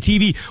stop by the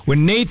TV.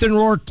 When Nathan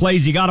Rourke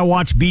plays, you got to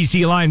watch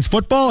BC Lions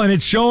football, and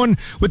it's shown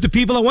with the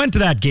people that went to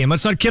that game.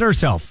 Let's not kid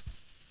ourselves.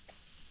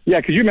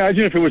 Yeah, could you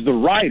imagine if it was the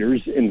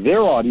Riders and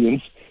their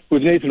audience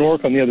with Nathan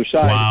Rourke on the other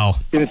side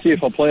in a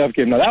CFL playoff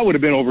game? Now, that would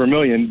have been over 1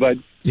 million, but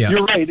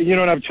you're right. You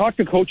know, and I've talked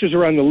to coaches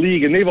around the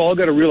league, and they've all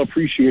got a real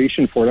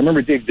appreciation for it. I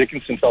remember Dave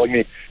Dickinson telling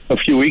me a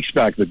few weeks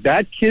back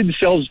that kid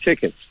sells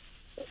tickets.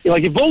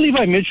 Like, if Bo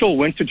Levi Mitchell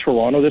went to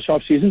Toronto this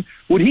offseason,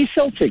 would he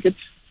sell tickets?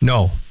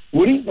 No.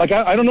 Would he? Like,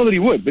 I don't know that he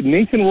would, but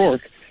Nathan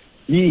Rourke,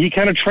 he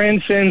kind of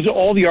transcends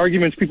all the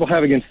arguments people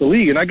have against the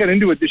league. And I got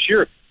into it this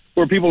year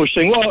where people are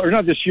saying, well, or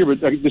not this year, but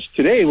this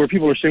today, where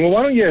people are saying, well,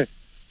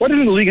 why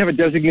doesn't the league have a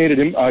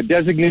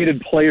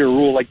designated player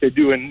rule like they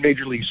do in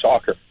Major League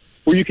Soccer,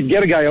 where you could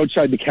get a guy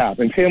outside the cap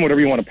and pay him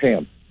whatever you want to pay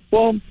him?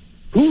 Well,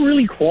 who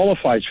really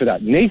qualifies for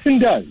that? Nathan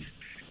does.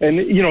 And,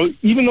 you know,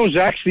 even though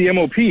Zach's the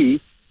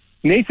MOP,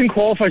 Nathan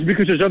qualifies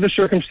because there's other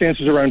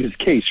circumstances around his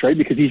case, right?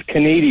 Because he's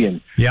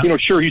Canadian. Yeah. You know,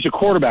 sure, he's a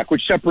quarterback,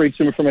 which separates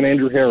him from an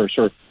Andrew Harris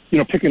or, you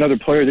know, pick another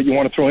player that you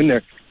want to throw in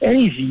there. And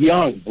he's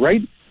young,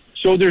 right?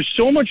 So there's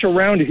so much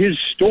around his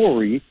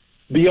story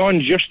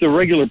beyond just the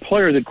regular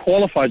player that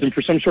qualifies him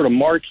for some sort of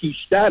marquee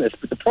status.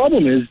 But the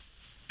problem is,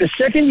 the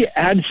second you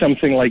add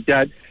something like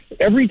that,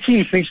 every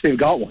team thinks they've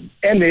got one,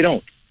 and they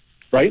don't,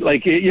 right?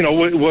 Like, you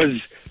know,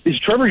 is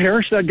Trevor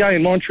Harris that guy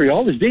in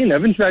Montreal? Is Dane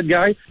Evans that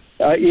guy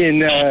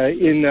in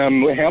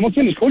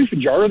Hamilton? Is Cody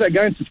Fajardo that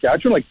guy in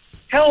Saskatchewan? Like,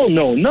 hell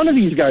no, none of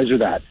these guys are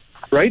that,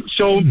 right?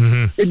 So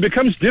it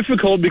becomes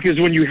difficult because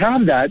when you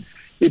have that,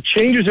 it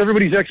changes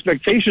everybody's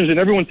expectations, and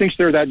everyone thinks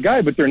they're that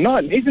guy, but they're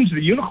not. Nathan's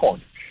the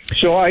unicorn.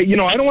 So I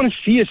don't want to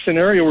see a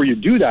scenario where you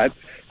do that,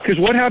 because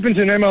what happens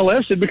in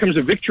MLS, it becomes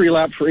a victory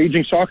lap for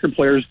aging soccer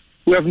players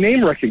who have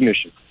name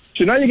recognition.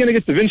 So now you're going to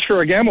get the Vince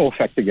Ferragamo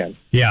effect again.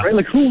 Yeah. Right?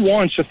 Like, who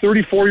wants a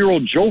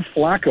 34-year-old Joe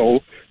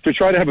Flacco to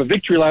try to have a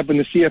victory lap in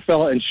the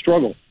CFL and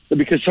struggle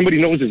because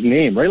somebody knows his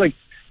name, right? Like,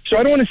 so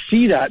I don't want to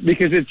see that,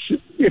 because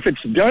if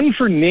it's done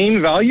for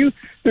name value,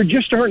 there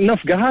just aren't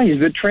enough guys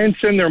that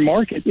transcend their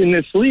market in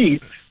this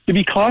league to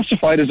be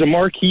classified as a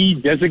marquee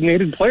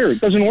designated player. It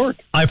doesn't work.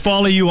 I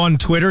follow you on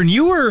Twitter, and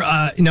you were,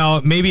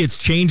 now maybe it's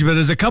changed, but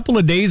as a couple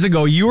of days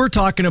ago, you were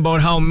talking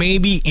about how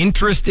maybe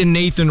interest in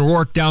Nathan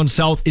Rourke down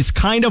south is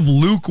kind of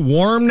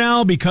lukewarm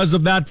now because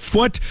of that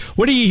foot.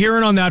 What are you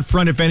hearing on that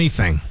front, if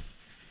anything?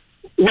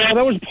 Well,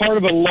 that was part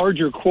of a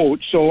larger quote,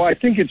 so I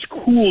think it's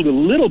cooled a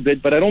little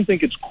bit, but I don't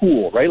think it's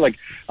cool, right? Like,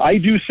 I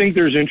do think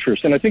there's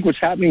interest, and I think what's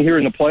happening here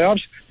in the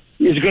playoffs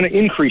is going to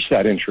increase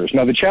that interest.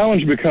 Now, the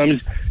challenge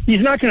becomes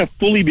he's not going to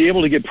fully be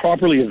able to get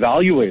properly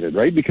evaluated,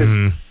 right?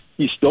 Because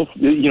he's still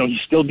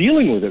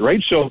dealing with it,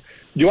 right? So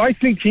do I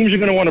think teams are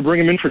going to want to bring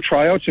him in for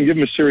tryouts and give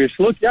him a serious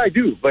look? Yeah, I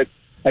do. But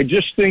I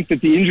just think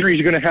that the injury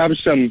is going to have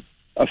some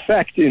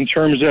effect in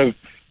terms of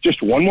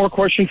just one more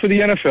question for the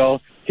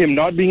NFL, him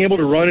not being able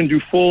to run and do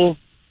full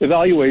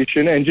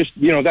evaluation, and just,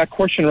 you know, that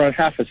question around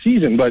half a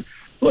season. But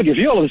look, if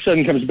he all of a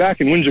sudden comes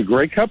back and wins a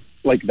Grey Cup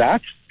like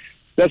that,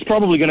 that's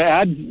probably going to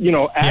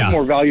add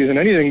more value than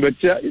anything. But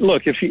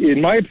look,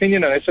 in my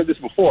opinion, and I said this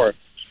before,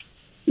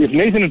 if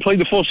Nathan had played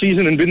the full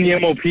season and been the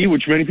MOP,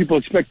 which many people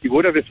expect he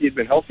would have if he had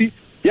been healthy,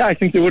 yeah, I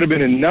think there would have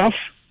been enough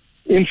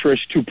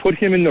interest to put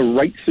him in the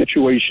right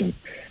situation.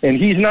 And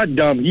he's not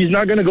dumb. He's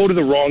not going to go to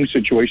the wrong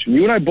situation.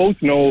 You and I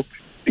both know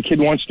the kid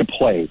wants to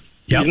play.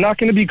 Yep. He's not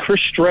going to be Chris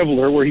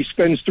Streveler, where he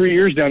spends 3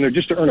 years down there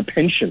just to earn a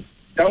pension.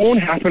 That won't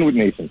happen with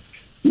Nathan.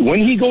 When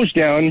he goes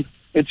down,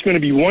 it's going to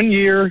be 1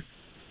 year,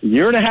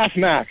 year and a half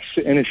max.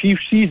 And if he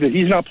sees that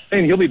he's not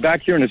playing, he'll be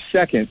back here in a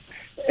second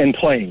and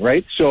playing,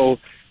 right? So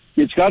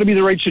It's got to be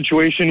the right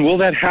situation. Will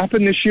that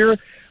happen this year?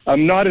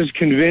 I'm not as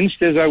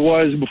convinced as I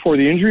was before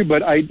the injury,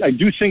 but I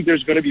do think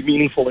there's going to be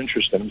meaningful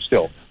interest in him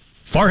still.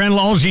 Farhan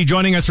Lalji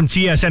joining us from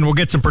TSN. We'll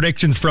get some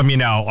predictions from you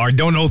now. I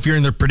don't know if you're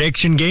in the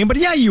prediction game, but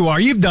yeah, you are.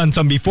 You've done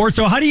some before.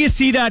 So how do you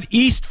see that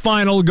East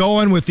final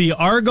going with the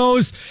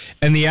Argos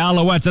and the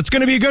Alouettes? That's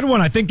going to be a good one.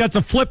 I think that's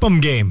a flip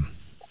 'em game.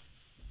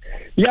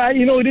 Yeah,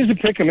 it is a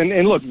pick 'em.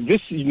 And look,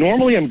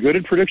 normally I'm good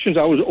at predictions.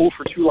 I was 0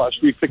 for 2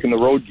 last week picking the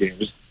road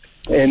games.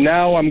 And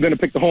now I'm going to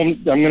pick the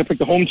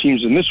home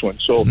teams in this one.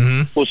 So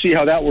we'll see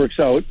how that works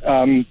out.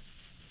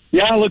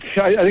 Yeah, look,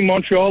 I think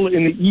Montreal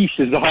in the East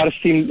is the hottest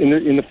team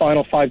in the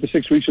final 5 to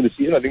 6 weeks of the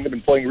season. I think they've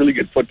been playing really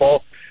good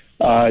football.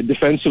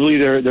 Defensively,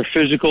 they're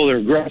physical, they're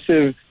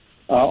aggressive.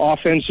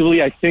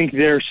 Offensively, I think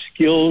their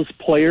skill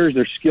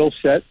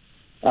set,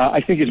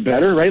 I think is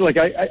better, right? Like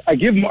I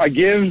give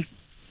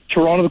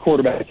Toronto the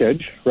quarterback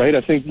edge, right?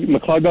 I think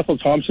McLeod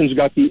Bethel-Thompson's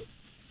got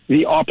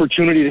the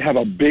opportunity to have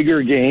a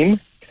bigger game,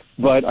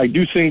 but I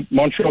do think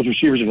Montreal's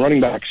receivers and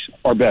running backs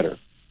are better,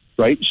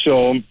 right?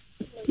 So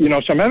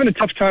I'm having a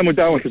tough time with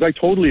that one because I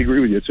totally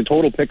agree with you. It's a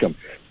total pick 'em.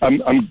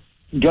 I'm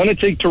going to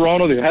take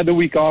Toronto. They've had the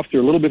week off.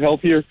 They're a little bit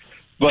healthier,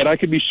 but I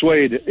could be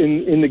swayed.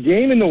 In the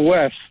game in the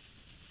West,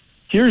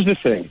 here's the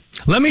thing.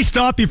 Let me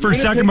stop you for a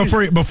second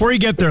before you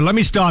get there. Let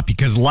me stop you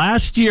because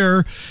last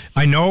year,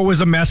 I know it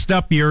was a messed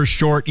up year,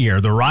 short year.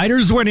 The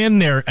Riders went in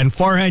there, and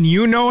Farhan,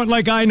 you know it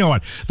like I know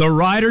it. The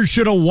Riders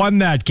should have won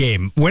that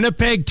game.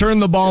 Winnipeg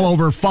turned the ball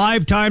over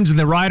 5 times, and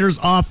the Riders'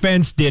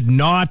 offense did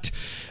not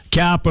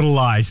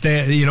capitalized.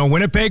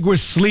 Winnipeg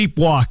was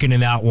sleepwalking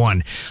in that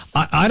one.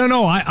 I don't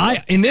know.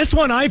 In this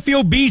one, I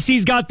feel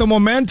BC's got the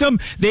momentum.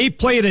 They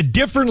play at a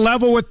different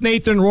level with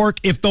Nathan Rourke.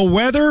 If the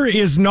weather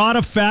is not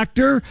a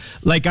factor,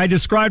 like I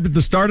described at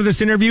the start of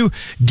this interview,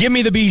 give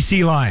me the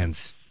BC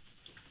Lions.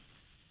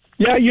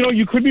 Yeah,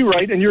 you could be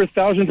right, and you're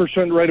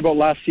 1,000% right about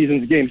last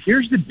season's game.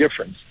 Here's the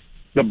difference.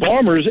 The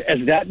Bombers,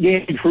 as that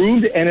game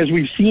proved, and as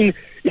we've seen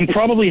in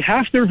probably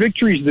half their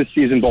victories this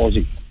season,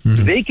 Ballsy,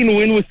 they can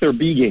win with their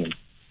B game.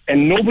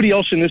 And nobody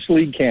else in this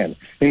league can,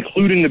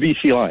 including the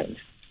BC Lions.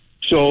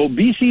 So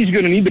BC is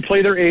going to need to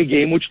play their A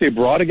game, which they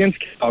brought against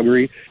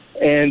Calgary,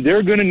 and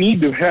they're going to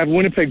need to have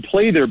Winnipeg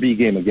play their B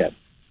game again.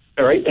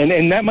 All right,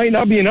 and that might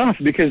not be enough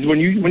because when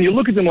you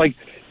look at them, like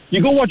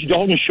you go watch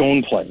Dalton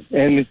Schoen play,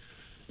 and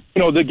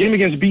the game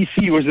against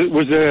BC was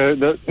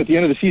at the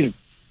end of the season.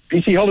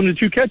 BC held him to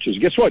 2 catches.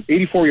 Guess what?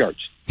 84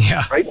 yards.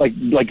 Yeah, right,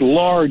 like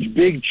large,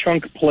 big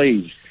chunk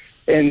plays,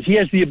 and he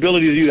has the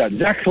ability to do that.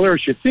 Zach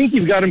Collaros, you think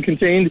you've got him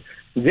contained.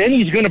 Then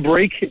he's going to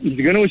break, he's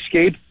going to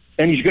escape,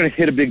 and he's going to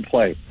hit a big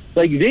play.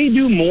 Like, they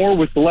do more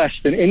with less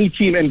than any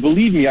team, and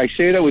believe me, I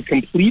say that with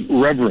complete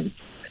reverence.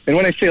 And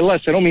when I say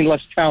less, I don't mean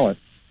less talent.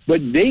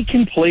 But they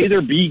can play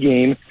their B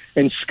game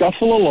and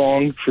scuffle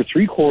along for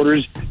 3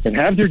 quarters and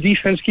have their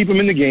defense keep them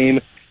in the game,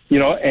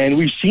 and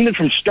we've seen it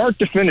from start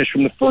to finish,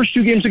 from the first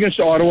 2 games against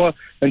Ottawa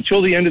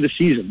until the end of the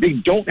season. They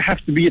don't have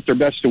to be at their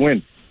best to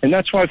win. And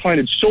that's why I find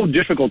it so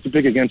difficult to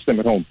pick against them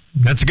at home.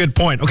 That's a good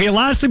point. Okay,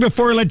 lastly,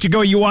 before I let you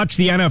go, you watch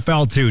the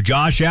NFL too.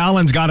 Josh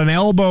Allen's got an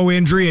elbow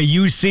injury, a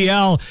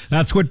UCL.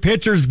 That's what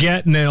pitchers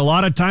get, and a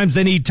lot of times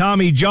they need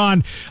Tommy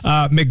John.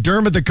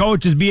 McDermott, the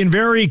coach, is being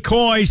very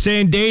coy,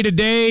 saying day to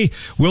day,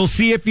 we'll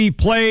see if he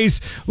plays.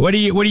 What do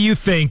you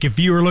think? If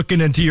you were looking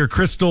into your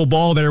crystal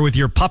ball there with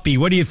your puppy,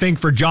 what do you think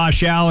for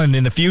Josh Allen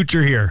in the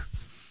future here?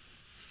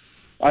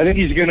 I think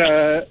he's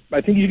gonna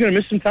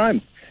miss some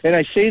time. And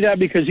I say that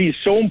because he's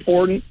so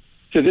important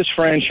to this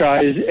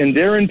franchise, and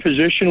they're in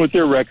position with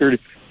their record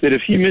that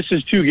if he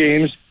misses 2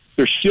 games,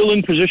 they're still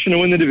in position to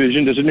win the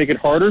division. Does it make it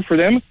harder for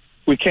them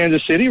with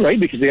Kansas City, right?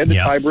 Because they had the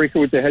tiebreaker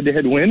with the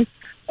head-to-head win.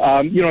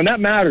 And that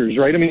matters,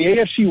 right? I mean,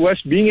 the AFC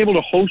West, being able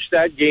to host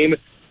that game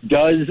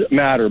does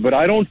matter. But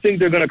I don't think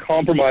they're going to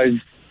compromise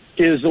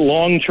his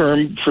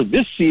long-term for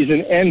this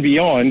season and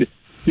beyond,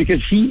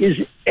 because he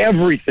is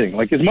everything.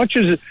 Like, as much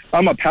as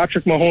I'm a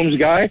Patrick Mahomes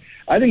guy,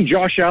 I think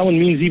Josh Allen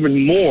means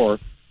even more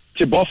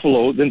to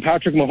Buffalo than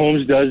Patrick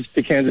Mahomes does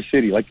to Kansas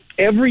City. Like,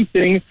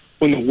 everything,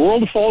 when the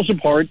world falls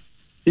apart,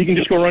 he can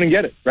just go run and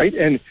get it, right?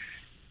 And,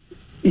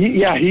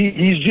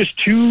 he's just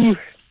too...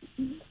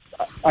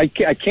 I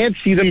can't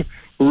see them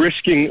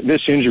risking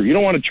this injury. You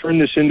don't want to turn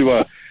this into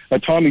a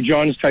Tommy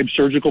John's type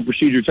surgical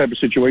procedure type of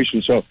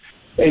situation. So,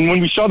 and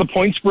when we saw the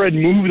point spread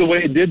move the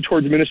way it did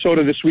towards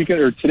Minnesota this weekend,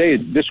 or today,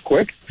 this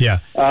quick,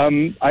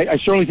 I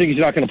certainly think he's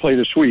not going to play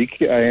this week.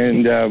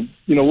 And,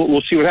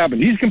 we'll see what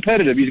happens. He's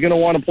competitive. He's going to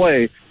want to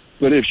play.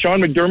 But if Sean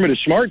McDermott is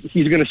smart,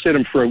 he's going to sit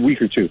him for a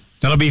week or 2.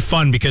 That'll be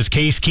fun because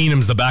Case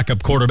Keenum's the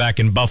backup quarterback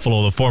in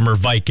Buffalo, the former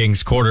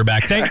Vikings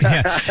quarterback.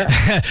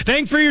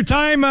 Thanks for your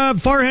time,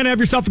 Farhan. Have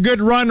yourself a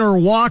good run or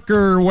walk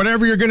or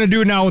whatever you're going to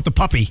do now with the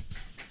puppy.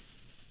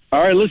 All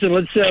right, listen,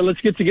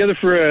 let's get together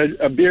for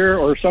a beer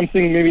or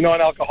something, maybe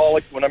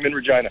non-alcoholic, when I'm in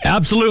Regina.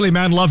 Absolutely,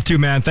 man. Love to,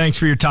 man. Thanks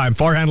for your time.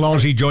 Farhan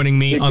Lalji joining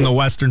me on the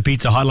Western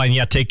Pizza Hotline.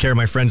 Yeah, take care,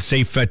 my friend.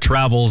 Safe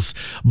travels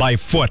by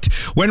foot.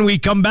 When we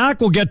come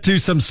back, we'll get to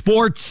some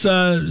sports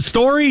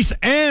stories,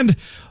 and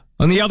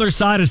on the other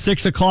side at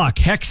 6 o'clock,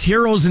 Hex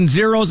Heroes and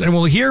Zeros, and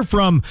we'll hear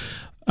from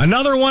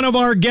Another one of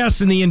our guests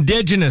in the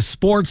Indigenous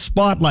Sports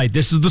Spotlight.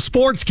 This is the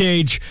Sports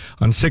Cage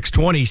on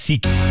 620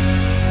 CK.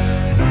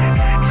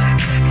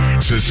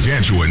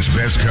 Saskatchewan's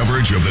best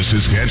coverage of the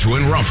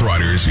Saskatchewan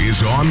Roughriders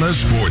is on the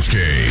Sports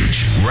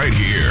Cage, right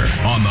here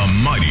on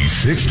the mighty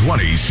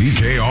 620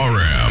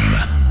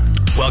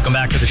 CKRM. Welcome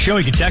back to the show.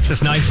 You can text us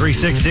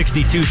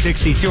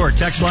 936-6262. Our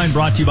text line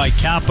brought to you by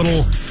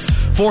Capital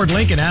Ford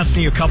Lincoln,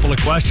 asking you a couple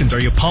of questions. Are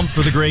you pumped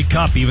for the Grey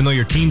Cup, even though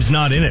your team's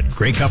not in it?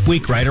 Grey Cup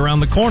week right around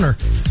the corner.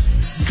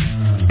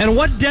 And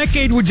what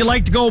decade would you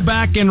like to go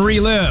back and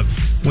relive?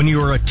 When you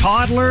were a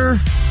toddler,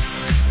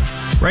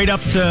 right up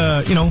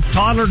to,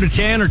 toddler to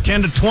 10 or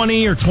 10 to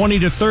 20 or 20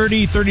 to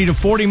 30, 30 to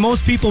 40.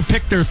 Most people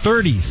pick their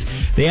 30s.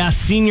 They ask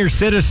senior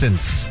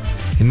citizens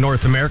in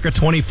North America,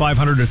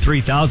 2,500 to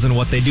 3,000,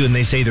 what they do, and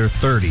they say their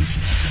 30s.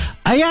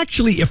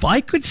 If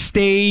I could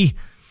stay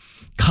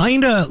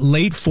kind of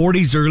late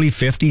 40s, early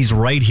 50s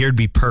right here, it'd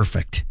be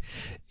perfect.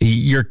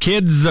 Your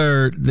kids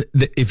are,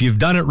 if you've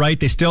done it right,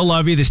 they still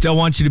love you. They still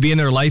want you to be in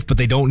their life, but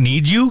they don't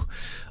need you.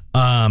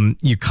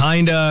 You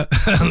kind of,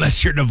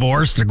 unless you're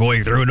divorced or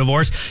going through a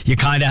divorce, you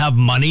kind of have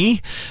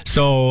money.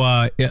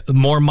 So,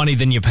 more money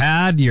than you've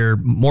had. You're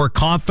more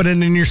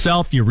confident in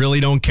yourself. You really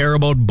don't care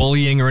about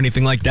bullying or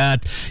anything like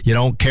that. You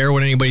don't care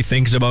what anybody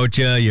thinks about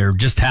you. You're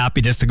just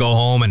happy just to go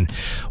home and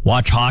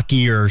watch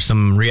hockey or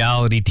some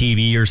reality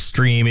TV or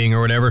streaming or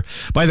whatever.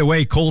 By the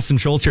way, Colson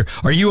Schultz here.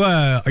 Are you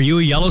a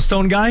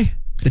Yellowstone guy?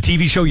 The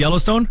TV show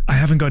Yellowstone? I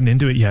haven't gotten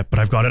into it yet, but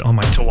I've got it on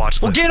my to-watch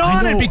list. Well, get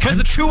on it, because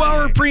the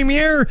 2-hour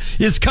premiere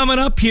is coming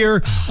up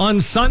here on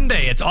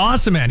Sunday. It's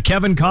awesome, man.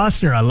 Kevin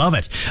Costner, I love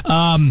it.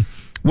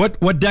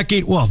 What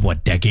decade? Well,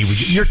 what decade?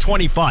 You're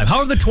 25. How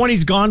have the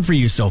 20s gone for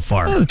you so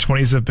far? The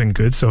 20s have been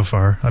good so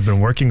far. I've been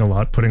working a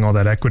lot, putting all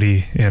that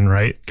equity in,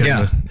 right?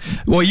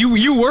 Well,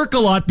 you work a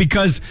lot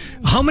because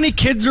how many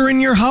kids are in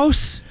your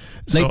house?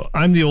 So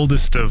I'm the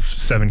oldest of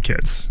 7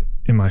 kids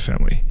in my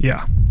family.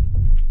 Yeah.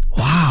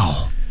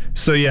 Wow.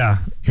 So, yeah.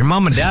 Your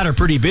mom and dad are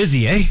pretty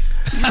busy, eh?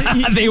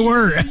 They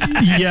were.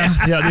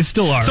 Yeah, they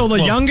still are. So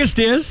the youngest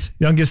is?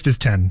 Youngest is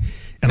 10,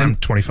 and I'm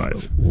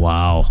 25.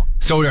 Wow.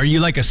 So are you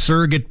like a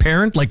surrogate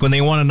parent? Like when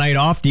they want a night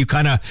off, do you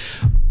kind of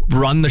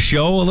run the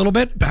show a little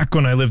bit? Back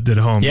when I lived at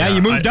home. Yeah,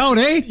 you moved out,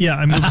 eh? Yeah,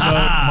 I moved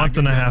out a month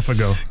and a half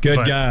ago.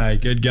 Good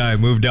guy.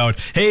 Moved out.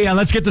 Hey,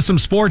 let's get to some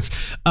sports.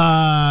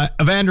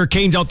 Evander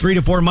Kane's out 3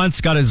 to 4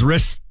 months. Got his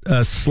wrist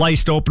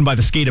sliced open by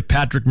the skate of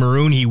Patrick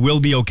Maroon. He will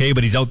be okay,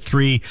 but he's out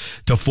 3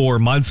 to 4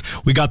 months.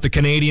 We got the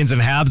Canadians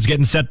and Habs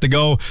getting set to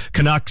go.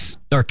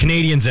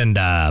 Canadians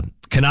and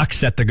Canucks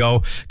set to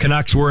go.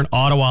 Canucks were in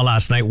Ottawa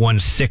last night, won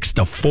 6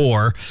 to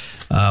 4.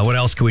 What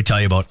else can we tell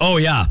you about? Oh,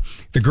 yeah.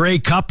 The Grey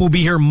Cup will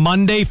be here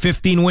Monday,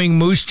 15-wing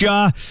Moose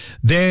Jaw.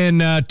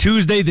 Then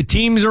Tuesday, the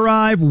teams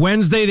arrive.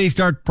 Wednesday, they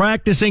start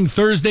practicing.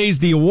 Thursday's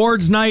the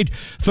awards night.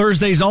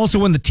 Thursday's also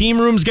when the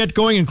team rooms get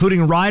going,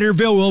 including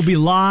Riderville. We'll be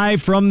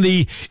live from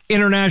the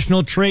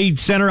International Trade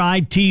Center,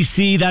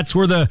 ITC. That's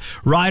where the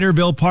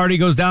Riderville party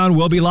goes down.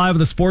 We'll be live with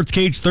the Sports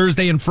Cage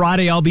Thursday and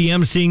Friday. I'll be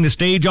emceeing the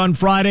stage on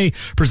Friday,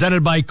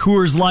 presented by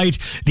Coors Light.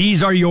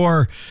 These are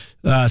your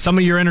some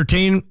of your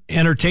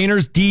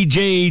entertainers: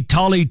 DJ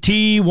Tolly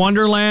T,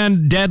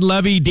 Wonderland, Dead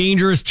Levy,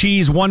 Dangerous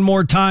Cheese, One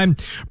More Time,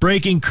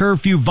 Breaking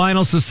Curfew,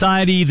 Vinyl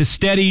Society, The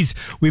Steadies.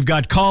 We've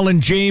got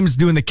Colin James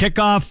doing the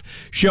kickoff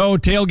show,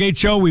 tailgate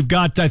show. We've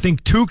got, I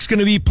think, Took's going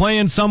to be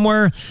playing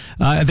somewhere.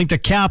 I think the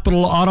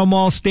Capitol Auto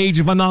Mall stage,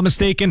 if I'm not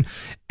mistaken.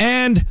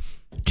 And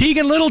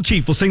Tegan Little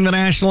Chief will sing the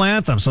national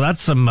anthem, so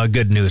that's some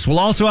good news. We'll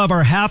also have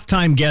our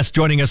halftime guest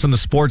joining us on the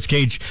Sports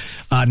Cage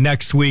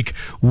next week.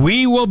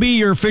 We will be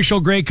your official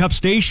Grey Cup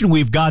station.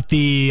 We've got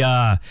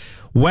the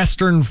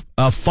Western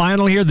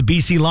final here, the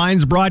BC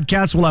Lions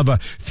broadcast. We'll have a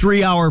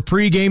 3-hour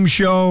pregame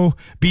show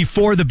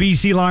before the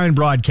BC Lion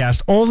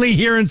broadcast. Only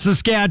here in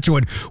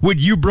Saskatchewan would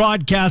you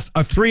broadcast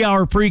a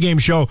 3-hour pregame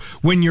show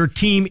when your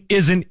team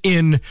isn't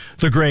in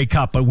the Grey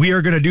Cup. But we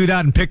are going to do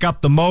that and pick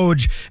up the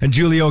Moj and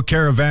Julio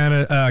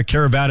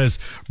Caravana's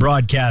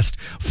broadcast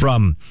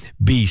from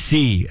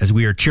BC as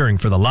we are cheering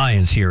for the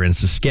Lions here in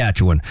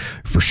Saskatchewan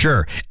for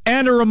sure.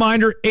 And a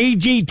reminder,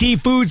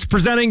 AGT Foods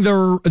presenting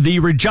the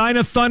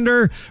Regina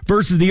Thunder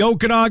versus the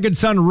Okanagan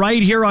Sun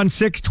right here on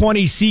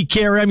 620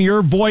 CKRM.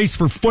 Your voice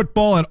for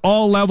football at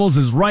all levels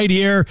is right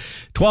here.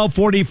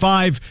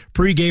 12:45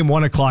 pregame,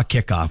 1 o'clock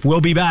kickoff.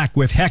 We'll be back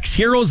with Hex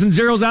Heroes and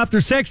Zeros after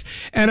 6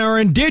 and our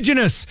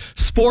Indigenous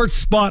Sports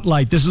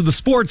Spotlight. This is the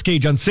Sports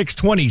Cage on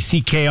 620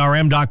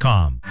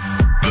 CKRM.com.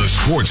 The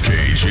Sports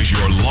Cage is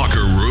your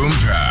locker room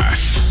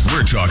pass.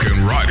 We're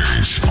talking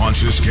Riders on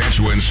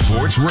Saskatchewan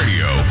Sports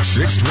Radio,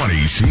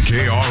 620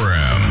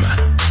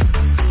 CKRM.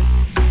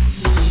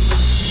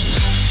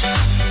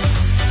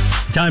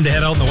 Time to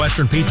head out in the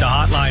Western Pizza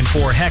Hotline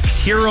for Hex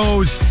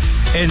Heroes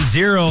and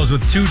Zeros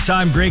with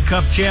two-time Grey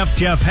Cup champ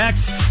Jeff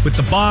Hecht, with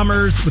the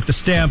Bombers, with the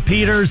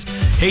Stampeders.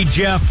 Hey,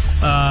 Jeff,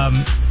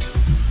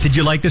 did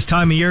you like this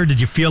time of year?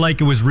 Did you feel like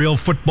it was real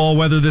football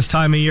weather this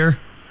time of year?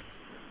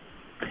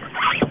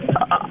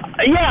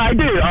 Yeah, I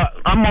do.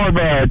 I'm more of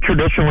a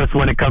traditionalist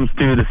when it comes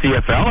to the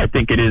CFL. I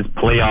think it is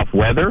playoff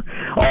weather.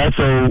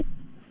 Also,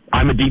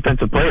 I'm a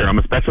defensive player. I'm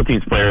a special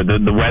teams player.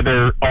 The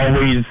weather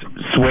always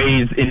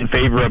sways in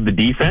favor of the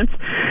defense.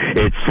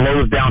 It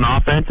slows down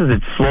offenses.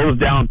 It slows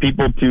down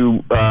people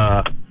to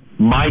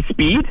my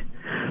speed.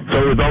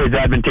 So it was always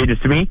advantageous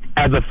to me.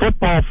 As a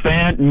football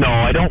fan, no,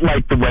 I don't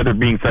like the weather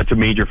being such a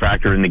major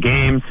factor in the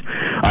games.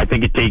 I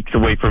think it takes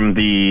away from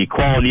the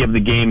quality of the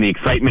game, the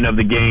excitement of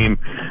the game.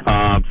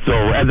 So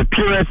as a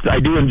purist, I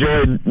do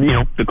enjoy,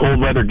 the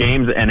cold weather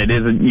games, and it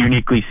is a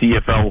uniquely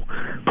CFL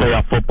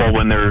playoff football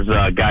when there's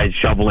guys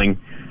shoveling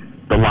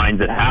the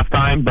lines at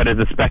halftime. But as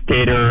a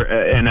spectator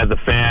and as a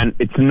fan,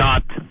 it's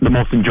not the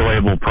most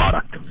enjoyable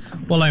product.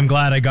 Well, I'm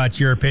glad I got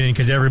your opinion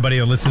because everybody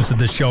that listens to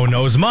this show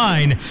knows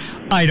mine.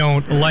 I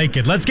don't like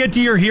it. Let's get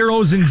to your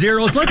heroes and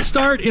zeros. Let's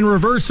start in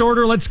reverse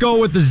order. Let's go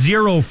with the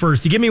 0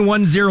 first. You give me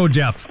 1-0,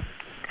 Jeff.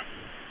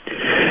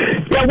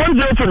 Yeah,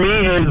 1-0 for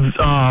me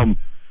is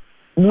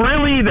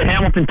really the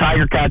Hamilton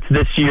Tiger Cats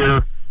this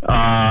year.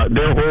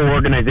 Their whole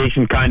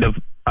organization kind of,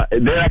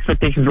 their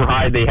expectations were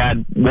high. They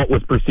had what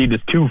was perceived as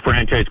 2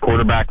 franchise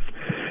quarterbacks.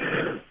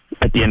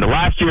 At the end of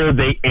last year,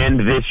 they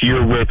end this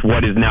year with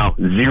what is now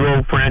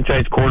 0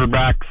 franchise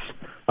quarterbacks.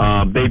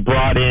 They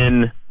brought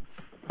in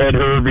Ed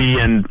Hervey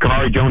and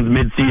Kamari Jones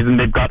midseason.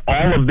 They've got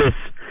all of this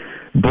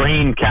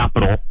brain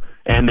capital,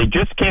 and they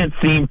just can't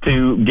seem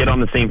to get on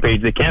the same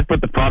page. They can't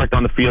put the product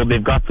on the field.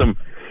 They've got some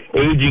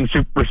aging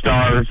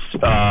superstars.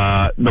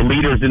 The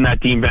leaders in that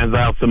team, Van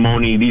Zyl,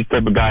 Simone, these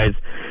type of guys,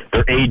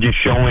 their age is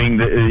showing.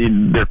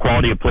 Their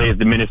quality of play has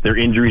diminished. Their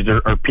injuries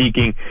are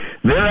peaking.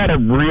 They're at a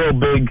real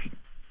big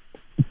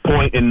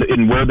point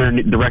in where their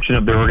direction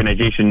of their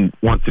organization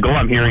wants to go.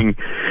 I'm hearing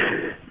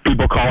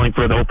people calling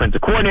for the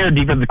offensive coordinator,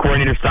 defensive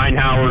coordinator.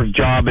 Steinhauer's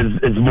job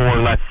is more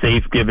or less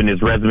safe given his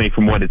resume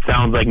from what it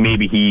sounds like.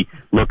 Maybe he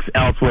looks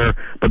elsewhere,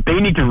 but they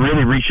need to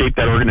really reshape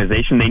that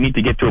organization. They need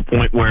to get to a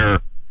point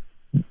where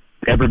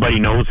everybody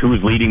knows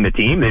who's leading the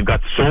team. They've got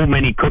so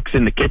many cooks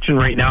in the kitchen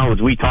right now, as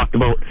we talked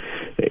about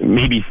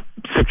maybe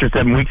 6 or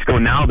 7 weeks ago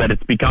now, that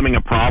it's becoming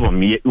a problem.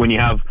 When you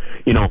have,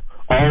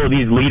 all of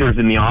these leaders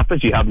in the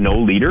office, you have no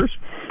leaders.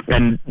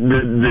 And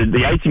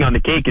the icing on the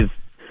cake is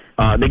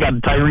they got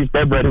Tyrese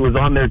Bedred, who was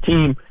on their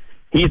team.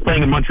 He's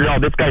playing in Montreal.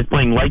 This guy's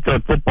playing lights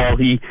out football.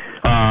 He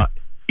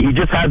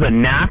just has a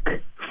knack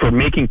for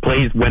making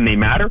plays when they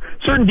matter.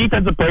 Certain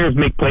defensive players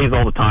make plays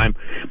all the time,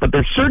 but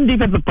there's certain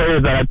defensive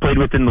players that I've played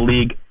with in the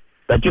league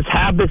that just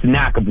have this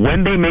knack of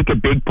when they make a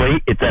big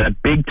play, it's at a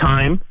big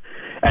time.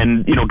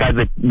 And, guys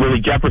like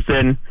Willie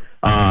Jefferson,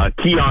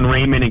 Keon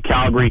Raymond in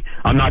Calgary.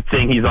 I'm not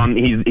saying he's on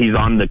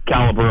the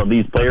caliber of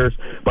these players,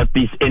 but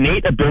this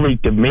innate ability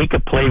to make a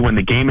play when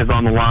the game is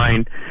on the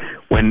line,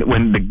 when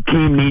the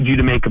team needs you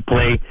to make a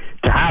play,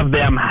 to have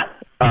them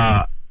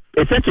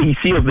essentially he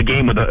seals the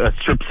game with a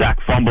strip sack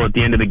fumble at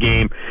the end of the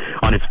game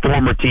on his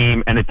former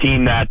team, and a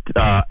team that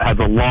has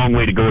a long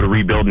way to go to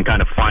rebuild and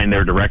kind of find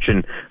their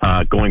direction,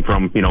 going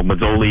from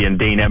Mazzoli and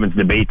Dane Evans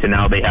debate to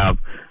now they have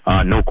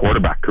no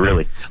quarterback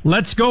really.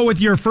 Let's go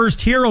with your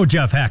first hero,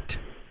 Jeff Hecht.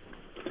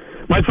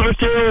 My first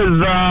hero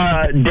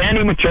is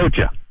Danny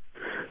Machocha.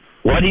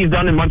 What he's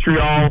done in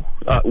Montreal,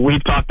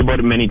 we've talked about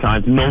it many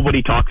times.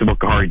 Nobody talks about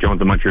Kamari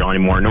Jones in Montreal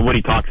anymore.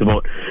 Nobody talks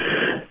about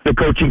the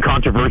coaching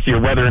controversy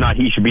or whether or not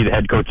he should be the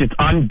head coach. It's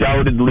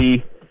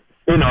undoubtedly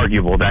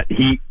inarguable that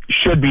he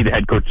should be the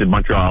head coach of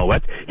Montreal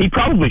Alouettes. He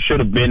probably should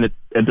have been at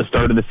the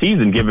start of the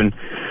season, given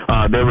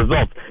their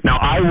results. Now,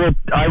 I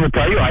will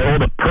tell you, I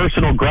hold a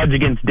personal grudge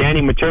against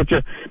Danny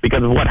Machocha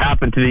because of what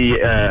happened to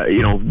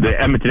the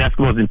Edmonton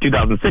Eskimos in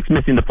 2006,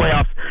 missing the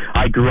playoffs.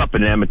 I grew up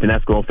an Edmonton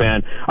Eskimo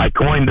fan. I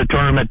coined the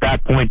term at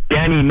that point,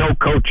 Danny No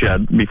Cocha.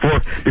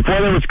 Before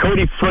there was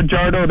Cody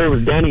Fajardo, there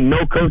was Danny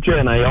No Cocha,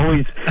 and I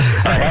always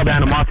held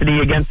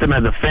animosity against him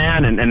as a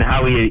fan and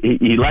how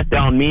he let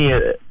down me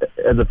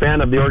as a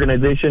fan of the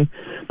organization.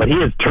 But he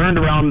has turned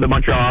around the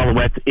Montreal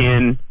Alouettes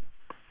in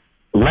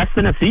less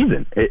than a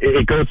season.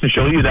 It goes to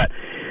show you that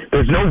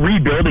there's no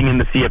rebuilding in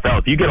the CFL.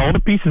 If you get all the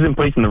pieces in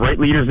place and the right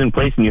leaders in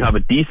place and you have a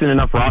decent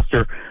enough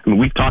roster, I mean,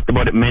 we've talked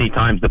about it many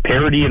times, the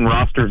parity in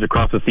rosters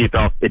across the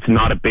CFL, it's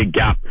not a big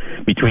gap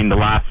between the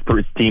last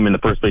team and the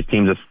first place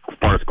teams as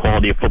far as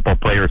quality of football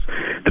players.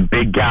 The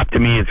big gap to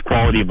me is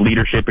quality of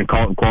leadership and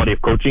quality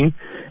of coaching.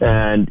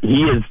 And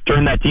he has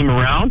turned that team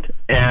around,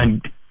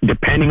 and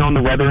depending on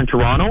the weather in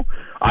Toronto,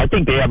 I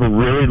think they have a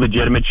really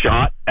legitimate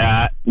shot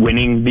at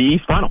winning the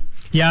East Final.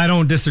 Yeah, I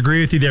don't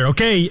disagree with you there.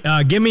 Okay,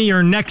 give me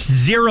your next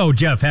zero,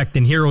 Jeff Hecht,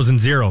 in Heroes and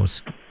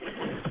Zeros.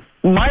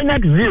 My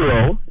next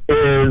zero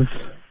is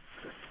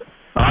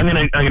I'm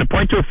gonna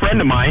point to a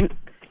friend of mine,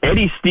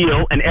 Eddie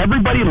Steele, and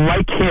everybody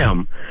like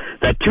him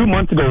that 2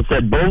 months ago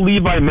said Bo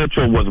Levi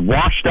Mitchell was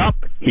washed up,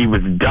 he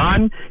was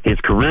done, his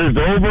career's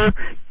over,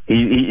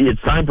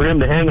 it's time for him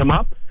to hang him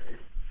up.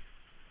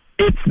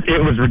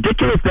 It was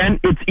ridiculous then.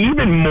 It's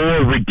even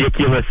more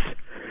ridiculous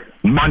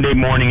Monday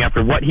morning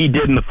after what he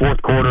did in the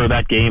fourth quarter of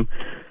that game.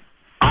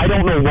 I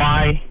don't know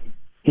why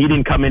he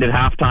didn't come in at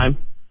halftime.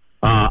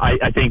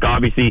 I think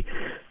obviously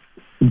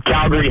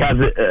Calgary has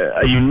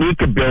a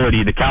unique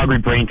ability. The Calgary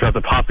brain trust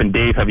of Huff and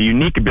Dave have a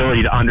unique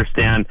ability to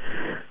understand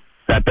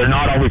that they're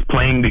not always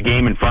playing the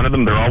game in front of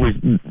them. They're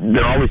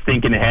always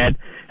thinking ahead,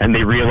 and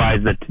they realize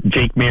that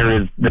Jake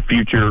Maier is the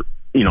future,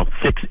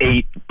 6,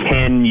 8,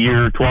 10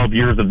 year, 12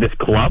 years of this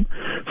club.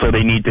 So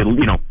they need to,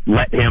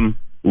 let him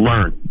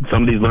learn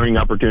some of these learning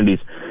opportunities.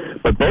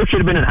 But both should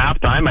have been in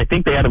halftime. I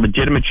think they had a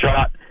legitimate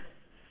shot.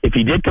 If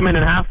he did come in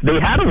half, they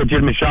had a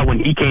legitimate shot when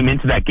he came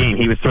into that game.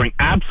 He was throwing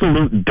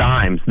absolute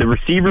dimes. The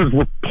receivers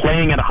were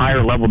playing at a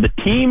higher level.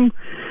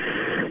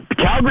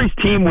 Calgary's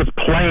team was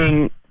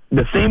playing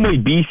the same way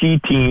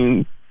BC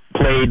team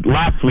played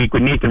last week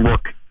when Nathan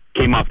Rourke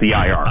came off the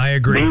IR. I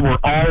agree. They were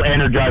all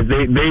energized.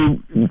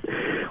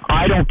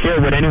 I don't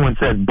care what anyone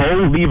says.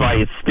 Bo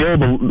Levi is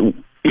still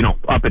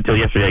up until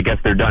yesterday, I guess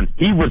they're done.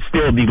 He was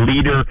still the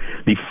leader,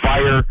 the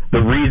fire,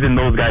 the reason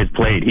those guys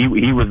played. He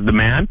was the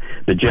man,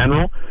 the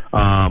general.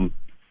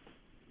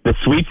 The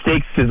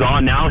sweepstakes is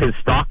on now. His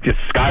stock just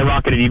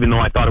skyrocketed, even though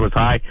I thought it was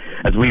high.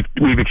 As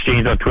we've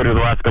exchanged on Twitter the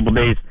last couple of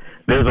days,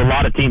 there's a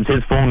lot of teams.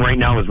 His phone right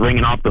now is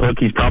ringing off the hook.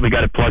 He's probably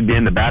got it plugged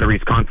in. The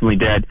battery's constantly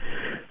dead.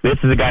 This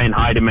is a guy in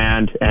high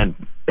demand. And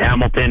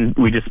Hamilton,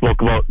 we just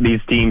spoke about these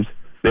teams.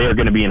 They are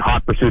going to be in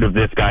hot pursuit of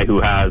this guy who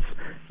has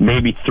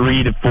maybe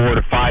 3 to 4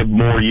 to 5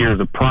 more years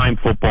of prime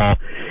football.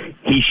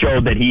 He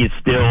showed that he is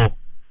still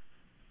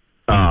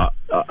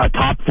a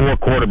top 4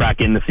 quarterback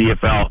in the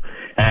CFL,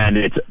 and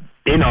it's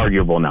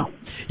inarguable now.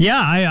 Yeah,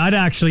 I'd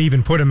actually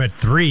even put him at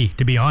 3,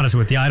 to be honest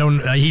with you.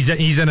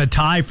 He's in a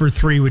tie for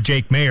 3 with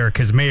Jake Maier,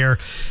 because Maier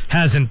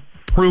hasn't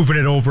proven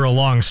it over a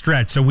long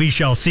stretch, so we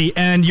shall see.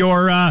 And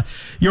your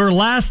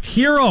last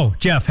hero,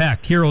 Jeff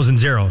Hecht, heroes and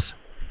zeros.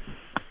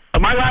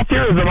 My last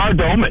hero is Amar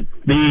Doman,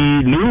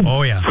 the new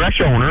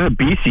fresh owner of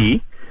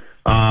BC.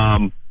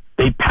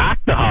 They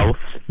packed the house.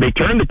 They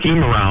turned the team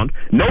around.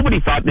 Nobody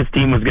thought this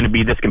team was going to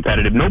be this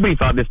competitive. Nobody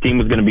thought this team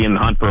was going to be in the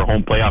hunt for a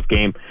home playoff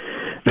game.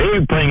 They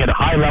were playing at a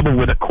high level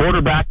with a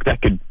quarterback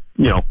that could,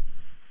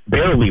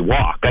 barely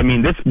walk. I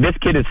mean, this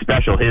kid is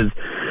special. His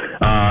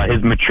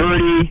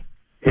maturity,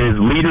 his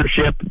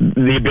leadership,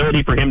 the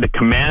ability for him to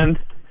command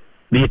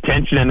the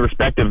attention and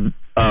respect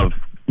of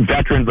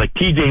veterans like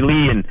TJ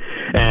Lee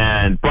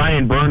and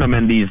Brian Burnham,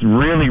 and these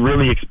really,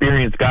 really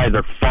experienced guys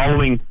are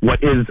following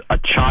what is a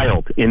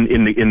child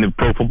in the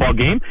pro football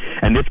game,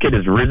 and this kid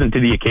has risen to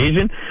the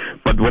occasion.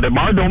 But what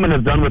Amar Doman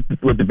has done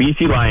with the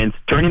BC Lions,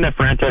 turning that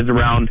franchise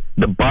around,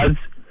 the buzz,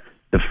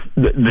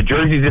 the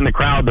jerseys in the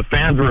crowd, the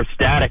fans were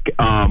ecstatic.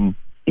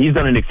 He's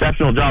done an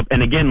exceptional job,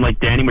 and again, like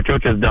Danny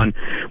Machocha has done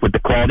with the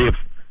quality of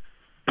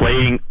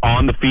playing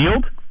on the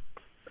field,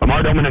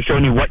 Amar Doman has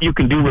shown you what you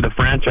can do with a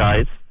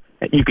franchise.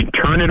 You can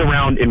turn it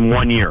around in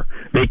 1 year.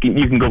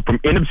 You can go from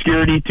in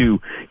obscurity to,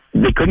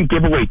 they couldn't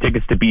give away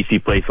tickets to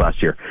BC Place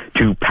last year,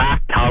 to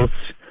packed house.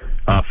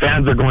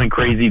 Fans are going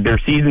crazy. Their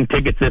season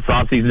tickets this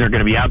offseason are going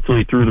to be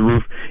absolutely through the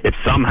roof. If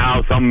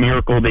somehow, some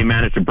miracle, they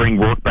manage to bring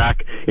work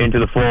back into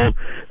the fold,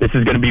 this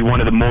is going to be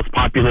one of the most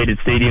populated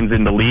stadiums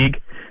in the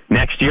league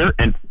next year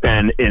and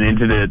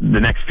into the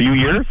next few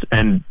years.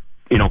 And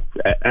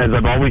as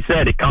I've always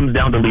said, it comes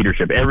down to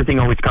leadership. Everything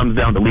always comes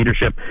down to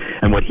leadership.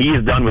 And what he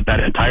has done with that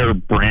entire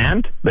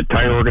brand, the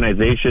entire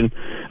organization,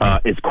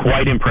 is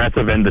quite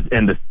impressive. And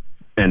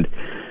the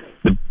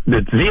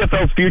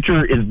CFL's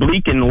future is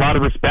bleak in a lot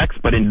of respects,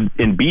 but in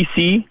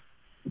BC,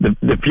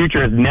 the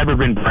future has never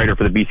been brighter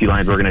for the BC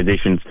Lions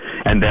organizations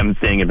and them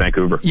staying in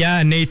Vancouver. Yeah,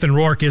 and Nathan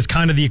Rourke is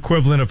kind of the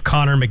equivalent of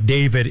Connor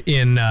McDavid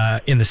in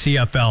the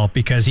CFL,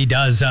 because he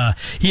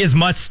is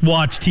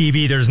must-watch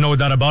TV. There's no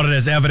doubt about it,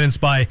 as evidenced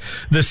by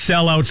the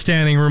sellout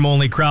standing room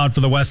only crowd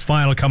for the West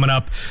Final coming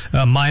up.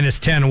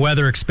 -10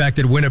 weather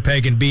expected,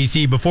 Winnipeg and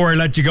BC. Before I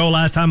let you go,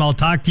 last time I'll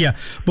talk to you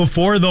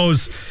before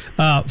those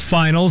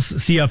finals,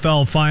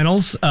 CFL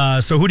finals.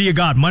 So who do you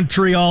got?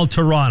 Montreal,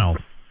 Toronto?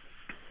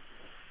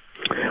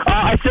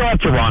 I still have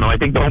Toronto. I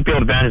think the home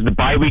field advantage, the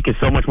bye week is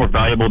so much more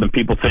valuable than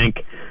people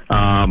think.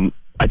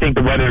 I think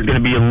the weather is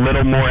going to be a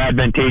little more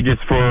advantageous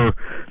for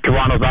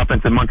Toronto's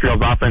offense and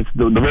Montreal's offense.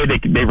 The way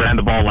they ran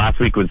the ball last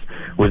week was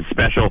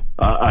special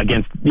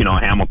against a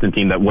Hamilton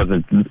team that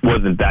wasn't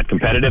that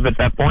competitive at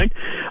that point.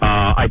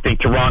 I think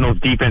Toronto's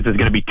defense is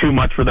going to be too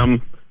much for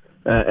them.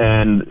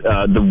 And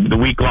the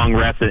week-long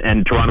rest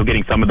and Toronto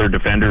getting some of their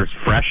defenders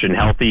fresh and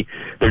healthy,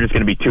 they're just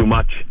going to be too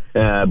much.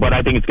 But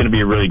I think it's going to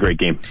be a really great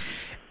game.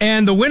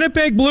 And the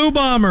Winnipeg Blue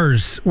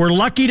Bombers were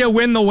lucky to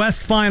win the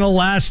West Final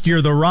last year.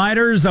 The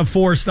Riders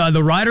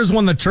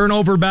won the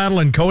turnover battle,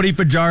 and Cody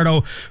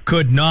Fajardo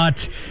could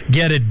not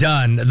get it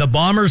done. The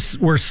Bombers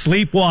were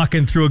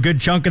sleepwalking through a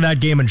good chunk of that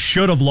game and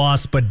should have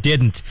lost, but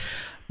didn't.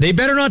 They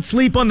better not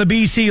sleep on the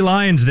BC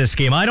Lions this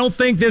game. I don't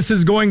think this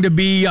is going to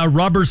be a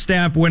rubber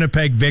stamp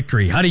Winnipeg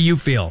victory. How do you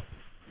feel?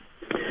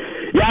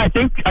 Yeah, I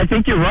think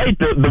you're right.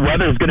 The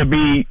weather is going to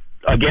be,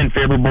 again,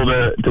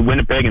 favorable to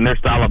Winnipeg and their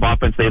style of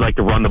offense. They like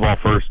to run the ball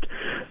first.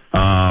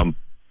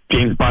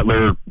 James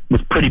Butler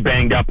was pretty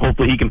banged up.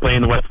 Hopefully he can play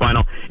in the West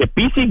Final. If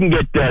BC can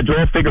get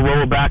Joel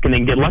Figueroa back and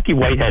then get Lucky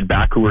Whitehead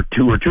back, who are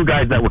two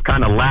guys that were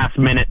kind of last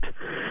minute,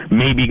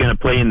 maybe going to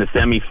play in the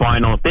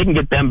semifinal. If they can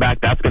get them back,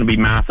 that's going to be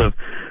massive.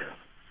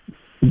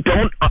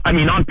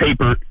 On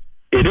paper,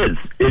 it is.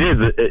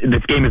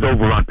 This game is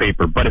over on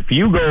paper. But if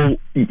you go,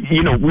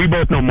 we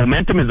both know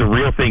momentum is a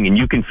real thing, and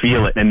you can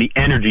feel it, and the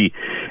energy.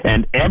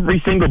 And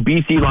every single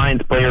BC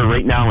Lions player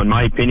right now, in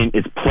my opinion,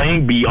 is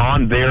playing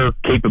beyond their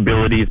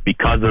capabilities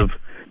because of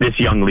this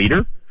young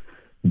leader.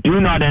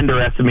 Do not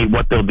underestimate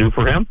what they'll do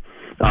for him.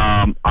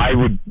 I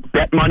would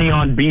bet money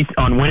on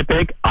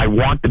Winnipeg. I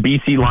want the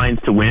BC Lions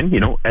to win.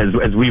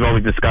 As we've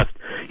always discussed,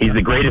 he's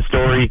the greatest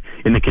story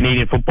in the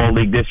Canadian Football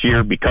League this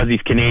year because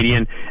he's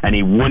Canadian, and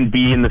he wouldn't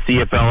be in the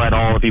CFL at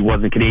all if he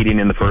wasn't Canadian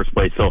in the first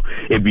place. So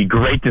it'd be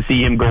great to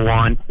see him go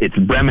on. It's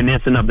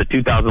reminiscent of the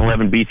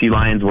 2011 BC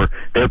Lions where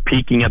they're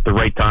peaking at the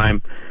right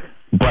time.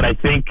 But I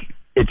think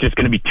it's just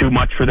going to be too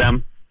much for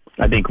them.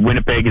 I think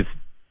Winnipeg is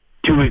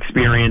too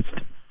experienced,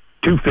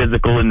 too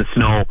physical in the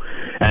snow,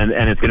 and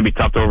it's going to be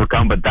tough to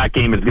overcome, but that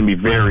game is going to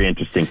be very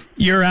interesting.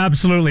 You're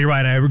absolutely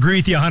right. I agree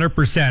with you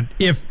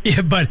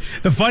 100%. But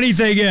the funny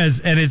thing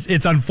is, and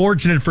it's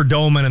unfortunate for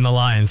Doman and the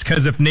Lions,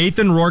 because if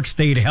Nathan Rourke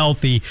stayed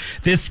healthy,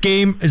 this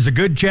game is a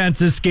good chance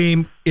this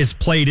game is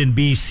played in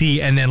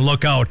BC, and then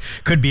look out,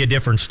 could be a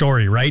different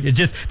story, right?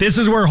 This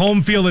is where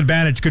home field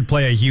advantage could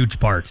play a huge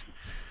part.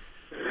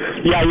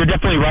 Yeah, you're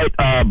definitely right.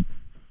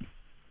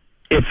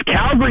 If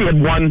Calgary had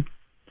won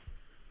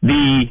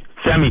the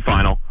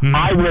semifinal,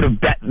 I would have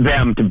bet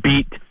them to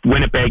beat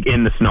Winnipeg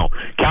in the snow.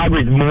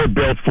 Calgary's more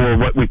built for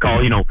what we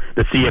call, the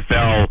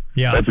CFL,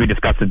 as we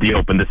discussed at the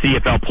Open, the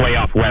CFL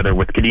playoff weather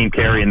with Kadeem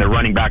Carey and their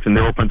running backs and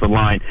their offensive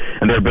line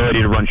and their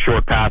ability to run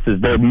short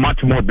passes. They're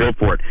much more built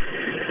for it.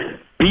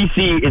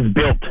 BC is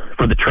built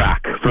for the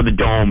track, for the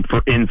dome,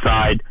 for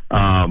inside.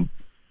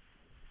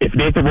 If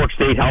Nathan Rourke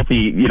stayed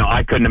healthy,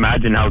 I couldn't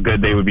imagine how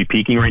good they would be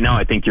peaking right now.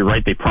 I think you're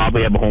right. They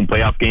probably have a home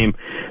playoff game.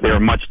 They're a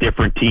much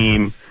different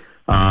team.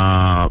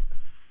 But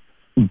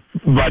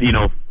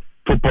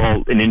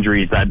football and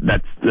injuries,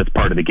 that's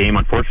part of the game,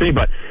 unfortunately.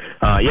 But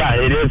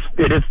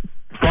it is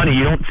funny.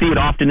 You don't see it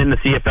often in the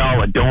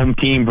CFL, a dome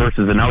team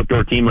versus an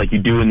outdoor team like you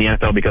do in the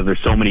NFL, because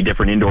there's so many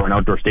different indoor and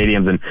outdoor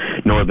stadiums in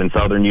northern,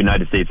 southern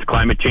United States.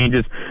 Climate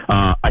changes.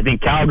 I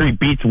think Calgary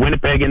beats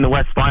Winnipeg in the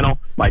West Final.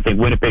 I think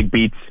Winnipeg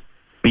beats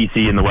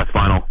BC in the West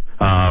Final.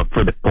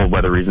 For the cold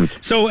weather reasons.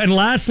 So, and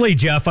lastly,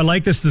 Jeff, I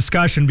like this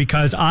discussion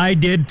because I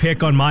did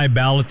pick on my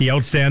ballot the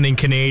outstanding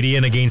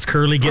Canadian against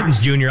Curly Gittens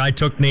Jr. I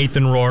took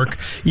Nathan Rourke,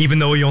 even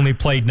though he only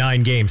played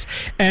 9 games.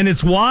 And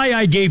it's why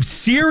I gave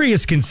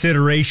serious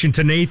consideration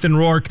to Nathan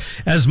Rourke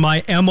as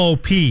my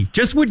MOP.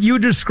 Just what you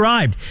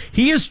described.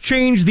 He has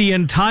changed the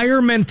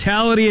entire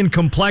mentality and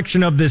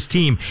complexion of this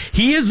team.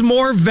 He is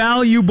more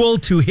valuable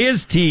to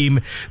his team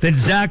than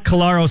Zach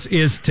Collaros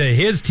is to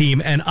his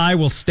team, and I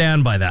will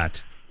stand by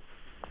that.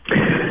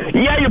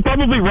 Yeah, you're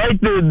probably right.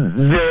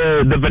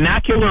 The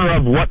vernacular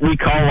of what we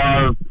call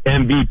our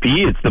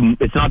MVP,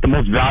 it's not the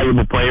most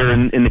valuable player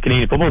in the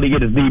Canadian Football League.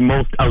 It is the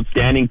most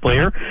outstanding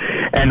player,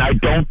 and I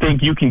don't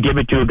think you can give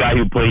it to a guy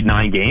who played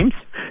 9 games.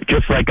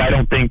 Just like I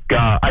think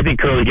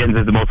Curly Gittens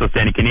is the most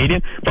outstanding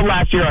Canadian. But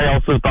last year I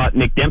also thought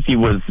Nick Dempsey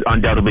was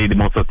undoubtedly the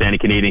most outstanding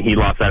Canadian. He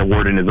lost that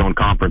award in his own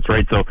conference,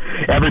 right? So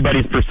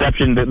everybody's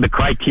perception, the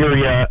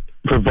criteria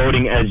for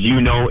voting, as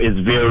you know, is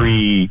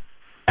very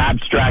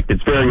abstract.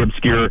 It's very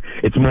obscure.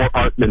 It's more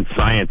art than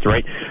science,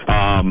 right?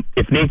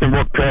 If Nathan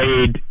Rourke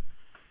played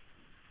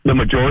the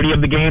majority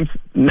of the games,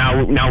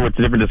 now it's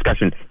a different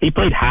discussion. He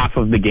played half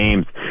of the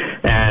games,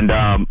 and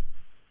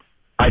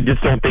I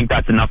just don't think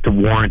that's enough to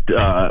warrant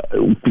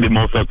the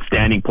most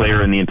outstanding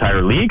player in the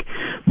entire league.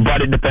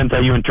 But it depends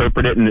how you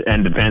interpret it,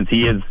 and depends.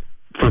 He is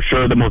for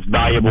sure the most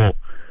valuable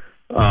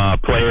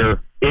player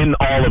in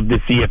all of the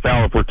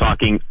CFL if we're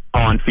talking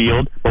on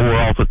field, but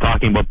we're also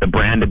talking about the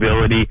brand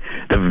ability,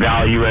 the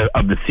value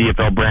of the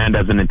CFL brand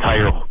as an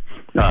entire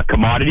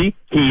commodity.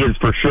 He is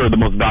for sure the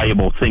most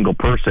valuable single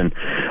person.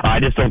 I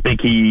just don't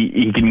think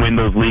he can win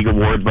those league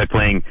awards by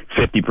playing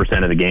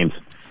 50% of the games.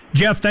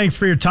 Jeff, thanks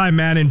for your time,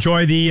 man.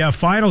 Enjoy the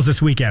finals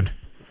this weekend.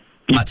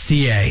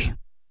 .ca.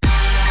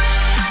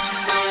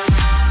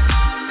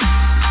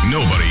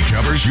 Nobody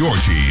covers your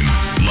team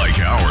like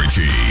our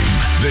team.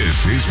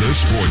 This is the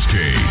Sports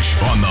Cage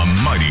on the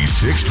mighty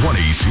 620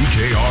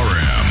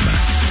 CKRM.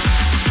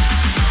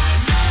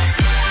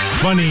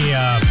 Funny,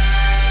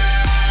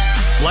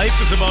 life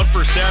is about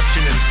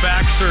perception and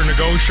facts are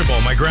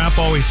negotiable. My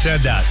grandpa always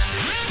said that.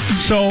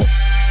 So,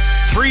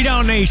 3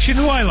 Down Nation,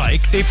 who I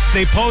like,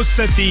 they post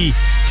that the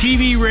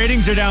TV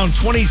ratings are down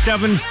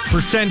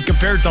 27%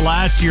 compared to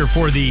last year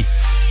for the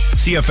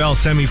CFL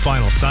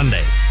semifinal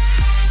Sunday.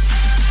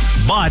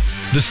 But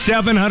the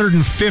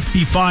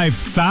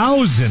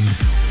 755,000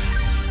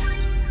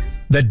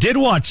 that did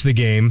watch the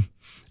game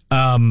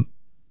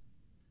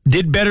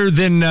did better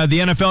than the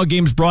NFL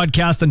games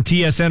broadcast on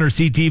TSN or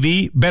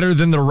CTV, better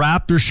than the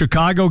Raptors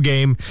Chicago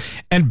game,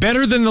 and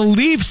better than the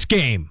Leafs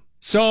game.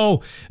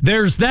 So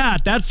there's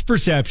that. That's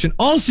perception.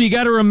 Also, you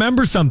got to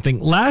remember something.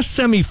 Last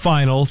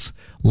semifinals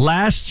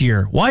last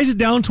year, why is it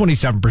down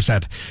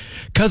 27%?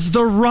 Because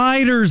the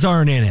Riders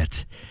aren't in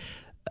it.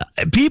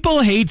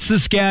 People hate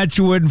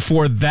Saskatchewan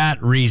for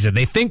that reason.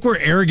 They think we're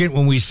arrogant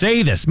when we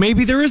say this.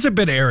 Maybe there is a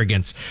bit of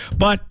arrogance,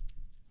 but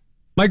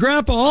My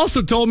grandpa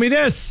also told me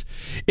this.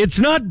 It's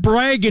not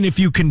bragging if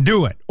you can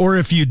do it or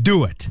if you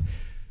do it.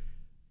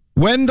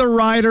 When the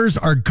Riders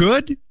are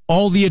good,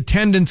 all the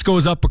attendance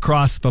goes up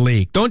across the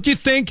league. Don't you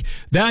think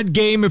that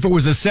game, if it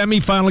was a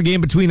semifinal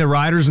game between the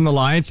Riders and the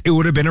Lions, it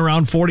would have been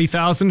around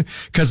 40,000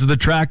 because of the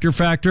tractor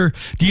factor?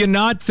 Do you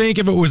not think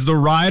if it was the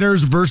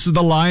Riders versus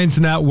the Lions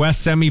in that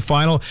West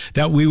semifinal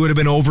that we would have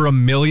been over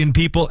 1 million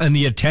people and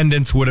the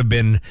attendance would have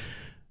been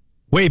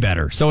way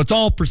better? So it's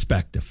all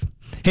perspective.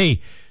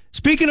 Hey,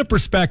 speaking of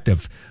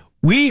perspective,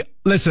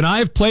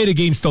 I've played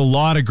against a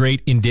lot of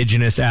great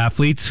Indigenous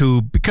athletes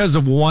who, because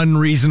of one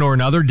reason or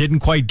another, didn't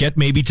quite get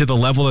maybe to the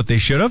level that they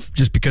should have,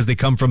 just because they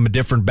come from a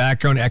different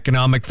background,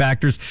 economic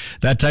factors,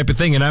 that type of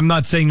thing. And I'm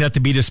not saying that to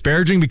be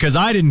disparaging, because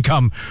I didn't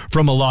come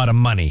from a lot of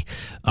money.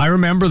 I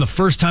remember the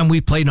first time we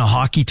played in a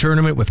hockey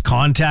tournament with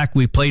Contact,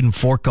 we played in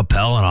Fort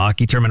Capel in a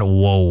hockey tournament.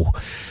 Whoa.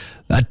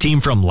 That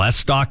team from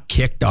Lestock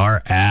kicked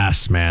our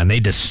ass, man. They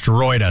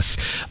destroyed us.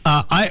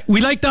 We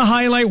like to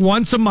highlight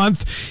once a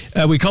month.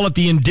 We call it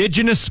the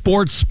Indigenous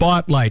Sports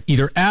Spotlight.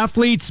 Either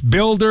athletes,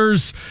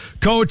 builders,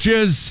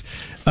 coaches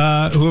who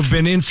have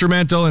been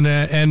instrumental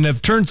and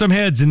have turned some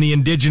heads in the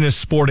Indigenous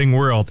sporting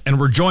world. And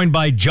we're joined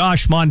by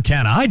Josh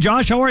Montana. Hi,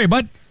 Josh. How are you,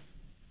 bud?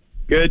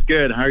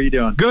 Good. How are you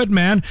doing? Good,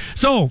 man.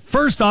 So,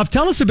 first off,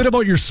 tell us a bit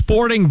about your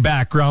sporting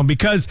background,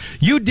 because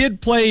you did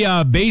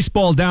play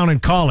baseball down in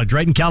college,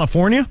 right, in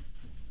California?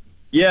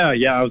 Yeah.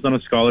 I was on a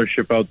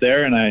scholarship out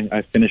there, and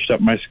I finished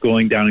up my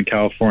schooling down in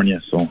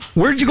California. So,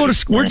 where'd you go to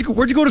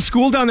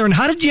school down there, and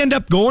how did you end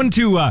up going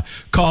to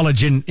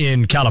college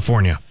in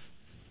California?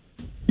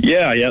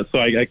 Yeah. So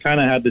I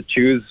kind of had to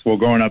choose. Well,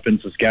 growing up in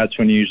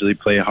Saskatchewan, you usually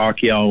play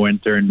hockey all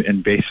winter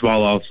and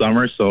baseball all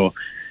summer. So,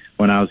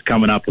 when I was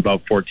coming up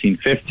about 14,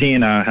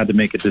 15, I had to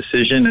make a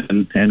decision,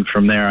 and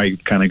from there I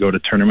kind of go to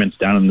tournaments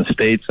down in the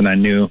States, and I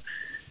knew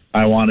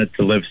I wanted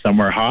to live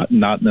somewhere hot and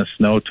not in the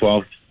snow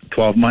 12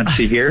 months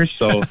a year,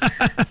 so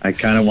I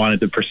kind of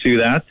wanted to pursue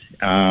that.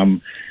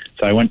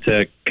 So I went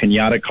to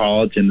Kenyatta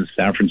College in the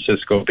San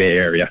Francisco Bay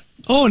Area.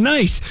 Oh,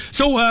 nice.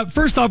 So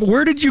first off,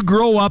 where did you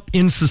grow up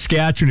in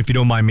Saskatchewan, if you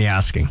don't mind me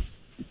asking?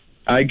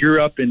 I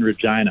grew up in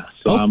Regina,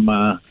 so I'm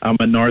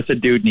a north of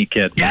Dewdney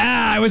kid.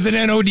 Yeah, I was an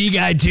NOD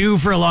guy too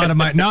for a lot of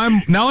my.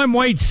 Now I'm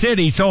White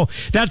City, so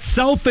that's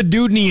south of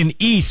Dewdney and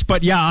east.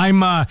 But yeah,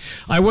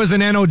 I was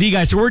an NOD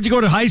guy. So where'd you go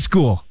to high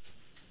school?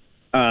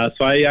 So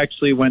I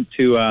actually went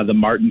to the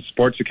Martin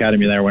Sports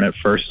Academy there when it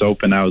first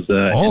opened. I was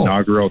the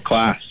inaugural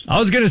class. I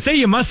was going to say,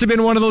 you must have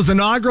been one of those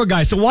inaugural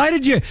guys. So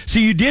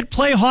you did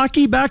play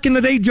hockey back in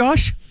the day,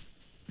 Josh?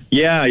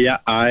 Yeah,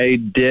 I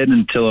did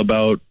until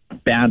about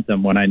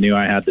bantam, when I knew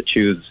I had to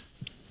choose.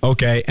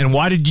 Okay, and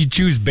why did you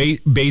choose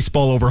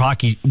baseball over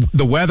hockey?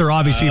 The weather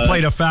obviously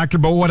played a factor,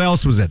 but what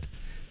else was it?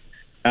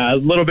 A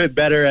little bit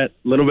better at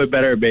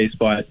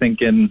baseball. I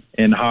think in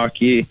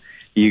hockey,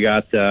 you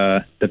got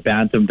the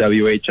Bantam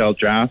WHL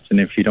draft, and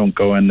if you don't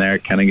go in there,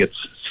 it kind of gets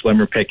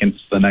slimmer pickings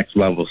to the next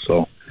level.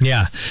 So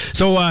yeah.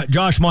 So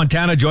Josh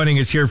Montana joining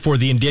us here for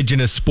the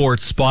Indigenous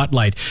Sports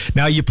Spotlight.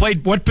 Now, you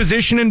played what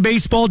position in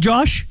baseball,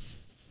 Josh?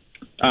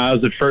 I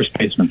was a first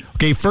baseman.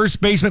 Okay, first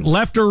baseman,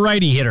 left or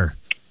righty hitter?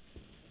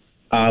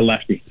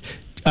 Lefty.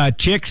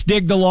 Chicks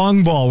dig the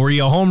long ball. Were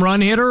you a home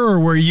run hitter, or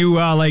were you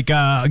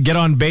get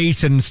on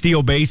base and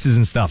steal bases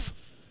and stuff?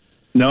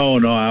 No,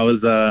 I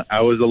was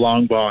a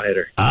long ball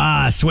hitter.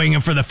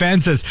 Swinging for the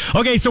fences.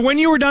 Okay, so when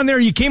you were down there,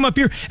 you came up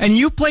here and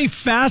you play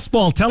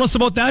fastball. Tell us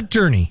about that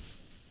journey.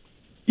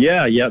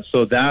 Yeah.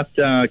 So that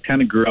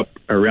kind of grew up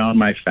around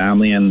my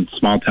family in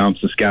small town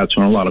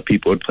Saskatchewan. A lot of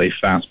people would play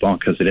fastball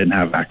because they didn't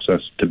have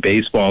access to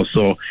baseball.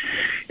 So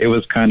it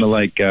was kind of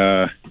like,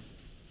 I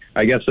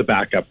guess, a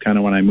backup kind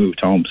of when I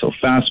moved home. So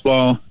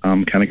fastball,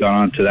 kind of got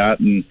onto that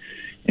and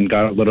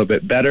got a little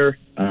bit better,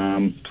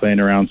 playing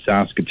around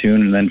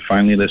Saskatoon. And then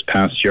finally this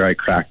past year, I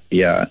cracked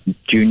the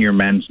junior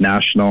men's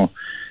national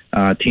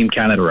Team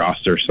Canada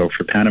roster, so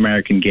for Pan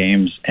American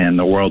Games and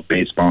the World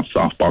Baseball and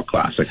Softball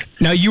Classic.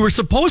 Now, you were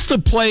supposed to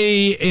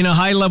play in a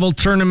high-level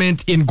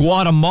tournament in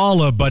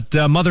Guatemala, but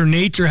Mother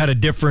Nature had a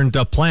different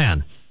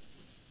plan.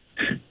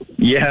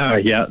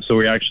 Yeah. So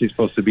we're actually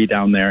supposed to be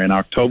down there in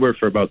October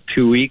for about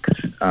 2 weeks,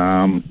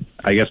 I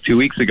guess 2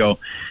 weeks ago,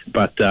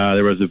 but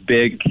there was a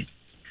big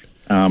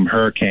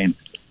hurricane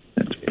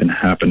that's been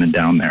happening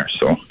down there,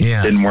 so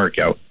it didn't work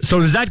out. So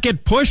does that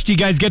get pushed? Do you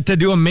guys get to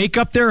do a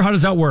makeup there? How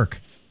does that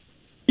work?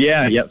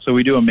 Yeah. So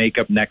we do a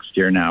makeup next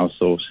year now.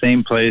 So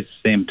same place,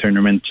 same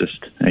tournament, just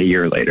a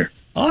year later.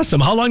 Awesome.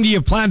 How long do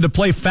you plan to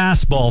play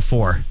fastball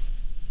for?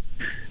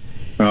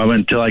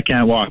 Until I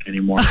can't walk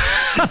anymore.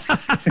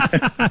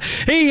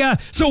 Hey,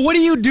 so what do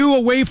you do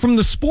away from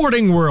the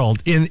sporting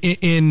world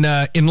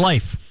in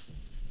life?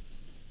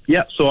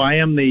 Yeah, so I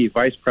am the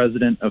Vice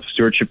President of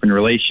Stewardship and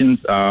Relations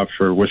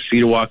for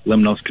Waskesiwak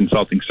Limnos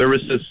Consulting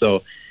Services,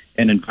 so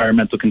an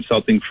environmental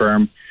consulting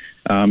firm,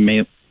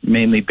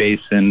 mainly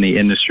based in the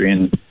industry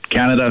and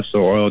Canada,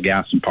 so oil,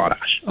 gas, and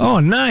potash. Oh,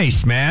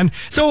 nice, man.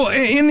 So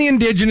in the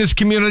Indigenous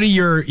community,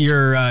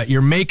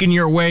 you're making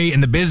your way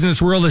in the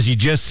business world, as you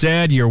just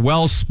said. You're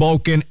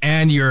well-spoken,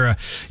 and you're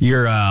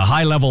a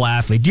high-level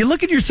athlete. Do you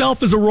look at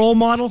yourself as a role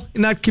model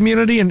in that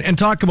community? And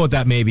talk about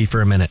that maybe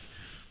for a minute.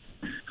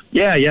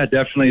 Yeah,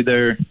 definitely.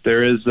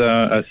 There is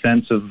a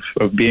sense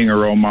of being a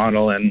role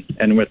model,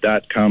 and with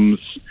that comes,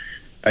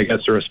 I guess,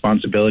 a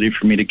responsibility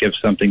for me to give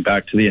something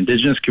back to the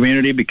Indigenous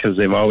community because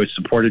they've always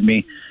supported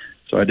me.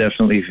 So I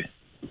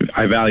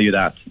value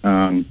that.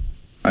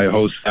 I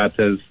host that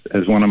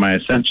as one of my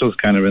essentials,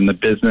 kind of in the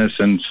business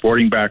and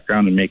sporting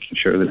background, and making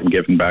sure that I'm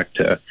giving back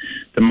to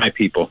my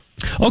people.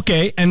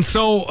 Okay, and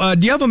so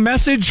do you have a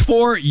message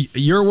for,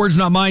 your words,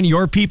 not mine,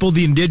 your people,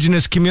 the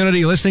Indigenous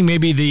community listening,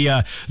 maybe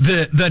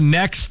the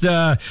next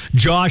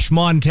Josh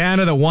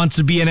Montana that wants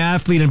to be an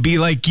athlete and be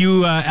like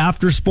you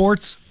after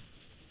sports?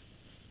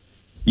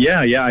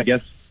 Yeah, I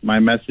guess my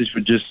message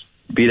would just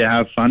be to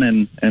have fun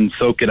and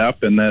soak it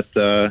up, and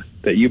that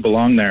you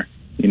belong there.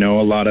 You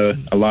know, a lot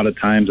of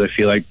times I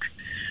feel like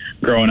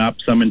growing up,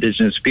 some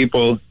Indigenous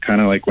people,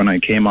 kind of like when I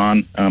came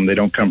on, they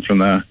don't come from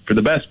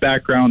the best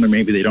background, or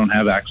maybe they don't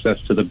have access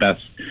to the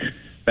best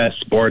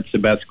sports, the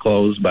best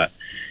clothes, but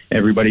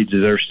everybody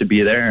deserves to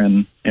be there,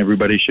 and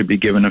everybody should be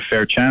given a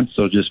fair chance.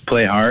 So just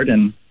play hard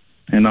and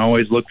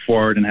always look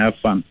forward and have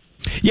fun.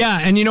 Yeah,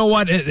 and you know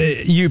what?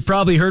 You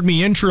probably heard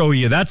me intro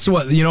you. That's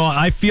what,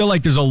 I feel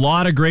like there's a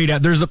lot of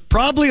there's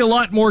probably a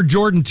lot more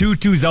Jordan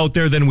Tutus out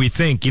there than we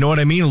think. You know what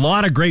I mean? A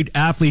lot of great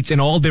athletes in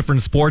all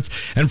different sports,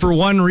 and for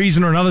one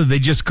reason or another, they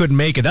just couldn't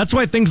make it. That's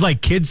why things like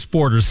kids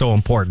sport are so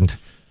important.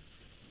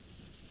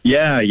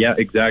 Yeah,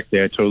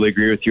 exactly. I totally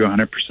agree with you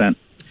 100%.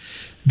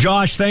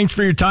 Josh, thanks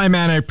for your time,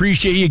 man. I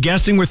appreciate you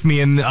guessing with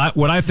me, and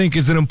what I think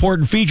is an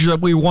important feature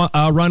that we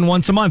run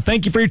once a month.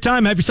 Thank you for your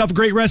time. Have yourself a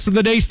great rest of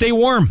the day. Stay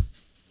warm.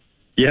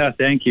 Yeah,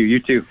 thank you. You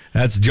too.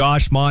 That's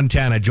Josh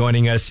Montana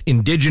joining us,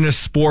 Indigenous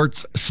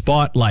Sports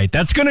Spotlight.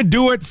 That's going to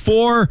do it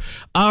for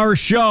our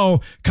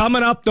show.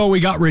 Coming up, though, we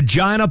got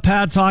Regina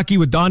Pats hockey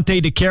with Dante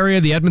DeCaria,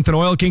 the Edmonton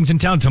Oil Kings in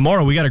town.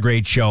 Tomorrow, we got a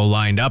great show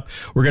lined up.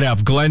 We're going to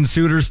have Glenn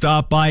Suter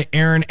stop by,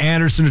 Aaron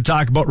Anderson to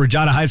talk about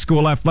Regina High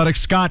School athletics,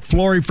 Scott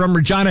Flory from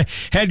Regina,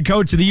 head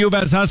coach of the U of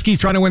S Huskies,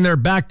 trying to win their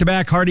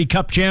back-to-back Hardy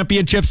Cup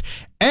championships,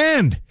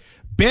 and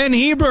Ben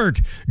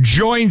Hebert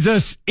joins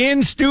us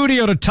in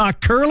studio to talk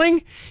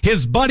curling.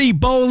 His buddy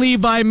Bo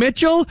Levi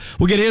Mitchell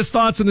will get his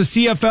thoughts on the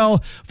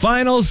CFL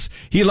finals.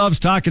 He loves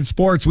talking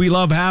sports. We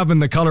love having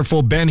the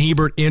colorful Ben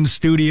Hebert in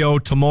studio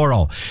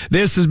tomorrow.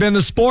 This has been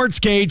the Sports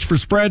Cage for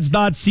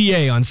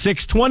Spreads.ca on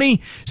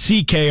 620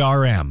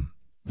 CKRM.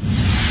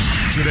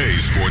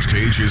 Today's Sports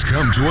Cage has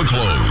come to a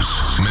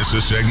close. Miss a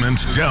segment?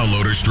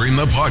 Download or stream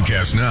the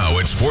podcast now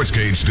at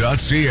sportscage.ca.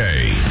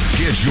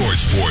 Get your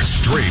sports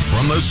straight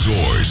from the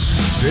source.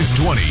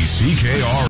 620 CKR.